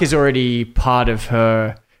part of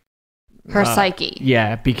her. her psyche.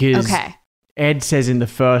 Yeah, because Okay. Ed says in the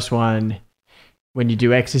first one, when you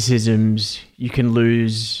do exorcisms, you can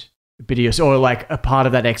lose a bit of your, or like a part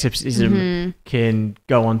of that exorcism Mhm. can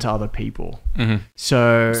go on to other people. Mhm.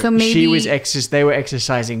 So, So maybe- she was they were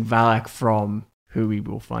exorcising Valak from who we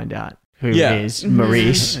will find out who Yeah. is Mm-hmm.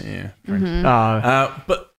 Maurice. Yeah.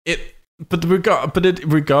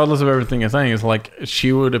 Regardless of everything you're saying, is like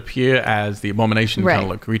she would appear as the abomination kind Right. of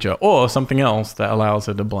like creature, or something else that allows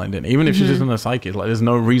her to blend in. Even if she's just in a psyche, like there's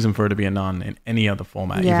no reason for her to be a nun in any other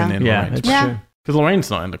format, Yeah. even in Yeah, Lorraine's. that's Yeah. true. Because Lorraine's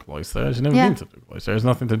not in the cloister. She's never Yeah. been to the cloister. It has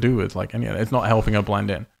nothing to do with like any of it. It's not helping her blend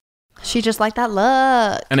in. She just like that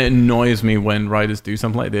look. And it annoys me when writers do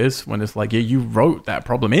something like this, when it's like, yeah, you wrote that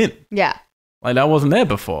problem in. Yeah. Like that wasn't there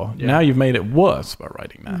before. Yeah. Now you've made it worse by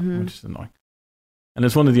writing that, Mhm. which is annoying. And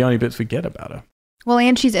it's one of the only bits we get about her. Well,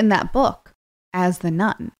 and she's in that book as the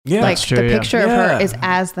nun. Yeah. Like That's true, the yeah. picture of Yeah. her is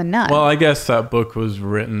as the nun. Well, I guess that book was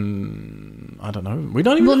written. I don't know. We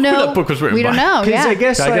don't even Well, know who no, that book was written we don't by. know. 'Cause Yeah. I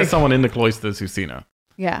guess I like, guess someone in the cloisters who's seen her.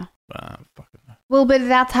 Yeah. Fucking Well, but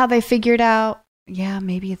that's how they figured out. Yeah,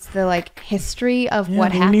 maybe it's the like history of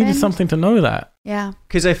what we happened. needed something to know that. Yeah.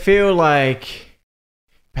 because I feel like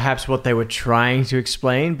perhaps what they were trying to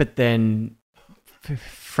explain, but then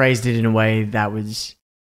phrased it in a way that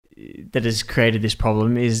has created this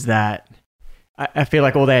problem is that I feel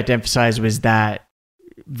like all they had to emphasize was that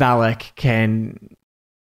Valak can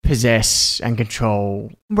possess and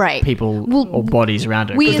control Right. people Well, or bodies around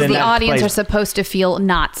her. We 'Cause as then the that audience plays- are supposed to feel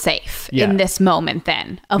not safe Yeah. in this moment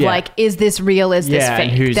then of Yeah. like, is this real? Is this Yeah, and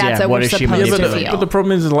fake? who's- That's yeah, what what we're is she supposed to manipulating? feel. but the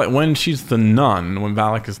problem is like when she's the nun, when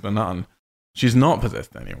Valak is the nun, she's not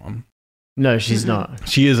possessed anyone. No, she's Mhm. not.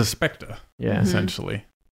 She is a spectre, Yeah. essentially.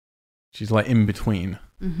 She's like in between.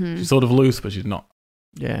 Mm-hmm. She's sort of loose, but she's not.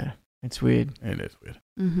 Yeah. It's weird. It is weird.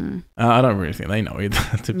 Mm-hmm. I don't really think they know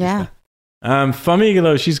either. To be Yeah. fair. Farmiga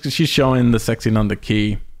though, she's showing the sexy nun the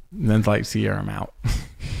key, and then's like, "See her, I'm out."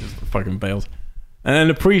 Just fucking bails. And then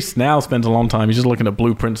the priest now spends a long time. He's just looking at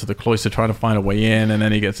blueprints of the cloister, trying to find a way in, and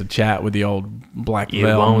then he gets a chat with the old black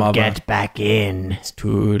veil mother. back in. It's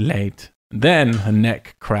too late. And then her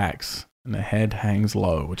neck cracks and her head hangs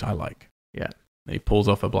low, which I like. Yeah. And he pulls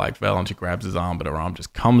off her black veil and she grabs his arm, but her arm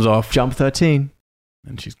just comes off. Jump 13.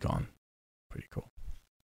 And she's gone. Pretty cool.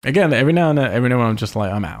 Again, every now and then I'm just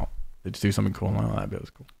like, I'm out. They just do something cool. I'm like, oh, that bit was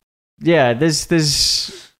cool. Yeah, there's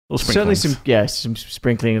Little certainly sprinklings. some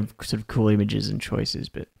sprinkling of sort of cool images and choices,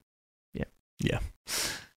 but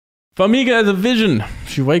Farmiga has a vision.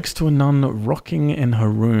 She wakes to a nun rocking in her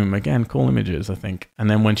room. Again, cool images, I think. And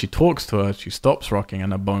then when she talks to her, she stops rocking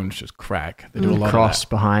and her bones just crack. They do a lot cross of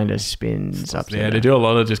behind her spins up. that. Yeah, they do a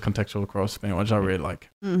lot of just contextual cross spin, which I really like.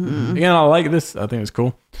 Mm-hmm. Again, I like this. I think it's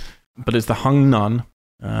cool. But it's the hung nun.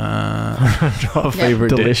 Our favorite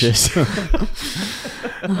Delicious. dish.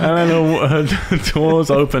 And then the doors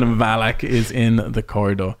open and Valak is in the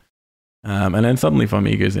corridor. And then suddenly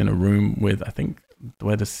Farmiga is in a room with, I think,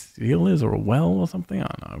 where the seal is or a well or something. I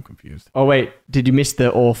don't know. I'm confused. Oh wait, did you miss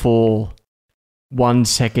the awful 1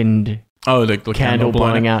 second Oh, the candle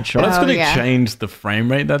blowing out But shot? that's Oh, going to yeah. change the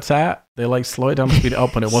frame rate that's at. They like slow it down, speed it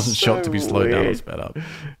up, and it wasn't shot to be So slowed down or weird. sped up.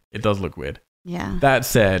 It does look weird. Yeah. That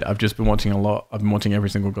said, I've just been watching a lot. I've been watching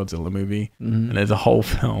every single Godzilla movie. Mhm. And there's a whole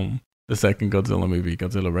film, the second Godzilla movie,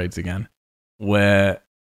 Godzilla Raids Again, where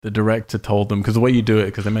the director told them, because the way you do it,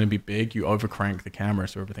 because they're meant to be big, you overcrank the camera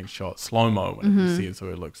so everything's shot slow-mo when you Mhm. see it, so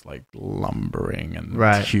it looks like lumbering and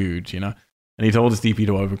Right. it's huge, you know? And he told his DP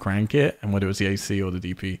to overcrank it, and whether it was the AC or the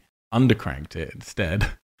DP, undercranked it instead.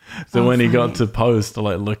 So Oh, when he funny. got to post to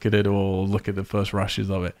like look at it or look at the first rushes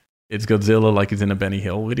of it, it's Godzilla like he's in a Benny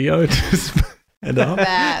Hill video. Just and up.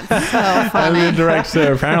 That's so And the funny.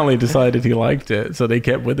 director apparently decided he liked it, so they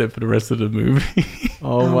kept with it for the rest of the movie.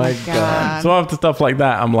 Oh, my god. So after stuff like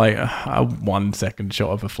that, I'm like, a 1 second shot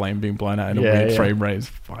of a flame being blown out in a Yeah, weird yeah. frame rate is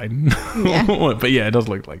fine. Yeah. But yeah, it does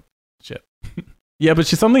look like shit. Yeah, but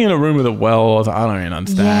she's suddenly in a room with a well. I was like, I don't even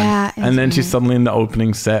understand. Yeah. And then it's she's weird. suddenly in the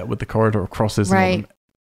opening set with the corridor crosses. Right. And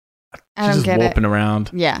I she's don't just get warping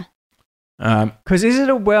around. Yeah. Because is it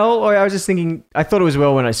a well, or I was just thinking, I thought it was a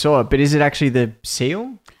well when I saw it, but is it actually the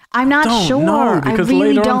seal? I'm not Don't sure. know, because I really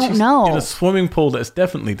later on don't she's know. in a swimming pool that's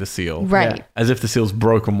definitely the seal. Right. Yeah. As if the seal's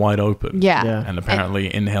broken wide open. Yeah. Yeah. And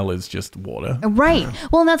apparently in hell is just water. Right.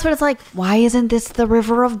 Well, and that's what it's like. Why isn't this the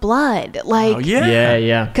river of blood? Like, Oh, yeah. Yeah,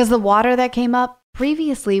 yeah. because the water that came up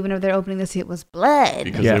previously whenever they're opening the sea was blood.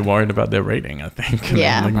 Because Yeah. they're worried about their rating, I think.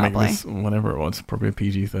 Yeah, Like, make probably. this whatever it was, probably a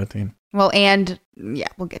PG-13. Well, and yeah,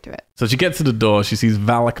 we'll get to it. So she gets to the door. She sees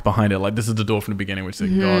Valak behind it. Like, this is the door from the beginning, which the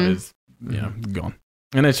Mhm. god is, gone.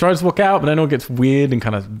 And then she tries to walk out, but then it all gets weird and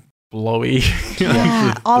kind of blowy.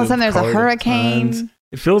 Yeah. All of a sudden there's a corridor hurricane. turns.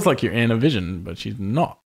 It feels like you're in a vision, but she's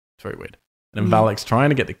not. It's very weird. And then Yeah. Valak's trying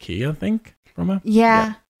to get the key, I think, from her.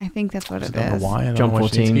 Yeah. I think that's what I it don't know is. why. I don't Jump know why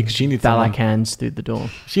she needs 14, the key, 'cause she needs someone, Valak hands through the door.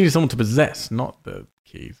 she needs someone to possess, not the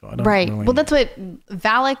key. So I don't Right. really- Well, that's what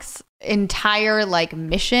Valak's entire like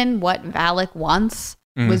mission, what Valak wants,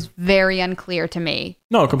 Mm. was very unclear to me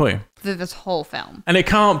No, completely. through this whole film. And it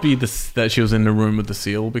can't be that she was in the room with the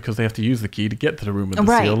seal because they have to use the key to get to the room with the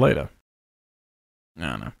Right. seal later. I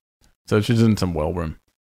don't know. So she's in some well room.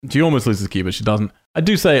 She almost loses the key, but she doesn't. I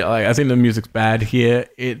do say, like, I think the music's bad here.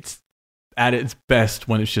 It's at its best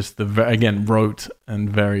when it's just again, rote and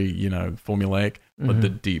very, formulaic, but the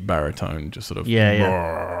deep baritone just sort of.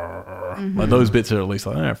 Yeah, Like those bits are at least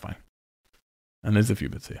like, fine. And there's a few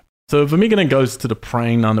bits here. So Vermegen then goes to the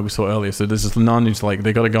praying nun that we saw earlier. So there's this nun who's like,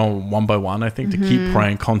 they got to go one by one, I think, to keep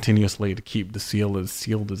praying continuously to keep the seal as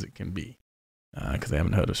sealed as it can be. Because they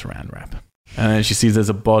haven't heard of saran wrap. And then she sees there's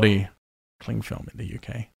a body, cling film in the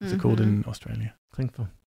UK. What's it called in Australia? Cling film.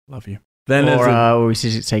 Love you. Then there's Or we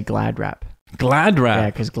should say Glad Wrap. Glad Yeah,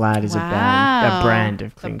 wrap. because Glad is a Wow. brand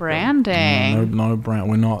of The cling film. branding. No brand.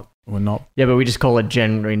 We're not. Yeah, but we just call it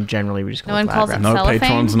generally we just call No it one Glad calls Wrap. it No cellophane?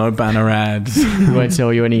 patrons, no banner ads. We won't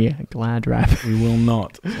sell you any Glad Wrap. We will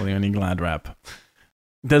not. It's the only glad wrap.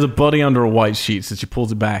 There's a body under a white sheet. So she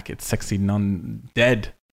pulls it back. It's sexy nun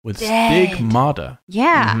dead with Dead. stigmata.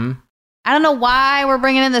 Yeah. Mhm. I don't know why we're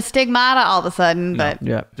bringing in the stigmata all of a sudden, but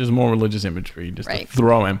Yeah. Just more religious imagery, just Right. to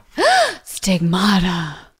throw him.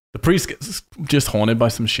 stigmata. The priest gets just haunted by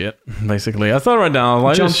some shit, basically. I thought right now,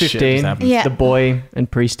 like, John this shit 15. just happens. Yeah. The boy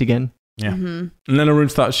and priest again. Yeah. And then the room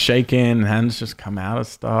starts shaking and hands just come out of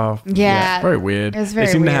stuff. Yeah. It's very weird. It's very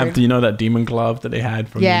they seem to weird. have, you know, that demon glove that they had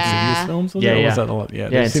from Yeah. the Insidious films? Was Yeah, it? Or yeah. was that a lot? Yeah,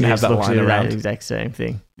 Yeah, they seem to have that looks lying like around. that exact same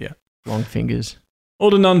thing. Yeah. Long fingers. All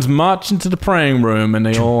the nuns march into the praying room and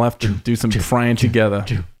they all have to do some praying together.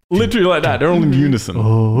 Literally like that. They're all in unison.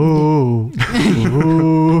 Oh.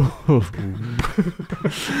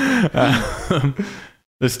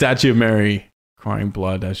 The statue of Mary crying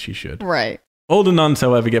blood as she should. Right. All the nuns,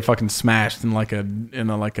 however, get fucking smashed in like a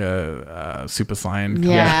super saiyan kind of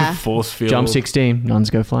Yeah. force field. Jump 16. Nuns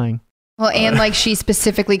go flying. Well, and like she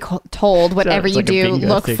specifically told, whatever it's you like a do, bingo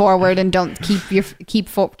look thing. forward and don't keep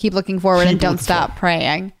looking forward and Keep don't looking stop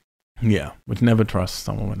praying. Yeah, which never trusts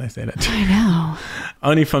someone when they say that. I know.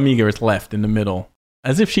 Only Famiga is left in the middle,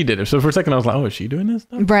 as if she did it. So for a second I was like, oh, is she doing this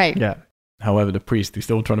stuff? Right. Yeah. However, the priest, he's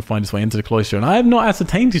still trying to find his way into the cloister, and I have not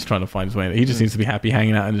ascertained he's trying to find his way in. He just seems to be happy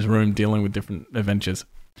hanging out in his room, dealing with different adventures.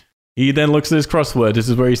 He then looks at his crossword. This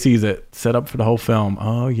is where he sees it, set up for the whole film.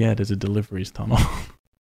 Oh, yeah, there's a deliveries tunnel.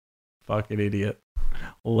 Fucking idiot.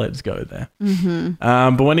 Let's go there.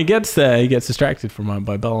 Mm-hmm. But when he gets there, he gets distracted from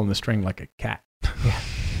by Bell on the string like a cat.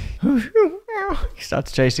 He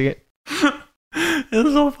starts chasing it.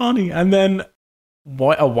 It's so funny. And then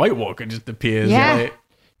a White Walker just appears. Yeah. Like,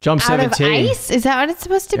 Jump Out of 17. ice? Is that what it's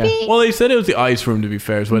supposed to Yeah. be? well, they said it was the ice room, to be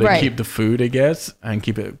fair. It's where they Right. keep the food, I guess, and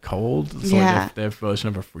keep it cold. It's Yeah. like their version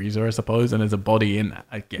of a freezer, I suppose. And there's a body in that,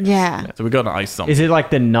 I guess. Yeah. So we got an ice something. Is it like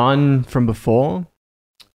the nun from before?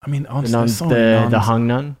 I mean, The honestly, nun, there's so many the nuns. hung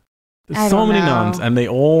nun? I There's so don't many know. nuns, and they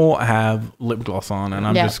all have lip gloss on, and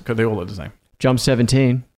I'm Yeah. just, because they all look the same. Jump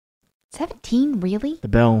 17. 17, really? The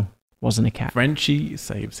bell wasn't a cat. Frenchie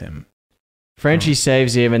saves him. Frenchie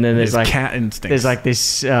saves him, and then there's His like cat instincts. there's like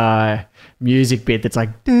this music bit that's like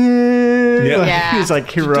Yeah. it's like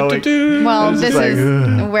heroic. Well, It's this just is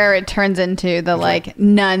like, ugh. where it turns into the like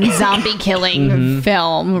nun zombie killing Mhm.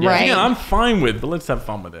 film, Yeah, right? again, I'm fine with, but let's have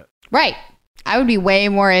fun with it. Right. I would be way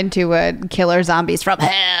more into a killer zombies from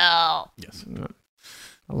hell. Yes.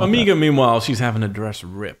 I love Amiga, meanwhile, she's having a dress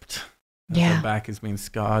ripped. Yeah. Her back is being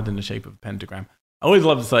scarred in the shape of a pentagram. I always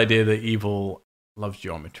love this idea that evil loves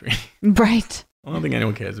geometry. Right. I don't think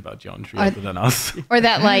anyone cares about geometry Or- other than us. Or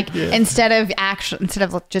that like instead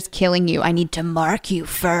of just killing you, I need to mark you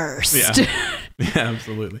first. Yeah. Yeah,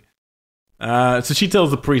 absolutely. So she tells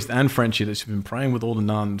the priest and Frenchie that she's been praying with all the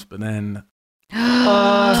nuns, but then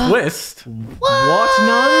twist. What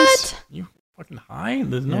nuns? You fucking high?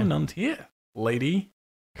 There's no Yeah. nuns here, lady,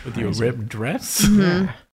 with your Crazy. ripped dress.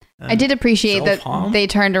 Mhm. I did appreciate that Self-harm? they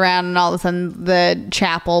turned around and all of a sudden the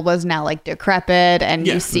chapel was now like decrepit and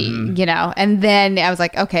Yeah. you see, Mhm. you know, and then I was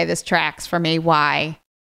like, okay, this tracks for me. Why?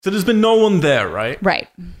 So there's been no one there, right? Right.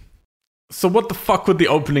 So what the fuck with the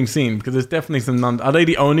opening scene? Because there's definitely some nuns. Are they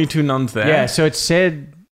the only two nuns there? Yeah, so it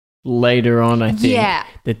said later on, I think, Yeah.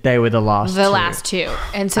 that they were the last The two. last two.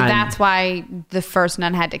 And so And- that's why the first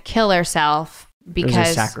nun had to kill herself It was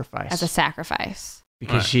because a sacrifice. as a sacrifice.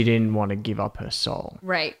 because Right. she didn't want to give up her soul.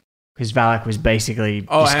 Right. Because Valak was basically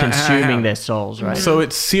Oh, just consuming hang on. their souls, right? So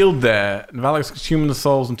it's sealed there. Valak's consuming the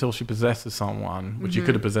souls until she possesses someone, which Mm-hmm. you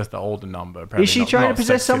could have possessed the older number. Is she trying to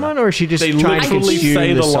possess someone, or is she just They trying to literally consume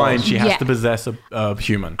say the souls? line she has Yeah. to possess a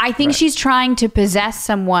human. I think Right. she's trying to possess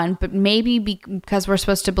someone, but maybe because we're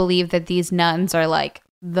supposed to believe that these nuns are like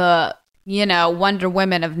the, you know, Wonder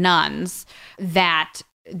Women of nuns, that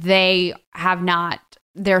they have not,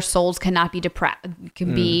 their souls cannot be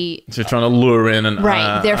can be, She's trying to lure in an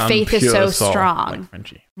Right, their faith is impure so soul, strong. like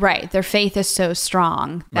Frenchie. right, their faith is so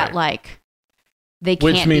strong that Right. like they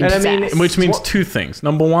Which can't means, be And I mean, possessed. which means What- two things.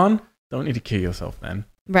 Number one, don't need to kill yourself then.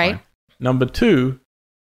 right? Fine. Number two,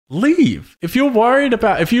 leave. If you're worried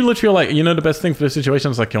about, if you literally like, you know, the best thing for this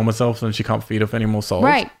situation is like kill myself and she can't feed off any more souls.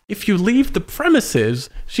 Right. If you leave the premises,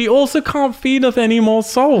 she also can't feed off any more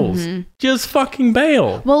souls. Mm-hmm. Just fucking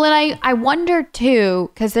bail. Well, and I wonder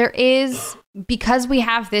too, because there is, because we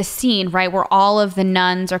have this scene, right, where all of the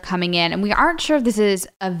nuns are coming in, and we aren't sure if this is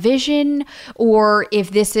a vision or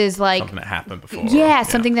if this is like, Something that happened before. yeah,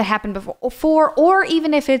 something that happened before, or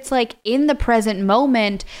even if it's like in the present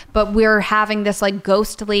moment, but we're having this like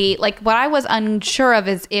ghostly, like what I was unsure of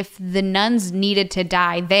is if the nuns needed to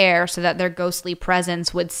die there so that their ghostly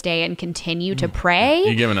presence would stay and continue to pray.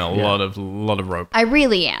 You're giving it a lot of rope. I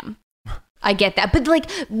really am. I get that. But like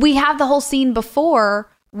we have the whole scene before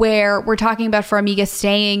where we're talking about Farmiga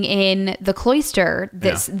staying in the cloister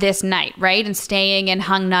this night, right? And staying in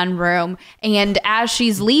Hung Nun room. And as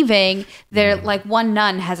she's leaving, there like one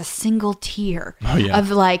nun has a single tear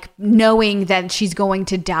of like knowing that she's going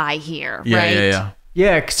to die here, right?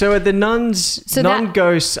 Yeah, so are the nun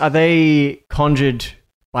ghosts, are they conjured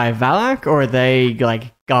by Valak, or are they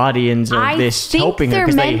like guardians of this helping her? I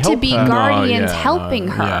think they're meant to be guardians helping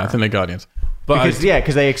her. Yeah, I think they're guardians. But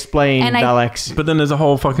because they explain Valak's... But then there's a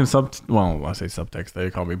whole fucking I say subtext, they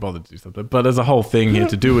can't be bothered to do subtext, but there's a whole thing here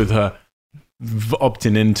to do with her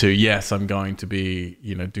opting into, yes, I'm going to be,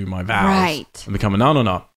 do my vows and become a nun or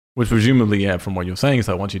not, which presumably, from what you're saying, is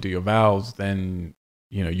that once you do your vows, then,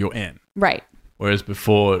 you're in. Right. Whereas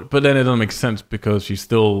before, but then it doesn't make sense because she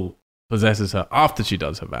still possesses her after she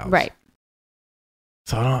does her vows. Right.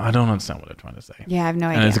 So I don't understand what they're trying to say. Yeah, I have no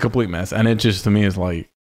idea. And it's a complete mess. And it just, to me, is like,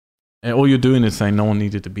 all you're doing is saying no one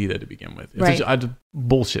needed to be there to begin with. It's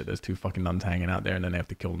bullshit. There's two fucking nuns hanging out there and then they have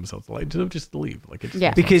to kill themselves. Like, just leave. Like,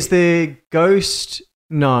 because the ghost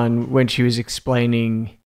nun, when she was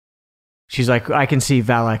explaining, she's like, I can see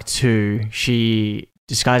Valak too. She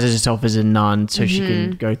disguises herself as a nun so she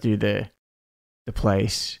can go through the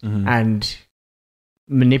place and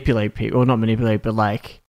manipulate people, or not manipulate, but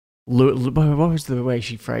like, what was the way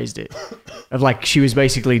she phrased it? Of like, she was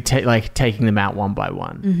basically taking them out one by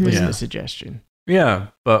one. Was the suggestion? Yeah,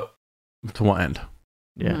 but to what end?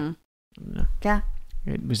 Yeah, yeah.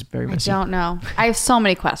 It was very messy. I don't know. I have so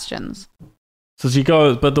many questions. So she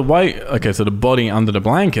goes, but the so the body under the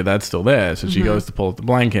blanket, that's still there. So she goes to pull up the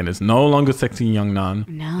blanket. It's no longer sexy young nun.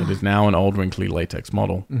 No. It is now an old wrinkly latex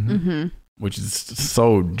model. Which is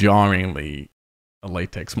so jarringly a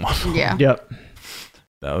latex model. Yeah. Yep.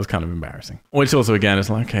 That was kind of embarrassing. Which also, again, is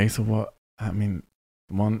like, okay, so what? I mean,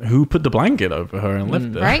 the one who put the blanket over her and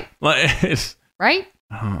lifted her? Right. Like, it's... Right?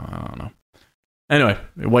 I don't know. Anyway,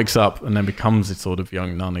 it wakes up and then becomes a sort of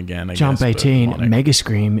young nun again. Jump 18, Mega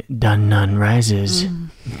Scream, Dun Nun Rises.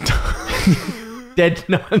 Dead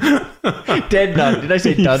Nun. Dead Nun. Did I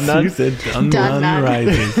say Dun Nun? You said Dun Nun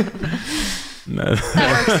Rises. No,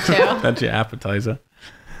 that works too. That's your appetizer.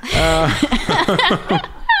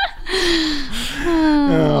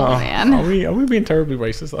 Man. Are we being terribly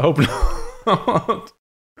racist? I hope not.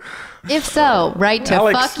 If so, write to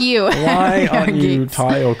Alex, fuck you. Why aren't you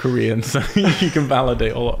Thai or Korean so you can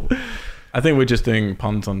validate all of I think we're just doing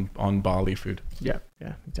puns on barley food. Yeah,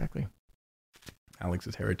 exactly.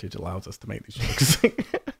 Alex's heritage allows us to make these jokes.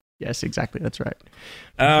 Yes, exactly. That's right.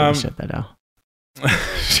 Set that out.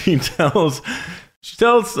 She tells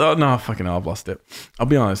oh no, fucking hell, I've lost it. I'll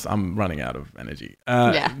be honest, I'm running out of energy.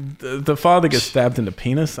 The father gets stabbed in the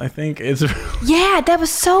penis, I think. Yeah, that was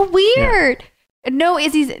so weird. No,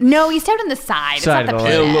 he's stabbed on the side. It's not the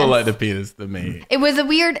penis. It looked like the penis to me. It was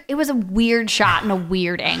a weird shot and a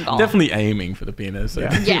weird angle. Definitely aiming for the penis. So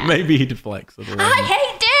maybe he deflects. I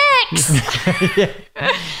hate dicks.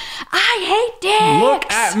 I hate dicks.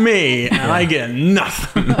 Look at me, and I get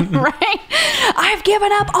nothing. Right? I've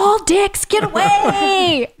given up all dicks. Get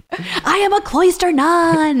away. I am a cloister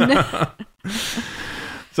nun.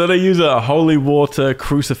 So they use a holy water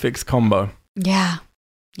crucifix combo. Yeah.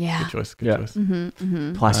 Good choice.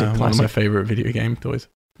 Classic. One of my favorite video game toys.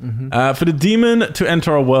 For the demon to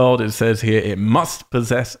enter our world, it says here, it must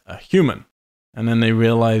possess a human. And then they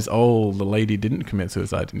realize, the lady didn't commit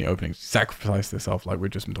suicide in the opening. She sacrificed herself like we've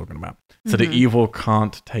just been talking about. So the evil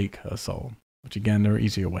can't take her soul. Which again, there are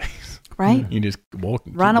easier ways. Right. You just walk.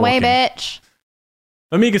 Run away, bitch.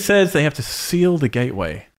 Amiga says they have to seal the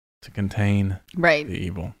gateway to contain the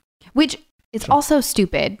evil. Which is also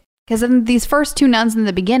stupid. Because in these first two nuns in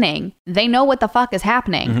the beginning, they know what the fuck is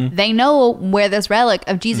happening. They know where this relic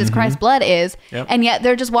of Jesus Christ's blood is. Yep. And yet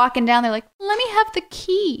they're just walking down. They're like, let me have the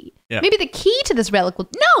key. Yep. Maybe the key to this relic will...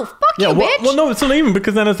 No, fuck you, bitch. Well, no, it's not even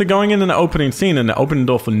because then as they're going in the opening scene and they're opening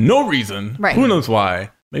the door for no reason. Right. Who knows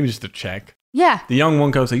why? Maybe just to check. Yeah. The young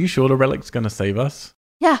one goes, are you sure the relic's going to save us?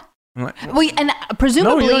 Yeah. I'm like, and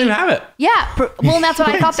presumably... No, you don't even have it. Yeah. Well, and that's what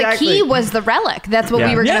I thought. Exactly. The key was the relic. That's what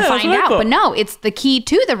we were going to find out. But no, it's the key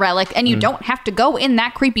to the relic, and you don't have to go in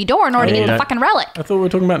that creepy door in order to get the fucking relic. I thought we were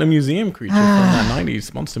talking about the museum creature from that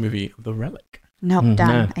 90s monster movie, The Relic. Nope,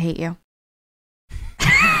 done. No. I hate you.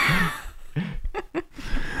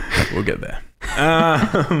 We'll get there.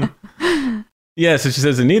 Yeah, so she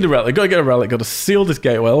says, I need a relic. Got to get a relic. Got to seal this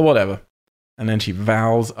gateway or whatever. And then she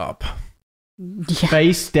vows up. Yeah.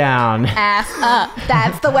 Face down. Ass up.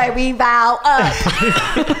 That's the way we vow up.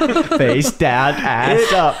 Face down,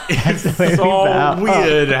 ass up. That's the way we vow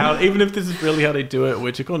weird up. how, even if this is really how they do it,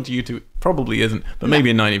 which according to YouTube probably isn't, but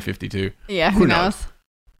maybe in 1952. Yeah, who knows?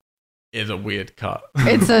 is a weird cut.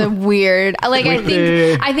 It's a weird. Like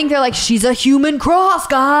I think they're like, she's a human cross,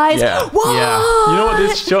 guys. Yeah. What? Yeah. You know what?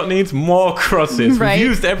 This shot needs more crosses. Right. We've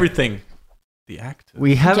used everything. The actors.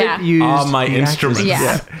 We haven't used are my the instruments.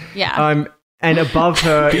 actors. Yeah. And above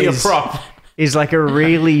her Be a prop. is like a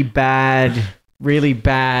really bad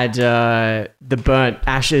the burnt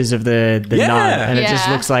ashes of the Yeah. nun, and it just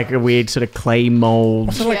Yeah. looks like a weird sort of clay mold.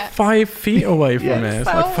 Also, like 5 feet away from it. It's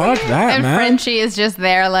like, fuck that, And man. Frenchie is just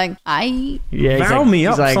there, like, Yeah, he's Vow me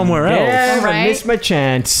he's up somewhere else. Yeah, I Right? missed my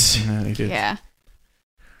chance. Yeah, he did. yeah.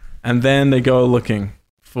 And then they go looking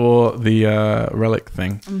for the relic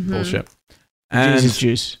thing. Mm-hmm. Bullshit. And, Jesus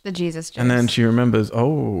juice. The Jesus juice. and then she remembers,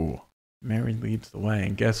 oh, Mary leads the way.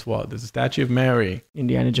 And guess what? There's a statue of Mary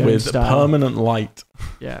Indiana Jones with style. permanent light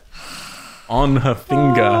Yeah. on her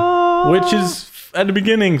finger, which is at the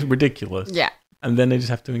beginning ridiculous. Yeah. And then they just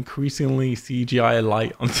have to increasingly CGI a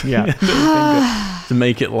light onto Yeah. the end of the finger to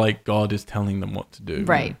make it like God is telling them what to do.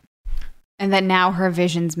 Right. And that now her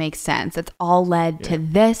visions make sense. It's all led to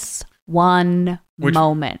this one Which-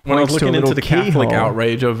 moment. When I was Points to a looking into little the Catholic keyhole.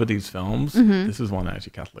 outrage over these films, Mm-hmm. this is one that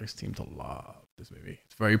actually Catholics seem to love. This movie,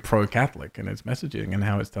 it's very pro-Catholic in its messaging and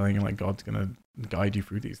how it's telling you like God's gonna guide you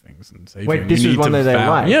through these things and save Wait, you. And this you was need one to that they vow.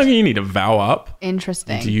 liked? Yeah, you need to vow up and to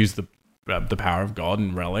Interesting. use the power of God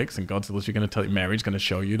and relics, and God's literally going to tell you, Mary's going to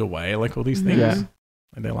show you the way, like all these things. Yeah.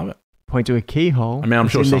 And they love it. Point to a keyhole. I mean, I'm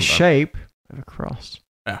It's sure in some the don't. shape of a cross.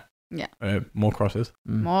 More crosses,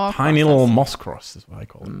 More tiny process. little moss cross is what I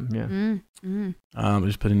call it. Yeah. I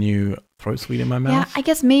just put a new throat sweet in my Yeah, mouth. I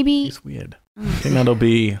guess maybe. It's weird. I think that'll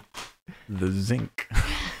be the zinc.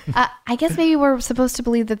 I guess maybe we're supposed to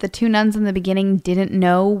believe that the two nuns in the beginning didn't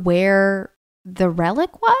know where the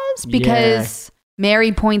relic was because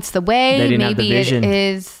Mary points the way. They didn't have the maybe vision. it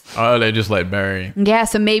is. Oh, they just let Barry. Yeah,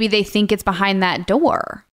 so maybe they think it's behind that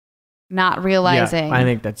door, not realizing. Yeah, I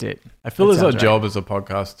think that's it. I feel That it's our sounds job as a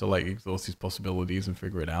podcast to like exhaust these possibilities and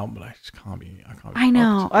figure it out, but I just can't be. I can't. Be I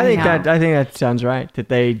know. fucked. I think know. that sounds right. That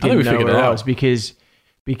they think we didn't know figured where it it out. was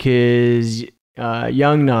because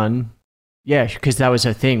young nun. Yeah, because that was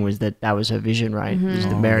her thing. Was that was her vision, right? Mhm. Was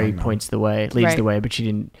that Oh, Mary young nun. points the way, leads Right. the way, but she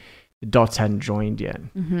didn't. The dots hadn't joined yet.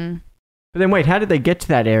 Mm-hmm. But then wait, how did they get to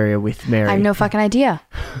that area with Mary? I have no fucking idea.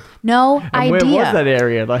 No and idea. where was that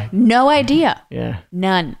area? Like, No idea. yeah,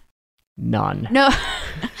 None. none. No.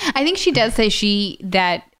 I think she does say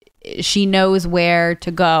that she knows where to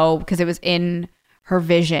go because it was in her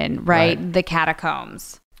vision, right? The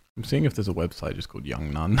catacombs. I'm seeing if there's a website just called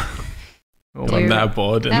Young Nun. Oh Dude, my I'm God. that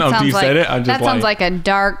bored. That No, sounds you like, said it. I'm just that sounds like a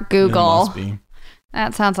dark There Google. must be.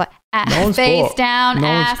 That sounds like No one's face got- down, no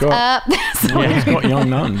one's ass got- up. That's No one's got Young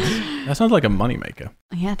Nuns. That sounds like a moneymaker.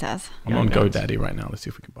 yeah, it does. I'm Young on Nuns. GoDaddy right now. Let's see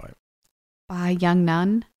if we can buy it. By Young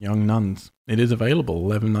Nun. Young Nuns. It is available.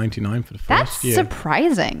 $11.99 for the first That's year.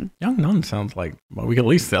 surprising. Young Nun sounds like, well, we can at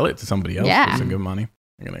least sell it to somebody else Yeah. for some good money.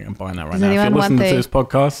 I'm buying that right Does now. If you're anyone want listening to the- this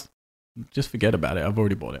podcast, just forget about it. I've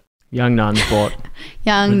already bought it. Young nuns bought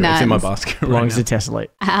Young It's in my Nuns. basket right belongs now. to Tessellate.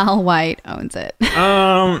 Al White owns it.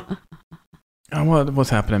 What's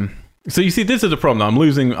happening? So you see, this is the problem. I'm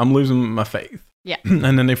losing my faith. Yeah.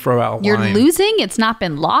 And then they throw out a You're line. losing. It's not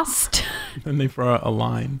been lost. Then they throw out a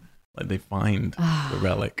line. Like they find the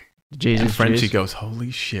relic. Jesus, And Frenchie Jews. goes, holy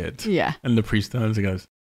shit. Yeah. And the priest turns and goes,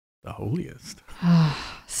 the holiest.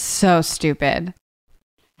 So stupid.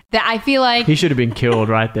 That I feel like, He should have been killed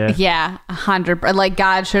right there. yeah, 100. Like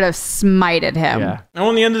God should have smited him. Yeah. I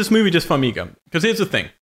want the end of this movie just for Mika. Because here's the thing.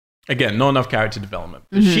 Again, not enough character development.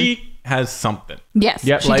 But Mhm. she has something. Yes,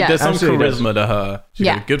 Yep. she Like does. there's some Absolutely does. charisma to her. She's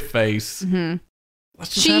Yeah. got a good face. Mhm.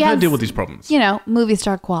 Let's just She have her has- deal with these problems. You know, movie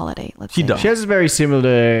star quality. Let's She say does. that. She has very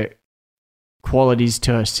similar qualities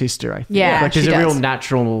to her sister, I think. Yeah, like there's she a real does.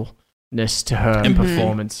 naturalness to her Mhm.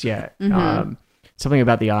 performance. Yeah. Mhm. Something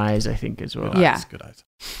about the eyes, I think, as well. Good Yeah. eyes, good eyes.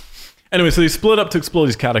 Anyway, so they split up to explore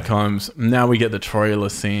these catacombs. Now we get the trailer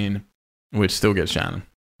scene, which still gets Shannon.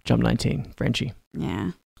 Jump 19, Frenchie.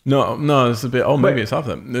 Yeah. No, it's a bit. Oh, maybe Wait. it's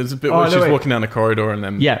after them. There's a bit Oh, where no, she's wait. walking down the corridor, and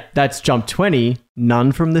then Yeah, that's jump 20,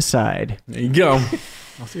 none from the side. there you go.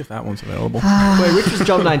 I'll see if that one's available. Wait, which was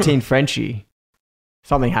jump 19, Frenchie?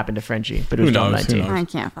 Something happened to Frenchie, but it Who was jump knows? Who 19. knows? I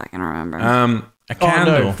can't fucking remember. A Oh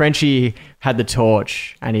candle. no, Frenchie had the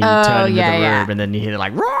torch and he Oh, turned into yeah, the room yeah. and then you hear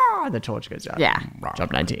like, raw, and the torch goes out. yeah.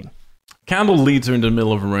 Jump 19. Candle leads her into the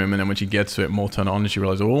middle of a room, and then when she gets to it, more turn on, and she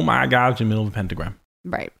realizes, oh my god, it's in the middle of a pentagram.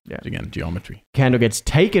 Right. Again, geometry. Candle gets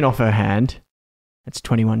taken off her hand. That's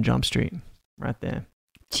 21 Jump Street right there.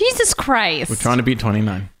 Jesus Christ. We're trying to beat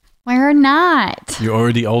 29. We're not. You're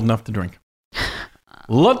already old enough to drink.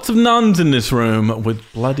 Lots of nuns in this room with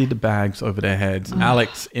bloodied bags over their heads.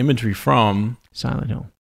 Alex, imagery from, Silent Hill.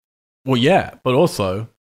 well, yeah, but also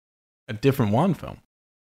a different one film.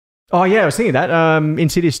 Oh, yeah, I was thinking that.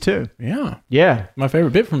 Insidious 2. Yeah. Yeah. My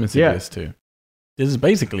favorite bit from Insidious 2. This is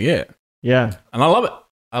basically it. Yeah. And I love it.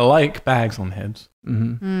 I like bags on heads.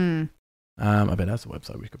 Mm-hmm. I bet that's a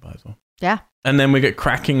website we could buy as well. Yeah. And then we get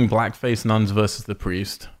cracking blackface nuns versus the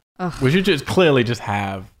priest. Ugh. We should just clearly just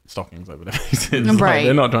have stockings over their faces. Right. Like,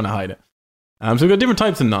 they're not trying to hide it. So we've got different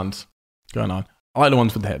types of nuns going on. I like the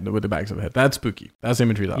ones with the head, with the bags of the head. That's spooky. That's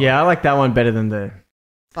imagery that Yeah, I like that one better than the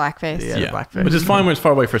Blackface. the blackface. Which is fine when it's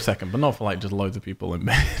far away for a second, but not for like just loads of people in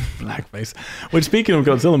blackface. Which, speaking of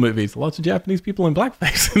Godzilla movies, lots of Japanese people in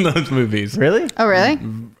blackface in those movies. Really? Oh, really?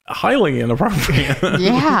 Highly inappropriate.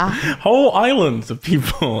 Yeah. Whole islands of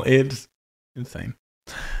people. It's insane.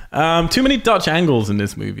 Too many Dutch angles in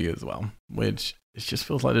this movie as well, which it just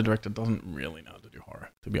feels like the director doesn't really know how to do horror,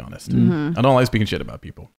 to be honest. Mm-hmm. I don't like speaking shit about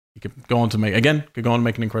people. You could go on to make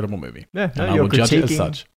an incredible movie. Yeah, And I will judge it as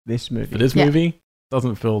such. This movie. But this movie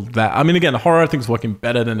doesn't feel that. I mean, again, the horror I think is working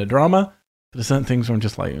better than the drama. But there's certain things where I'm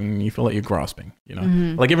just like, you feel like you're grasping, you know?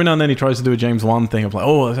 Mm-hmm. Like every now and then he tries to do a James Wan thing of like,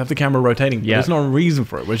 oh, let's have the camera rotating. Yeah. There's no reason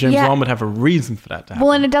for it. Where James Wan would have a reason for that to happen.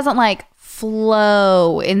 Well, and it doesn't like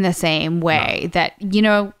flow in the same way that, you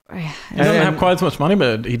know. He doesn't have quite as much money,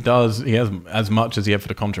 but he does. He has as much as he had for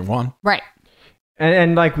The Conjuring 1. Right.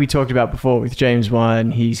 And like we talked about before with James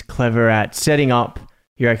Wan, he's clever at setting up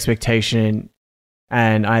your expectation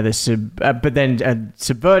and either subverting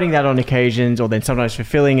that on occasions, or then sometimes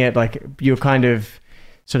fulfilling it. Like you're kind of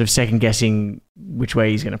sort of second guessing which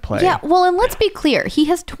way he's going to play. Yeah. Well, and let's be clear. He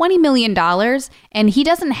has $20 million and he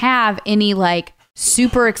doesn't have any like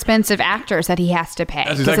super expensive actors that he has to pay.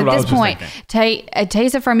 That's Because exactly what I at was this just point,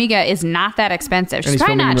 Taissa Farmiga is not that expensive. She's he's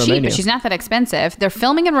probably filming not in cheap, Romania. but she's not that expensive. They're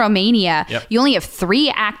filming in Romania. Yep. You only have 3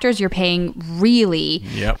 actors you're paying really.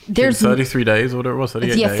 Yep. There's 33 days or whatever it was.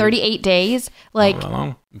 38 days. 38 days. Like, Not that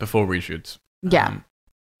long before reshoots. yeah.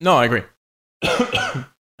 No, I agree.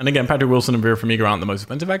 And again, Patrick Wilson and Vera Farmiga aren't the most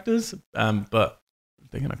expensive actors, but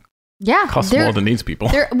they're going to Yeah. cost more than these people.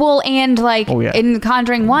 Well, and like Oh, yeah. in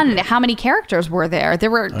Conjuring 1, how many characters were there? There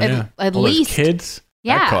were at All those least. kids.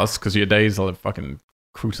 Yeah. That costs because your days are fucking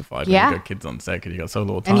crucified when Yeah. you got kids on set because you got so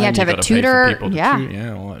little time. And you have to have a gotta pay for tutor. people to Yeah. tutor.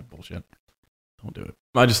 Yeah, all that bullshit. Don't do it.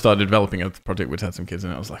 I just started developing a project which had some kids in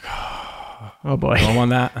it. I was like, Oh boy. do I want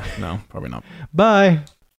that? No, probably not. Bye.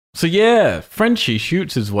 So yeah, Frenchie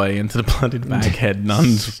shoots his way into the blooded baghead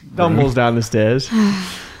nun's room. Stumbles down the stairs.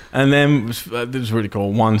 And then, this is really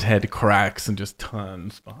cool, one's head cracks and just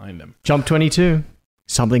turns behind him. Jump 22.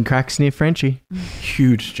 Something cracks near Frenchie.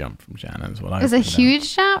 Huge jump from Shannon is what I It was a put down.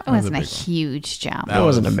 huge jump. It That was a wasn't a big one. huge jump. That That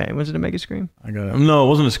wasn't was- was it a mega scream? I got it. No, it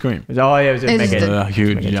wasn't a scream. It was It was mega, just A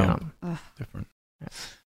huge mega jump. Ugh.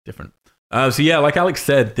 Different. So yeah, like Alex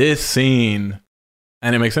said, this scene,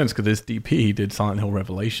 and it makes sense because this DP did Silent Hill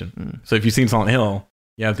Revelation. So if you've seen Silent Hill,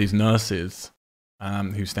 you have these nurses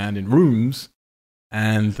who stand in rooms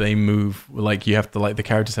and they move, like you have to, like the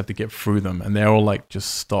characters have to get through them and they're all like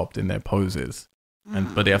just stopped in their poses.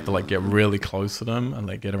 But they have to like get really close to them and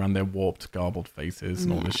like get around their warped, garbled faces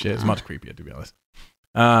and all this shit. It's much creepier, to be honest.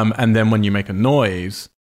 And then when you make a noise,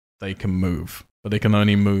 they can move, but they can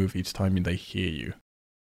only move each time they hear you.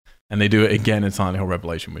 And they do it again in Silent Hill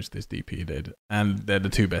Revelation, which this DP did. And they're the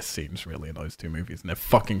 2 best scenes, really, in those 2 movies. And they're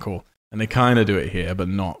fucking cool. And they kind of do it here, but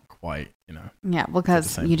not quite, you know. Yeah,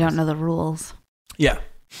 because same you don't place. know the rules. Yeah.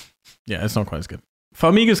 Yeah, it's not quite as good.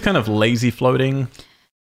 Farmiga's kind of lazy floating.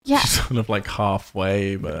 Yeah. She's sort of like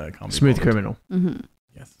halfway, but I can't be Smooth bothered. criminal. Mm-hmm.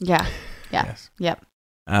 Yes. Yeah. Yeah. Yes. Yep.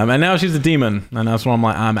 And now she's a demon. And that's why I'm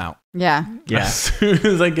like, I'm out. Yeah. Yeah. As soon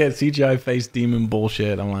as I get CGI face demon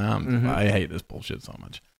bullshit, I'm like, Mhm. I hate this bullshit so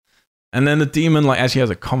much. And then the demon like actually has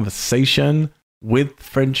a conversation with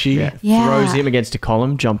Frenchie. Yeah. Yeah. Throws him against a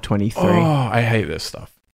column. Jump 23. Oh, I hate this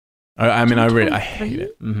stuff. I mean, I really, I 23? hate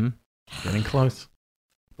it. Mm-hmm. Getting close.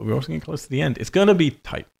 But we're also getting close to the end. It's going to be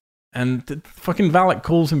tight. And the fucking Valak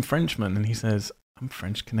calls him Frenchman and he says, I'm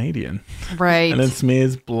French Canadian. Right. And then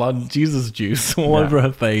smears blood Jesus juice all Yeah. over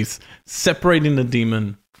her face, separating the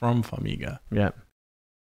demon from Farmiga. Yeah.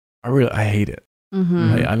 I hate it.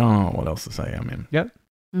 Mm-hmm. I don't know what else to say. I mean,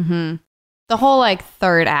 Mm-hmm. The whole like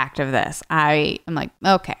third act of this, I am like,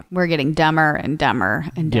 okay, we're getting dumber and dumber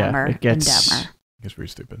and Yeah, dumber it gets- and dumber. it's really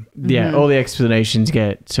stupid. Yeah. Mhm. All the explanations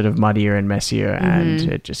get sort of muddier and messier, and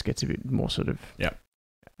Mhm. it just gets a bit more sort of Yeah.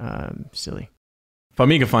 Silly.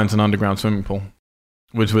 Farmiga finds an underground swimming pool,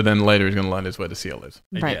 which would then later he's going to learn is where the seal is.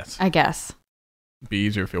 Right. Yes. I guess. It'd be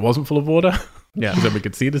easier if it wasn't full of water, Yeah. because then we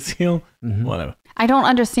could see the seal. Mhm. Whatever. I don't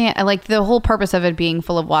understand. Like the whole purpose of it being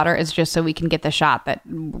full of water is just so we can get the shot that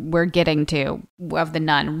we're getting to of the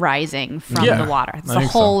nun rising from Yeah, the water. It's I the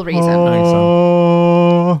think so. whole reason. think so.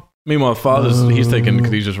 Oh. Meanwhile, father's he's taken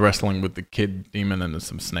because he's just wrestling with the kid demon, and there's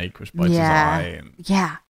some snake which bites his eye. And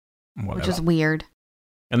Yeah. whatever. Which is weird.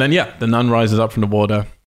 And then the nun rises up from the water.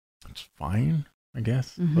 It's fine, I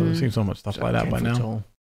guess. But Mhm. we've seen so much stuff like that by Painful at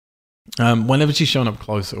now. all. Whenever she's shown up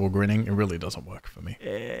close or grinning, it really doesn't work for me.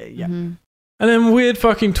 Yeah. Mhm. And then weird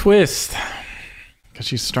fucking twist. Because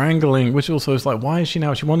she's strangling, which also is like, why is she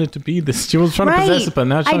now? She wanted to be this. She was trying to possess her, but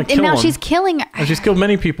now she's trying to kill and now him. she's killing. And she's killed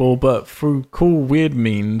many people, but through cool, weird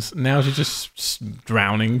means. Now she's just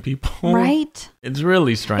drowning people. Right. It's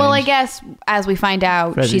really strange. Well, I guess as we find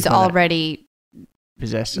out, Freddy she's found out. already.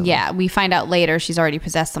 Possessed someone. Yeah, we find out later she's already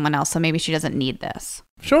possessed someone else, so maybe she doesn't need this.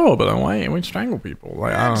 Sure, but then why we strangle people?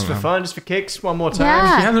 Like, I Just don't for know. fun, just for kicks, one more time.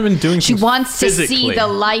 Yeah. She hasn't been doing She things wants to see physically. the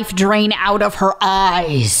life drain out of her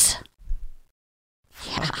eyes.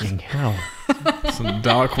 Fucking hell. Some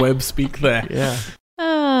dark web speak there. Yeah.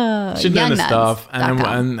 She's doing this stuff, and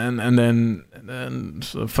then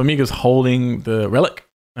so Famiga's holding the relic,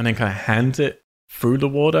 and then kind of hands it through the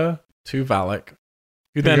water to Valak,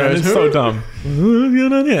 who then goes, is so dumb,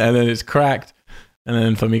 and then it's cracked, and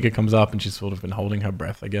then Famiga comes up, and she's sort of been holding her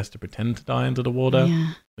breath, I guess, to pretend to die under the water.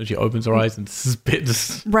 Yeah. So she opens her eyes and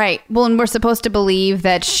spits. Right. Well, and we're supposed to believe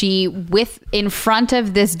that she, in front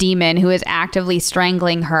of this demon who is actively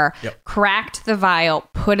strangling her, cracked the vial,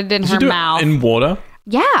 put it in Did her she do it mouth. in water?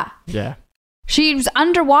 Yeah. Yeah. She was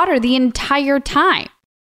underwater the entire time.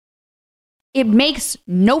 It makes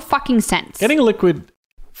no fucking sense. Getting a liquid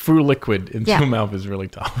through liquid into Yeah. your mouth is really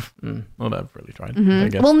tough. Well, I've really tried. I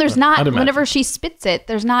guess. Well, and there's But not, I'd imagine. whenever she spits it,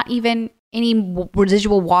 there's not even any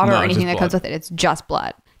residual water No, or it's anything just that comes blood. with it. It's just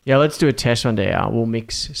blood. Yeah, let's do a test one day. We'll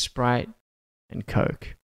mix Sprite and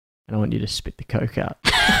Coke. And I want you to spit the Coke out.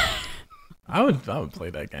 I would play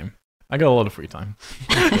that game. I got a lot of free time.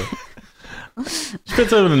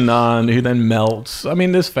 Spits over the nun, who then melts. I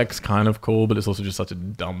mean, this effect's kind of cool, but it's also just such a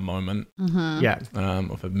dumb moment Yeah.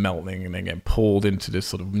 of it melting and then getting pulled into this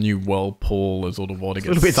sort of new whirlpool as all the water A gets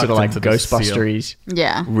little bit sucked sort of like into the seal. Ghostbusteries.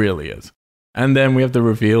 Yeah. Really is. And then we have the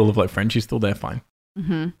reveal of like Frenchie's still there, fine.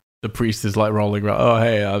 Mm-hmm. The priest is like rolling around. Oh,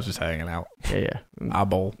 hey, I was just hanging out. Yeah.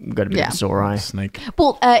 Eyeball. Got a bit Yeah. of a sore eye. Snake.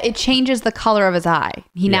 Well, it changes the color of his eye.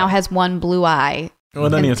 He now has one blue eye. Well,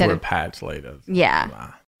 then he has to Instead wear a of- patch later. Yeah.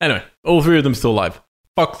 Blah. Anyway, all three of them still alive.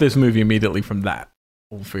 Fuck this movie immediately from that.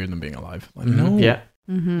 All three of them being alive. Like, no. Yeah.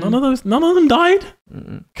 Mm-hmm. None of them died?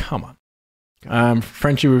 Mm-mm. Come on.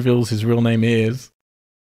 Frenchie reveals his real name is...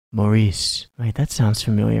 Maurice. Wait, that sounds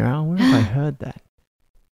familiar. Where have I heard that?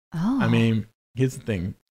 Oh. I mean, here's the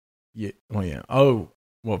thing. Yeah. Oh, yeah. Oh,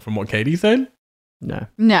 what, from what Katie said? No.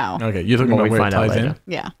 no. Okay, you're talking Well, about we where it find out ties in. later.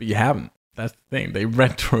 Yeah. But you haven't. That's the thing. They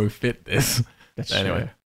retrofit this. That's Anyway. true.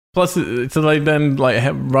 Plus, it's like then like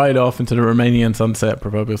right off into the Romanian sunset,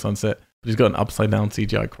 proverbial sunset. But he's got an upside down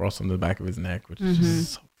CGI cross on the back of his neck, which is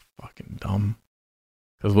just so fucking dumb.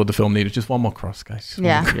 Because what the film needed, just one more cross, guys. Just one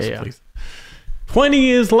Yeah. more cross, Yeah. please. 20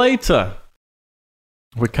 years later,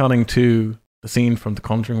 we're cutting to the scene from The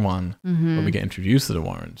Conjuring 1, Mm-hmm. where we get introduced to the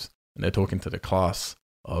Warrens, and they're talking to the class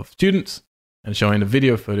of students and showing the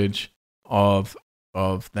video footage of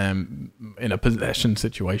them in a possession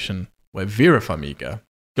situation where Vera Farmiga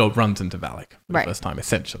runs into Valak for Right. the first time,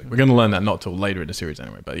 essentially. We're going to learn that not till later in the series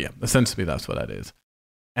anyway, but yeah, essentially that's what that is.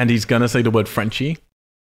 And he's going to say the word Frenchie,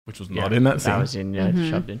 which was not in that scene. That was in,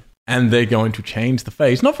 shoved in. And they're going to change the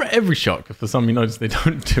face, not for every shot, because for some you notice they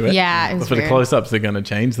don't do it. Yeah, it But was for the weird. close-ups, they're going to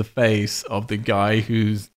change the face of the guy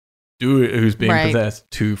who's being Right. possessed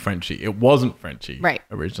to Frenchie. It wasn't Frenchie Right.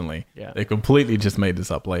 originally. Yeah. They completely just made this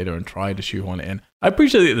up later and tried to shoehorn it in. I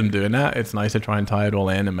appreciate them doing that. It's nice to try and tie it all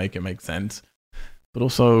in and make it make sense. But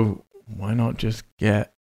also, why not just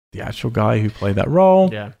get the actual guy who played that role?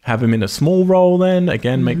 Yeah. Have him in a small role then.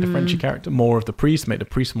 Again, make the Mhm. Frenchie character more of the priest, make the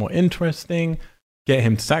priest more interesting. Get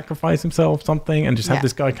him to sacrifice himself, something, and just have Yeah.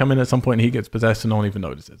 this guy come in at some point and he gets possessed and no one even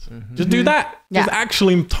notices. Just do Mhm. that. Yeah. Just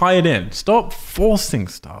actually tie it in. Stop forcing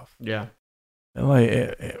stuff. Yeah. Like,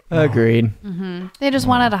 Agreed. Mm-hmm. They just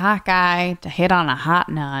wanted a hot guy to hit on a hot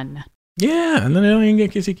nun. Yeah, and then they don't even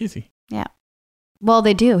get kissy. Well,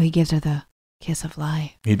 they do. He gives her the kiss of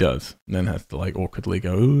life. He does. And then has to like awkwardly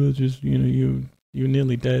go, oh, just, you're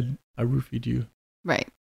nearly dead. I roofied you. Right.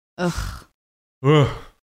 Ugh. Ugh.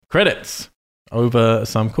 Credits. Over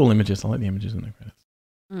some cool images. I like the images in the credits.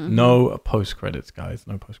 Mhm. No post-credits, guys.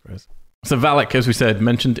 No post-credits. So Valak, as we said,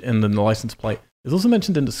 mentioned in the license plate, is also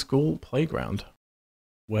mentioned in the school playground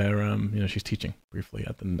where she's teaching briefly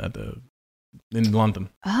in London.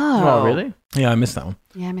 Oh. Oh, really? Yeah, I missed that one.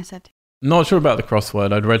 Yeah, I miss it. Not sure about the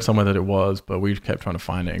crossword. I'd read somewhere that it was, but we kept trying to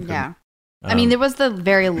find it and couldn't. Yeah. I mean, there was the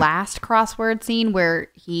very last crossword scene where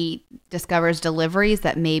he discovers deliveries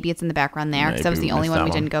that maybe it's in the background there because that was the only one we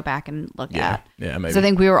didn't go back and look at. Yeah, maybe. So I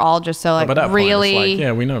think we were all just so like But at that really. point, it's like,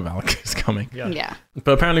 yeah, we know Valak is coming. Yeah.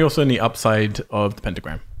 But apparently also in the upside of the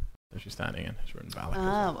pentagram that she's standing in, it's written Valak.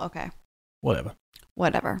 Oh, okay.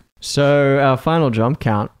 Whatever. So our final jump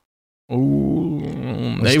count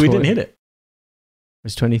Ooh, Was hey, we didn't hit it.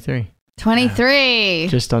 was 23. 23.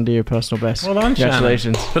 Just under your personal best. Well done,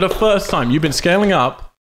 Congratulations. Shannon. For the first time, you've been scaling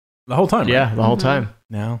up the whole time, right? Yeah, the whole time.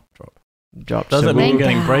 Now drop. Dropped. Does that mean Thank you're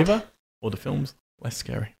getting God. braver, or the film's less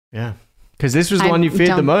scary? Yeah. Because this was the I one you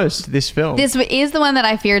feared the don't- most, this film. This is the one that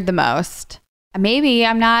I feared the most. Maybe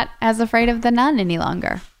I'm not as afraid of the nun any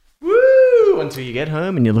longer. Woo! Until you get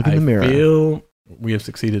home and you look in the mirror. I feel we have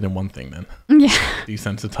succeeded in one thing then. Yeah.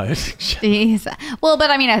 Desensitizing shit. Jeez. Well, but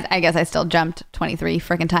I mean, I guess I still jumped 23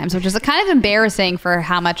 freaking times, which is kind of embarrassing for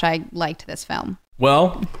how much I liked this film.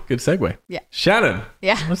 Well, good segue. Yeah. Shannon.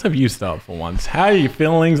 Yeah. Let's have you start for once. How are your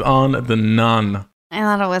feelings on The Nun? I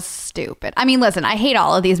thought it was stupid. I mean, listen, I hate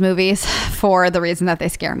all of these movies for the reason that they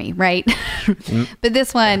scare me, right? But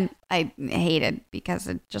this one, I hated because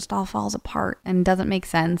it just all falls apart and doesn't make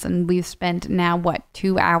sense. And we've spent now,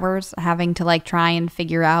 2 hours having to like try and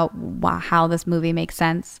figure out how this movie makes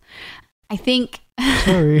sense. I think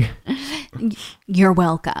Sorry. you're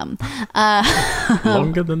welcome.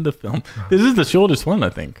 Longer than the film. This is the shortest one, I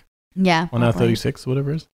think. Yeah. 1 hour probably. 36,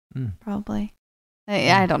 whatever it is. Probably.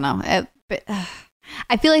 I don't know. But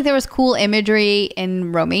I feel like there was cool imagery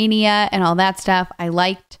in Romania and all that stuff. I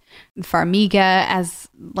liked Farmiga as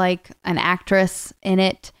like an actress in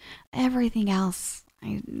it. Everything else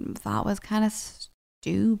I thought was kind of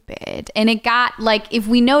stupid. And it got like, if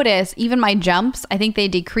we notice, even my jumps, I think they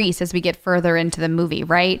decrease as we get further into the movie,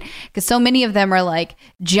 right? Because so many of them are like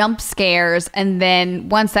jump scares. And then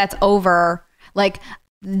once that's over, like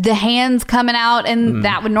the hands coming out, and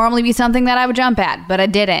that would normally be something that I would jump at, but I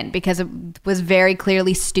didn't because it was very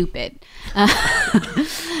clearly stupid.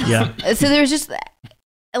 Yeah. So there's just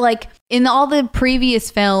like in all the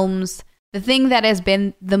previous films, the thing that has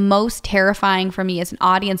been the most terrifying for me as an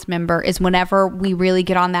audience member is whenever we really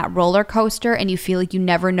get on that roller coaster and you feel like you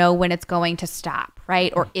never know when it's going to stop,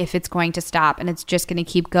 right? Or if it's going to stop, and it's just going to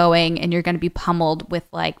keep going and you're going to be pummeled with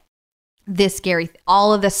like this scary,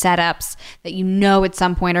 all of the setups that you know at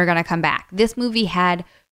some point are going to come back. This movie had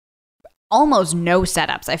almost no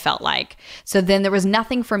setups, I felt like. So then there was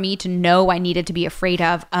nothing for me to know I needed to be afraid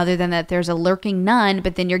of other than that there's a lurking nun,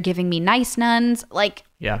 but then you're giving me nice nuns. Like,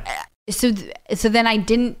 Yeah. so then I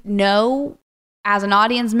didn't know as an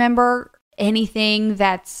audience member anything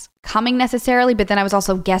that's coming necessarily, but then I was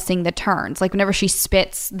also guessing the turns. Like whenever she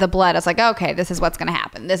spits the blood, I was like, okay, this is what's going to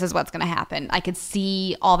happen. This is what's going to happen. I could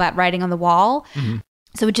see all that writing on the wall. Mm-hmm.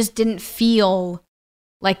 So it just didn't feel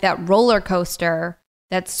like that roller coaster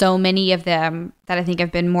that so many of them that I think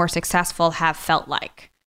have been more successful have felt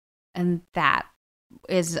like. And that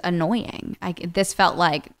is annoying. This felt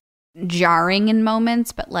like jarring in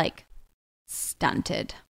moments, but like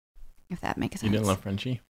stunted, if that makes sense. You didn't love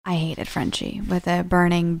Frenchie? I hated Frenchie with a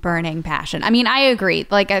burning, burning passion. I mean, I agree.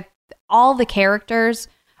 Like, all the characters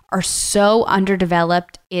are so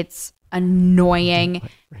underdeveloped. It's annoying.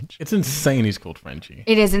 It's insane he's called Frenchie.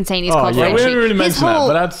 It is insane. He's called Yeah, Frenchie. we didn't really mention whole,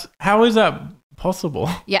 that, but how is that possible?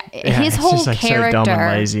 yeah, Yeah, his it's whole just, like, character. so dumb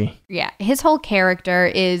and lazy. Yeah, his whole character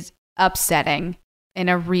is upsetting in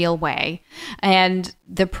a real way. And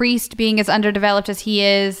the priest being as underdeveloped as he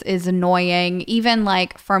is annoying. Even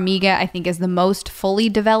like Farmiga, I think, is the most fully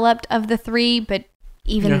developed of the three, but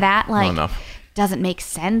even that not like enough. doesn't make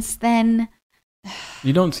sense then.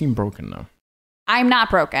 You don't seem broken though. I'm not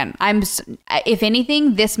broken. If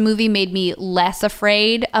anything, this movie made me less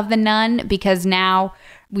afraid of the nun because now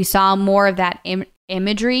we saw more of that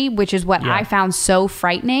imagery, which is what I found so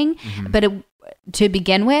frightening. But to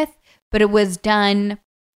begin with, but it was done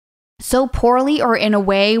so poorly or in a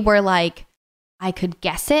way where like I could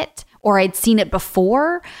guess it or I'd seen it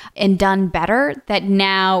before and done better that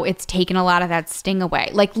now it's taken a lot of that sting away.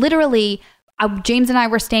 Like literally, James and I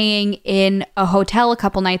were staying in a hotel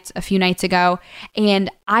a few nights ago,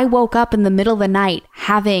 and I woke up in the middle of the night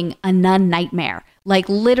having a nun nightmare. Like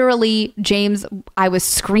literally, James, I was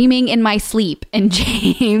screaming in my sleep, and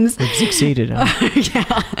James We've succeeded. Huh?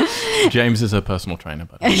 yeah. James is her personal trainer,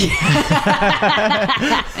 but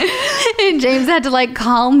And James had to like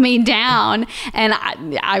calm me down, and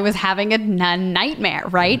I was having a nun nightmare,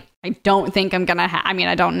 right? I don't think I'm gonna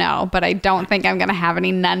I don't know, but I don't think I'm gonna have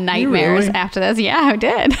any nun nightmares really? after this. Yeah, I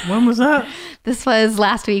did. when was that? This was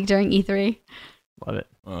last week during E3. Love it.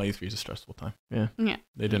 Well, E3 is a stressful time. Yeah. Yeah.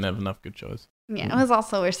 They didn't have enough good shows. Yeah. It was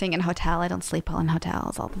also, we're staying in a hotel. I don't sleep well in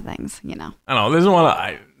hotels, all the things, you know. I don't know. There's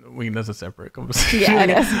one. That's a separate conversation. Yeah, it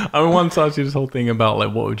is. I once asked you this whole thing about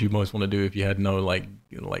like, what would you most want to do if you had no like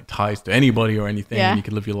ties to anybody or anything, Yeah. and you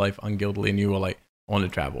could live your life unguiltily, and you were like, I want to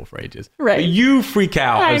travel for ages. Right. But you freak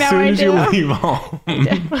out I as know, soon I as you do. leave home.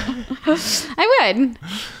 I would.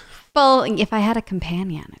 Well, if I had a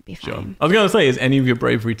companion, it'd be Sure. fine. I was gonna say, is any of your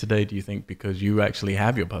bravery today? Do you think because you actually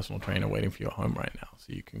have your personal trainer waiting for you at home right now,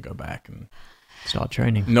 so you can go back and Start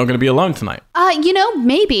training. not gonna be alone tonight? You know,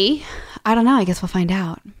 maybe. I don't know. I guess we'll find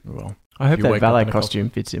out. Well, I hope you that wake up valet in a costume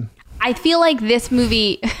fits him. I feel like this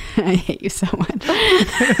movie. I hate you so much.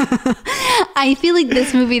 I feel like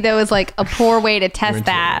this movie though is like a poor way to test into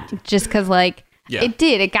that, just because like Yeah. it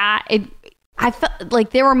did. It got it. I felt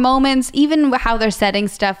like there were moments, even how they're setting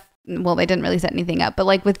stuff. Well, they didn't really set anything up, but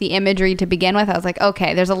like with the imagery to begin with, I was like,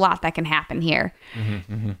 okay, there's a lot that can happen here,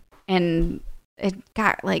 and it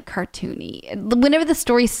got like cartoony. Whenever the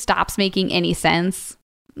story stops making any sense,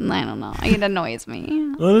 I don't know. It annoys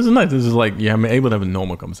me. Well, this is nice. This is like, yeah, I'm able to have a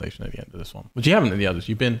normal conversation at the end of this one, but you haven't in the others.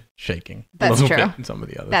 You've been shaking. a That's little true. bit in some of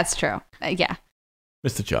the others. That's true. Yeah,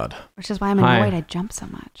 Mr. Judd. which is why I'm Hi. annoyed I jump so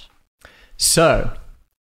much. So,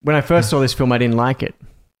 when I first saw this film, I didn't like it.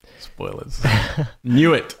 Spoilers.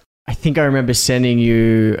 Knew it. I think I remember sending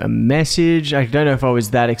you a message. I don't know if I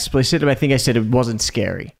was that explicit, but I think I said it wasn't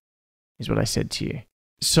scary, is what I said to you.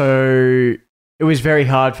 So it was very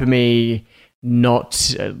hard for me not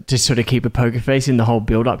to sort of keep a poker face in the whole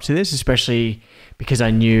build up to this, especially because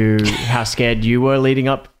I knew how scared you were leading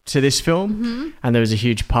up to this film. And there was a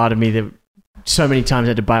huge part of me that so many times I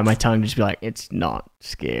had to bite my tongue to just be like, it's not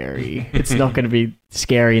scary. It's not going to be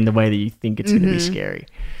scary in the way that you think it's going to be scary.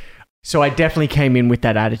 So I definitely came in with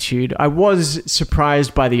that attitude. I was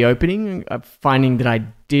surprised by the opening, finding that I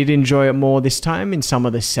did enjoy it more this time in some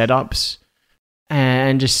of the setups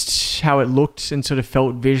and just how it looked and sort of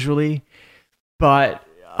felt visually. But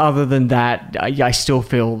other than that, I still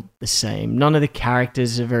feel the same. None of the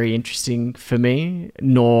characters are very interesting for me,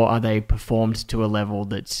 nor are they performed to a level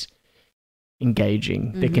that's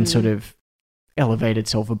engaging, that can sort of elevate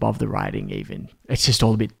itself above the writing even. It's just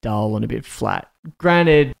all a bit dull and a bit flat.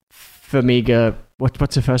 Granted, Farmiga,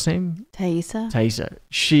 what's her first name? Thaisa.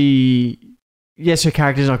 Yes, her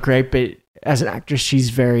character's not great, but as an actress, she's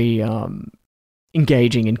very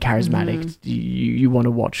engaging and charismatic. You want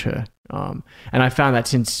to watch her. And I found that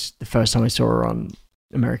since the first time I saw her on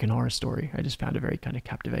American Horror Story, I just found her very kind of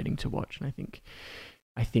captivating to watch. And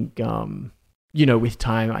I think you know, with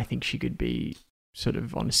time, I think she could be sort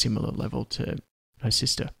of on a similar level to her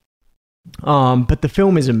sister. But the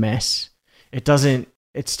film is a mess.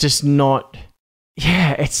 It's just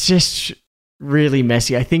really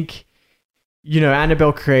messy. I think, you know,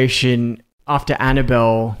 Annabelle Creation, after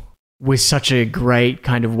Annabelle, was such a great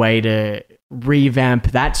kind of way to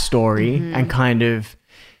revamp that story and kind of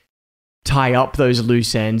tie up those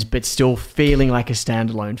loose ends, but still feeling like a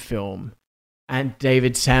standalone film. And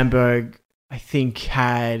David Sandberg, I think,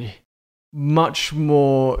 had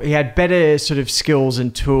better sort of skills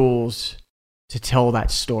and tools to tell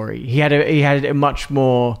that story. He had a much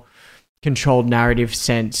more controlled narrative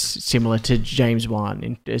sense, similar to James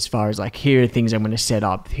Wan, as far as like, here are things I'm going to set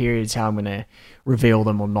up, here is how I'm going to reveal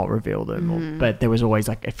them or not reveal them. But there was always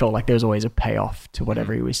it felt like there was always a payoff to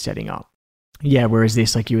whatever he was setting up. Yeah, whereas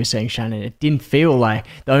this, like you were saying, Shannon, it didn't feel like,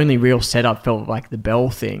 the only real setup felt like the Bell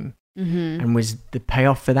thing. And was the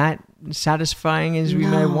payoff for that satisfying as we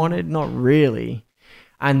may have wanted? Not really.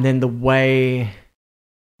 And then the way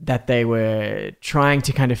that they were trying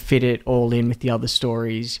to kind of fit it all in with the other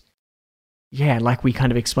stories, yeah, like we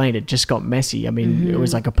kind of explained, it just got messy. I mean, it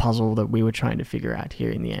was like a puzzle that we were trying to figure out here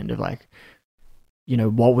in the end of like, you know,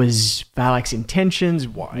 what was Valak's intentions?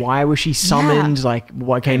 Why was she summoned? Yeah. Like,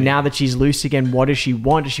 okay, now that she's loose again, what does she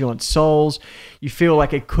want? Does she want souls? You feel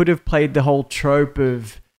like it could have played the whole trope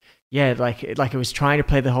of, yeah, like it was trying to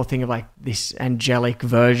play the whole thing of like this angelic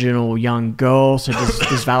virginal young girl. So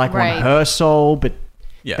does Valak want her soul? But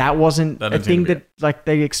that wasn't a thing that like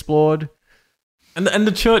they explored. And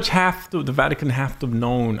the church the Vatican have to have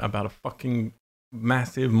known about a fucking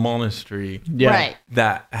massive monastery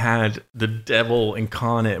that had the devil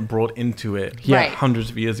incarnate brought into it hundreds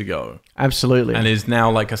of years ago. Absolutely. And is now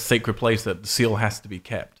like a sacred place that the seal has to be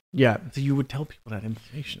kept. Yeah. So you would tell people that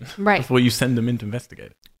information right before you send them in to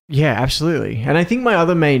investigate it. Yeah, absolutely. And I think my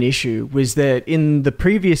other main issue was that in the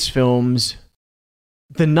previous films,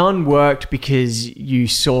 the nun worked because you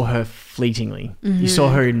saw her fleetingly. You saw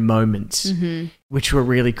her in moments, which were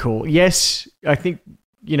really cool. Yes, I think,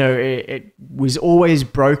 you know, it was always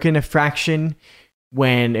broken a fraction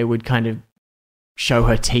when it would kind of show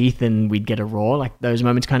her teeth and we'd get a roar. Like those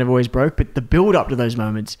moments kind of always broke, but the build up to those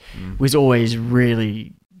moments was always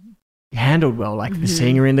really handled well. Like the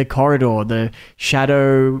seeing her in the corridor, the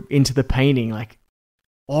shadow into the painting, like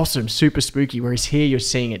awesome, super spooky. Whereas here you're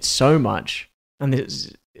seeing it so much, and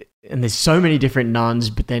there's so many different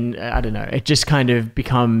nuns, but then I don't know, it just kind of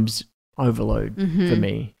becomes overload for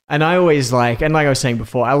me. And I always like, and like I was saying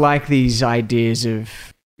before, I like these ideas of,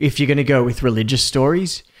 if you're going to go with religious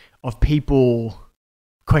stories, of people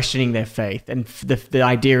questioning their faith, and the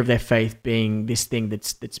idea of their faith being this thing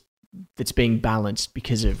that's being balanced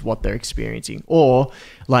because of what they're experiencing. Or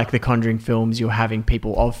like the Conjuring films, you're having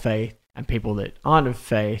people of faith and people that aren't of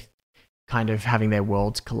faith kind of having their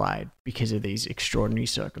worlds collide because of these extraordinary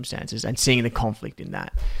circumstances and seeing the conflict in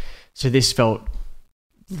that. So this felt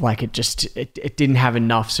like it didn't have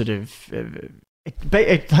enough sort of it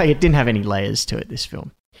didn't have any layers to it, this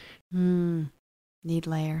film. Need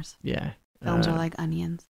layers. Yeah. Films are like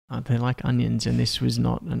onions. Aren't they like onions? And this was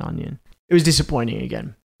not an onion. It was disappointing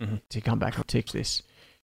again to come back to this.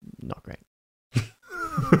 Not great.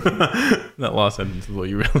 That last sentence is what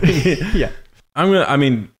you really... Yeah. I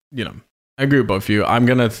agree with both of you. I'm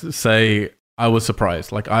going to say I was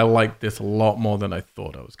surprised. Like, I liked this a lot more than I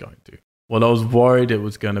thought I was going to. What I was worried it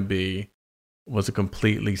was going to be was a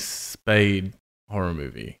completely spade horror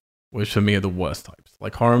movie, which for me are the worst types.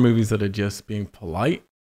 Like horror movies that are just being polite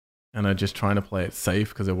and are just trying to play it safe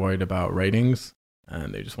because they're worried about ratings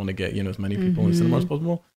and they just want to get, as many people in cinema as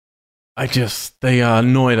possible. They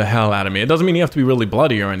annoy the hell out of me. It doesn't mean you have to be really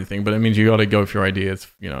bloody or anything, but it means you got to go for your ideas,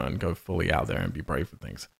 and go fully out there and be brave with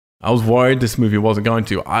things. I was worried this movie wasn't going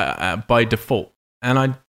to, by default.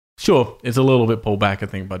 And sure, it's a little bit pulled back, I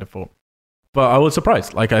think, by default. But I was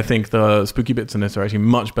surprised. Like, I think the spooky bits in this are actually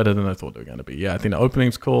much better than I thought they were going to be. Yeah, I think the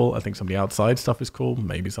opening's cool. I think some of the outside stuff is cool.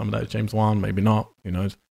 Maybe some of that is James Wan, maybe not. Who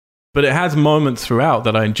knows? But it has moments throughout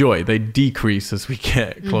that I enjoy. They decrease as we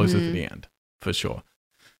get closer to the end, for sure.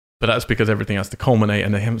 But that's because everything has to culminate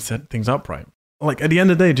and they haven't set things up right. Like, at the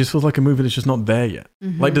end of the day, it just feels like a movie that's just not there yet.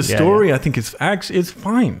 Like, the story, I think, is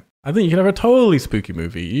fine. I think you can have a totally spooky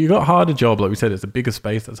movie. You got a harder job. Like we said, it's a bigger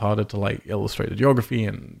space that's harder to, like, illustrate the geography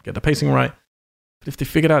and get the pacing right. But if they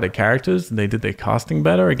figured out the characters and they did their casting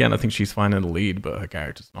better, again, I think she's fine in the lead, but her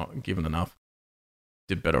character's not given enough.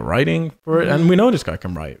 Did better writing for it. And we know this guy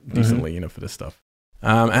can write decently, for this stuff.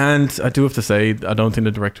 And I do have to say, I don't think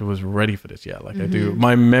the director was ready for this yet. Like I do,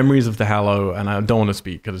 my memories of The Hallow, and I don't want to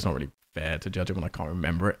speak because it's not really fair to judge it when I can't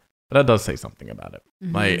remember it, but that does say something about it.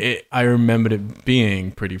 Like I remembered it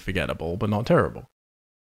being pretty forgettable, but not terrible.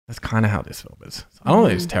 That's kind of how this film is. I don't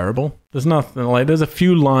think it's terrible. There's nothing like, there's a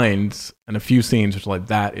few lines and a few scenes which are like,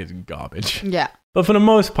 that is garbage. Yeah. But for the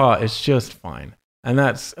most part, it's just fine. And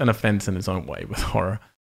that's an offense in its own way with horror.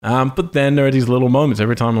 But then there are these little moments.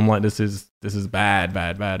 Every time I'm like, this is bad.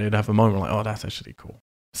 It'd have a moment like, oh, that's actually cool.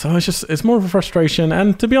 So it's more of a frustration.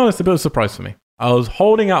 And to be honest, a bit of a surprise for me. I was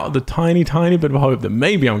holding out the tiny, tiny bit of hope that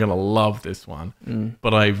maybe I'm going to love this one.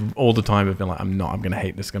 But all the time have been like, I'm going to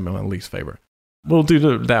hate this. It's going to be my least favorite. We'll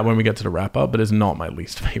do that when we get to the wrap up, but it's not my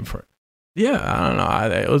least favorite. Yeah, I don't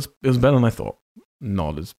know. It was better than I thought.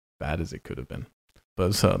 Not as bad as it could have been,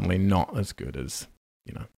 but certainly not as good as,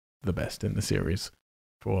 the best in the series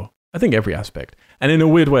for, I think, every aspect. And in a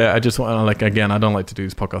weird way, I just want, again, I don't like to do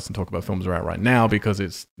this podcast and talk about films that are out right now because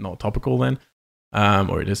it's not topical then,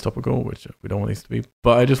 or it is topical, which we don't want these to be.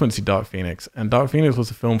 But I just went to see Dark Phoenix, and Dark Phoenix was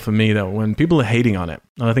a film for me that when people are hating on it,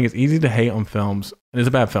 and I think it's easy to hate on films, and it's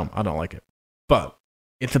a bad film. I don't like it. But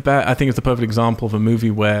I think it's a perfect example of a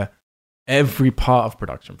movie where every part of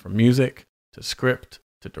production, from music to script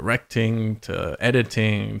to directing to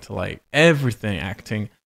editing to like everything, acting,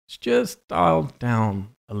 it's just dialed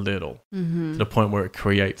down a little to the point where it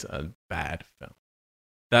creates a bad film.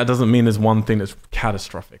 That doesn't mean there's one thing that's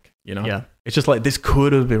catastrophic, Yeah. It's just like, this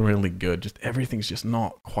could have been really good. Just everything's just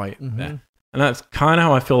not quite there. And that's kind of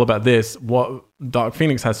how I feel about this. What Dark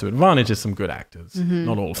Phoenix has to advantage is some good actors.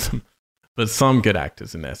 Not all of them. But some good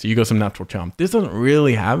actors in there. So you got some natural charm. This doesn't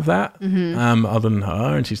really have that, other than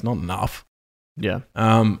her, and she's not enough. Yeah.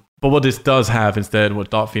 But what this does have instead, what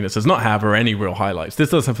Dark Phoenix does not have, are any real highlights.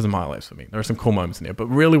 This does have some highlights for me. There are some cool moments in here. But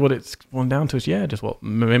really what it's gone down to is, just what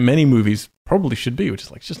many movies probably should be, which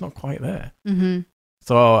is like, it's just not quite there.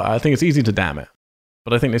 So I think it's easy to damn it.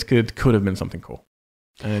 But I think this could have been something cool.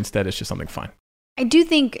 And instead it's just something fine. I do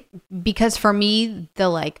think, because for me,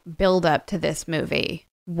 the build up to this movie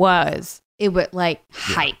was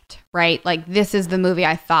hyped, right? Like, this is the movie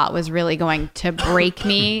I thought was really going to break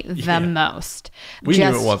me the most. We knew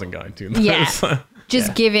it wasn't going to. Yeah.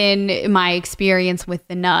 Given my experience with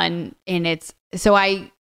The Nun, and so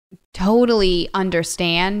I totally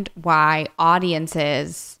understand why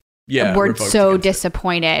audiences were revoked so against it.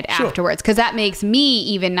 disappointed afterwards, because that makes me,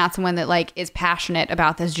 even not someone that like is passionate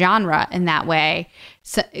about this genre in that way,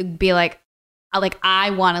 so be like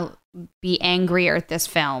I want to be angrier at this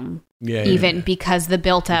film, because the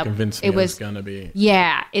built up, it was gonna be.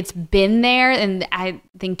 Yeah, it's been there, and I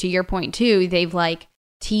think to your point too, they've like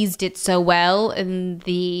teased it so well in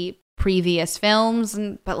the previous films,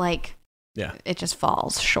 but like, it just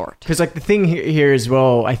falls short. Because like the thing here as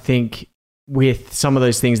well, I think with some of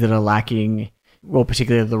those things that are lacking, well,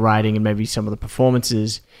 particularly the writing and maybe some of the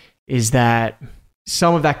performances, is that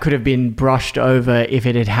some of that could have been brushed over if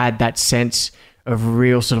it had had that sense of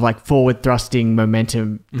real sort of like forward thrusting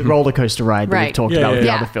momentum, the roller coaster ride that we've talked about with the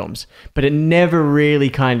other films. But it never really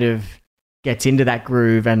kind of gets into that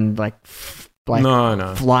groove and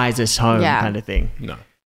flies us home kind of thing. No.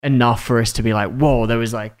 Enough for us to be like, whoa, that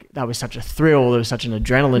was such a thrill, there was such an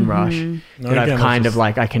adrenaline rush that I've kind of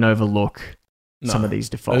like, I can overlook some of these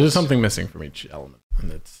defaults. There's something missing from each element,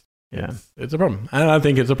 and it's a problem. And I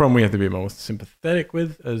think it's a problem we have to be more sympathetic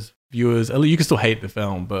with as viewers. You can still hate the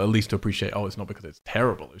film, but at least to appreciate, it's not because it's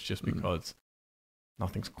terrible, it's just because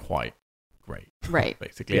nothing's quite great. Right.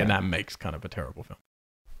 Basically, and that makes kind of a terrible film.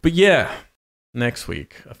 But yeah, next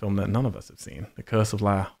week, a film that none of us have seen, The Curse of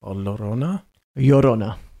La Llorona.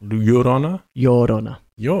 Llorona. Llorona? Llorona.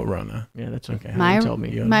 Llorona. Yeah, that's okay. Told me.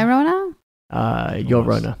 Myrona?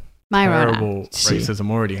 Llorona. Myrona. Terrible racism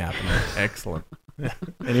already happening. Excellent.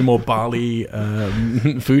 Any more Bali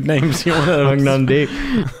food names you want to? Hangnan Deep.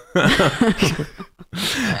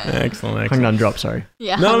 Excellent. Hangnan Drop, sorry.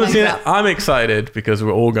 Yeah. No, I'm excited because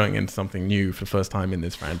we're all going into something new for the first time in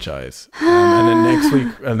this franchise. And then next week,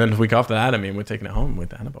 and then the week after that, we're taking it home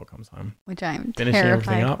with Annabelle Comes Home. Which I'm Finishing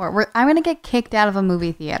everything terrified up. for. I'm going to get kicked out of a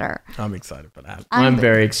movie theater. I'm excited for that. I'm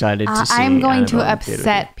very excited to see I'm going Annabelle to in theater.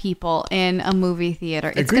 upset people in a movie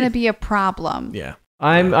theater. It's going to be a problem. Yeah.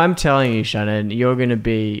 I'm telling you, Shannon, you're going to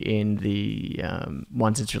be in the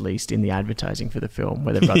once it's released in the advertising for the film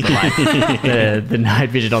where they've got the night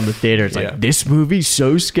vision on the theater. It's like, this movie's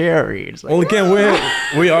so scary. It's like, well, again,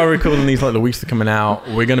 we are recording these like the weeks that are coming out.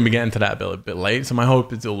 We're going to be getting to that a bit late, so my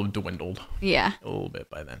hope is it'll have dwindled. Yeah, a little bit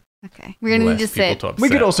by then. Okay, we're going to need to sit. We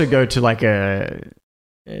could also go to like a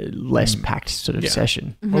less packed sort of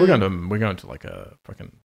session. Mm-hmm. Well, we're going to like a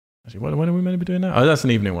fucking. Actually, when are we meant to be doing that? Oh, that's an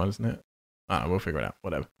evening one, isn't it? We'll figure it out.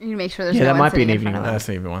 Whatever. You need to make sure there's that might be an evening one. That's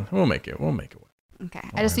an evening one. We'll make it. work. Okay.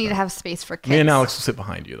 I just need to have space for kids. Me and Alex will sit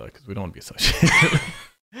behind you though, because we don't want to be associated.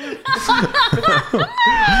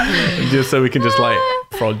 Just so we can just like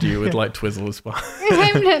prod you with like Twizzlers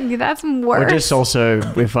behind. That's worse. Or just also,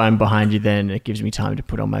 if I'm behind you, then it gives me time to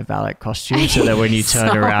put on my Valak costume, so that when you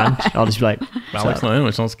turn around, I'll just be like,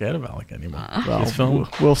 Valak's not scared of Alec anymore. Well,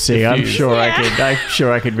 we'll see. I'm sure I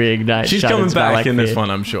could reignite. She's Shannon's coming back Valak in this fear.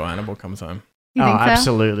 one, I'm sure. Annabelle Comes Home. You think so?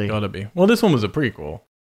 Absolutely. Gotta be. Well, this one was a prequel,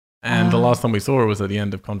 and the last time we saw her was at the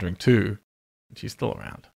end of Conjuring 2. And she's still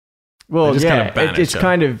around. Well, just yeah,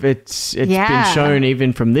 kind of it's been shown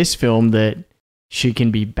even from this film that she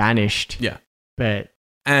can be banished. Yeah,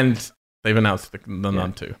 and they've announced the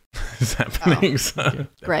Nun 2 is happening. So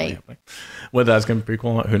great. Happening. Whether that's going to be prequel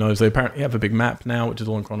or not, who knows? They apparently have a big map now, which is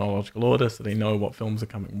all in chronological order, so they know what films are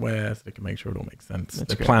coming where, so they can make sure it all makes sense.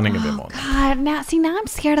 They're planning a bit more. God, now I'm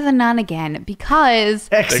scared of the Nun again because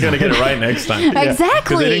they're going to get it right next time. Exactly.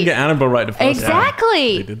 Because they didn't get Annabelle right the first time.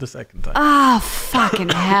 Exactly. They did the second time. Oh, fucking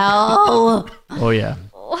hell. Oh, yeah.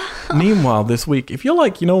 Meanwhile, this week, if you're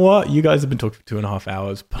like, you know what, you guys have been talking for 2.5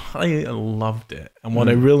 hours, but I loved it. And what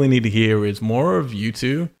I really need to hear is more of you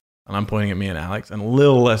two, and I'm pointing at me and Alex, and a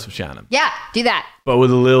little less of Shannon. Yeah, do that. But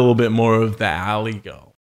with a little bit more of the alley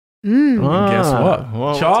girl. And guess what?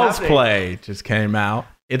 Well, Child's Play just came out.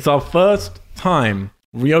 It's our first time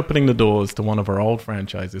reopening the doors to one of our old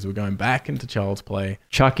franchises. We're going back into Child's Play.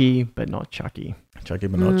 Chucky, but not Chucky. Chucky,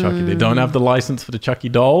 but not Chucky. They don't have the license for the Chucky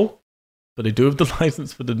doll. But they do have the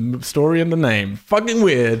license for the story and the name. Fucking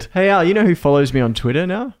weird. Hey, Al, you know who follows me on Twitter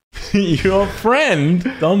now? Your friend,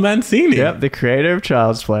 Don Mancini. Yep, the creator of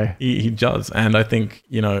Child's Play. He does. And I think,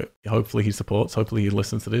 hopefully he supports. Hopefully he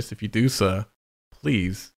listens to this. If you do, sir,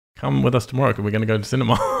 please come with us tomorrow because we're going to go to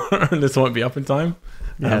cinema. And this won't be up in time.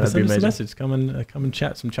 Yeah, that'd be send us a amazing. message. Come and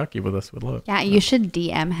chat some Chucky with us. We'd love it. Yeah, you should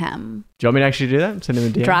DM him. Do you want me to actually do that? Send him a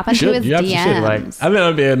DM? Drop into his You absolutely should. DMs. I think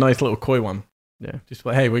that'd be a nice little coy one. Yeah. Just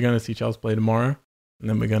like, hey, we're going to see Child's Play tomorrow. And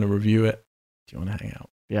then we're going to review it. Do you want to hang out?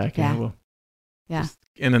 Yeah, okay. Yeah. I will. Yeah. Just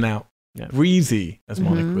in and out. Yeah. Breezy, as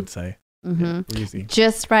Monica would say. Mm-hmm. Yeah, breezy.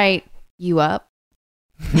 Just write you up.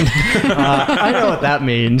 I know what that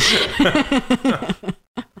means.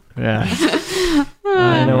 Yeah.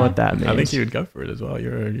 don't know what that means. I think you would go for it as well.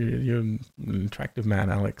 You're an attractive man,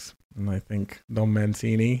 Alex, and I think Dom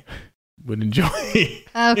Mancini would enjoy. He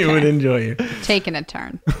would enjoy you. Taking a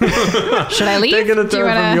turn. Should I leave? Taking a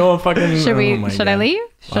turn from your fucking. Should I leave?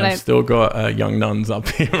 I've still got Young Nuns up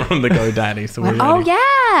here on the GoDaddy. So we're ready.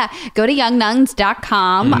 Yeah, go to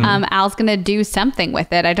youngnuns.com. Al's gonna do something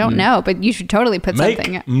with it. I don't know, but you should totally put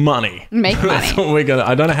something. Make money. That's what we're gonna.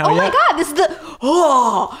 I don't know how yet. My god,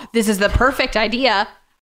 this is the perfect idea.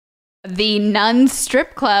 The Nuns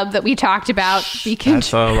strip club that we talked about.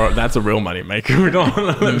 That's a real money maker. We don't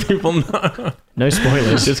want to let people know. No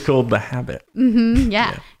spoilers. It's just called The Habit.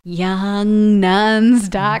 Yeah.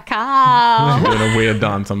 Youngnuns.com. I'm doing a weird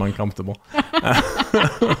dance. I'm uncomfortable.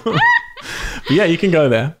 But yeah, you can go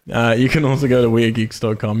there. You can also go to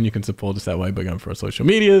weirdgeeks.com and you can support us that way by going for our social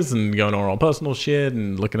medias and going on our personal shit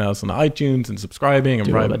and looking at us on iTunes and subscribing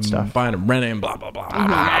and all that stuff. buying and renting and blah, blah, blah, blah,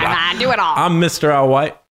 blah, blah. Do it all. I'm Mr. Al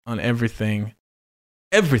White on everything.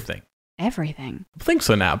 I think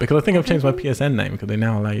so now because I think I've changed my PSN name because they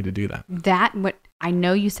now allow you to do that. I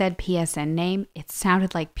know you said PSN name. It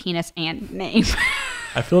sounded like penis and name.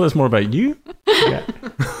 I feel that's more about you. Yeah.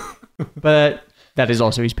 But that is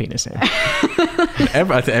also his penis name.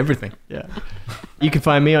 Everything. Yeah. You can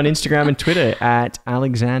find me on Instagram and Twitter at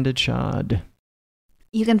Alexander Chard.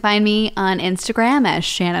 You can find me on Instagram as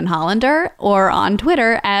Shannon Hollander or on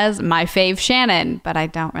Twitter as my fave Shannon, but I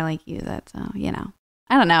don't really use it, so I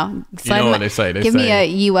don't know. You know what they say? Give me a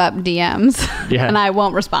you up DMs, and I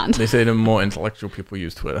won't respond. They say the more intellectual people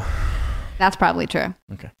use Twitter. That's probably true.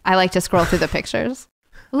 Okay. I like to scroll through the pictures.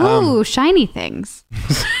 Ooh, shiny things.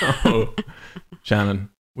 So, Shannon,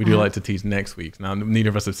 we do like to tease next week's. Now, neither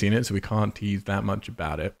of us have seen it, so we can't tease that much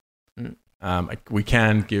about it. We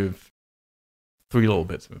can give 3 little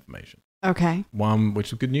bits of information. Okay. One,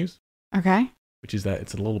 which is good news. Okay. Which is that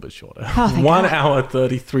it's a little bit shorter. Oh, 1 hour,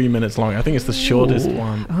 33 minutes long. I think it's the shortest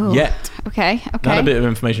one yet. Okay. Not a bit of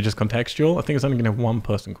information, just contextual. I think it's only going to have one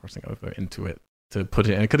person crossing over into it to put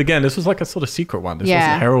it in. Because again, this was like a sort of secret one. This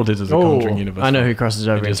wasn't heralded as a Conjuring universe. I know who crosses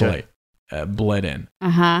over into it. Bled in.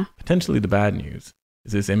 Potentially the bad news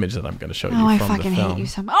is this image that I'm going to show you from the film. Oh, I fucking hate you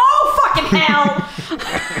so much. Oh, fucking hell.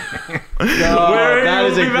 That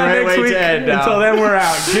is a great way to end now. Until then, we're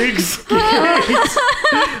out. Gigs.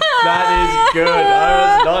 That is good.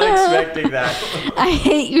 I was not expecting that. I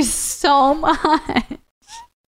hate you so much.